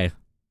stuff away.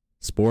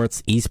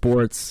 Sports,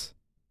 esports.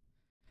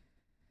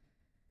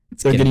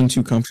 They're getting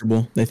too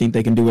comfortable. They think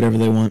they can do whatever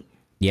they want.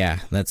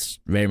 Yeah, that's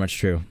very much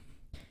true.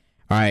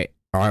 All right,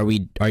 are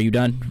you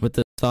done with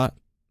the thought?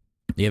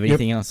 Do you have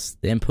anything else?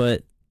 The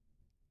input,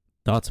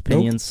 thoughts,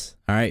 opinions?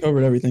 Nope. All right,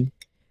 covered everything.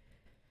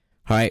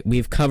 All right,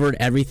 we've covered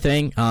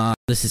everything.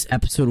 This is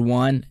episode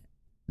 1.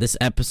 This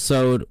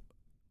episode,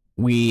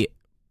 we'll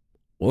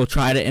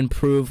try to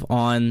improve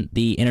on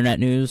the internet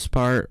news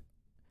part.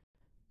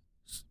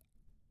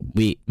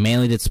 We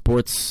mainly did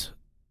sports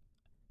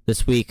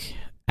this week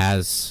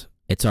as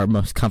it's our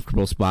most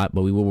comfortable spot,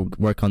 but we will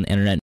work on the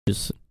internet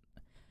news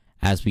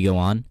as we go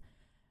on.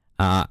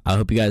 I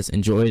hope you guys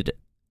enjoyed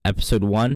episode 1.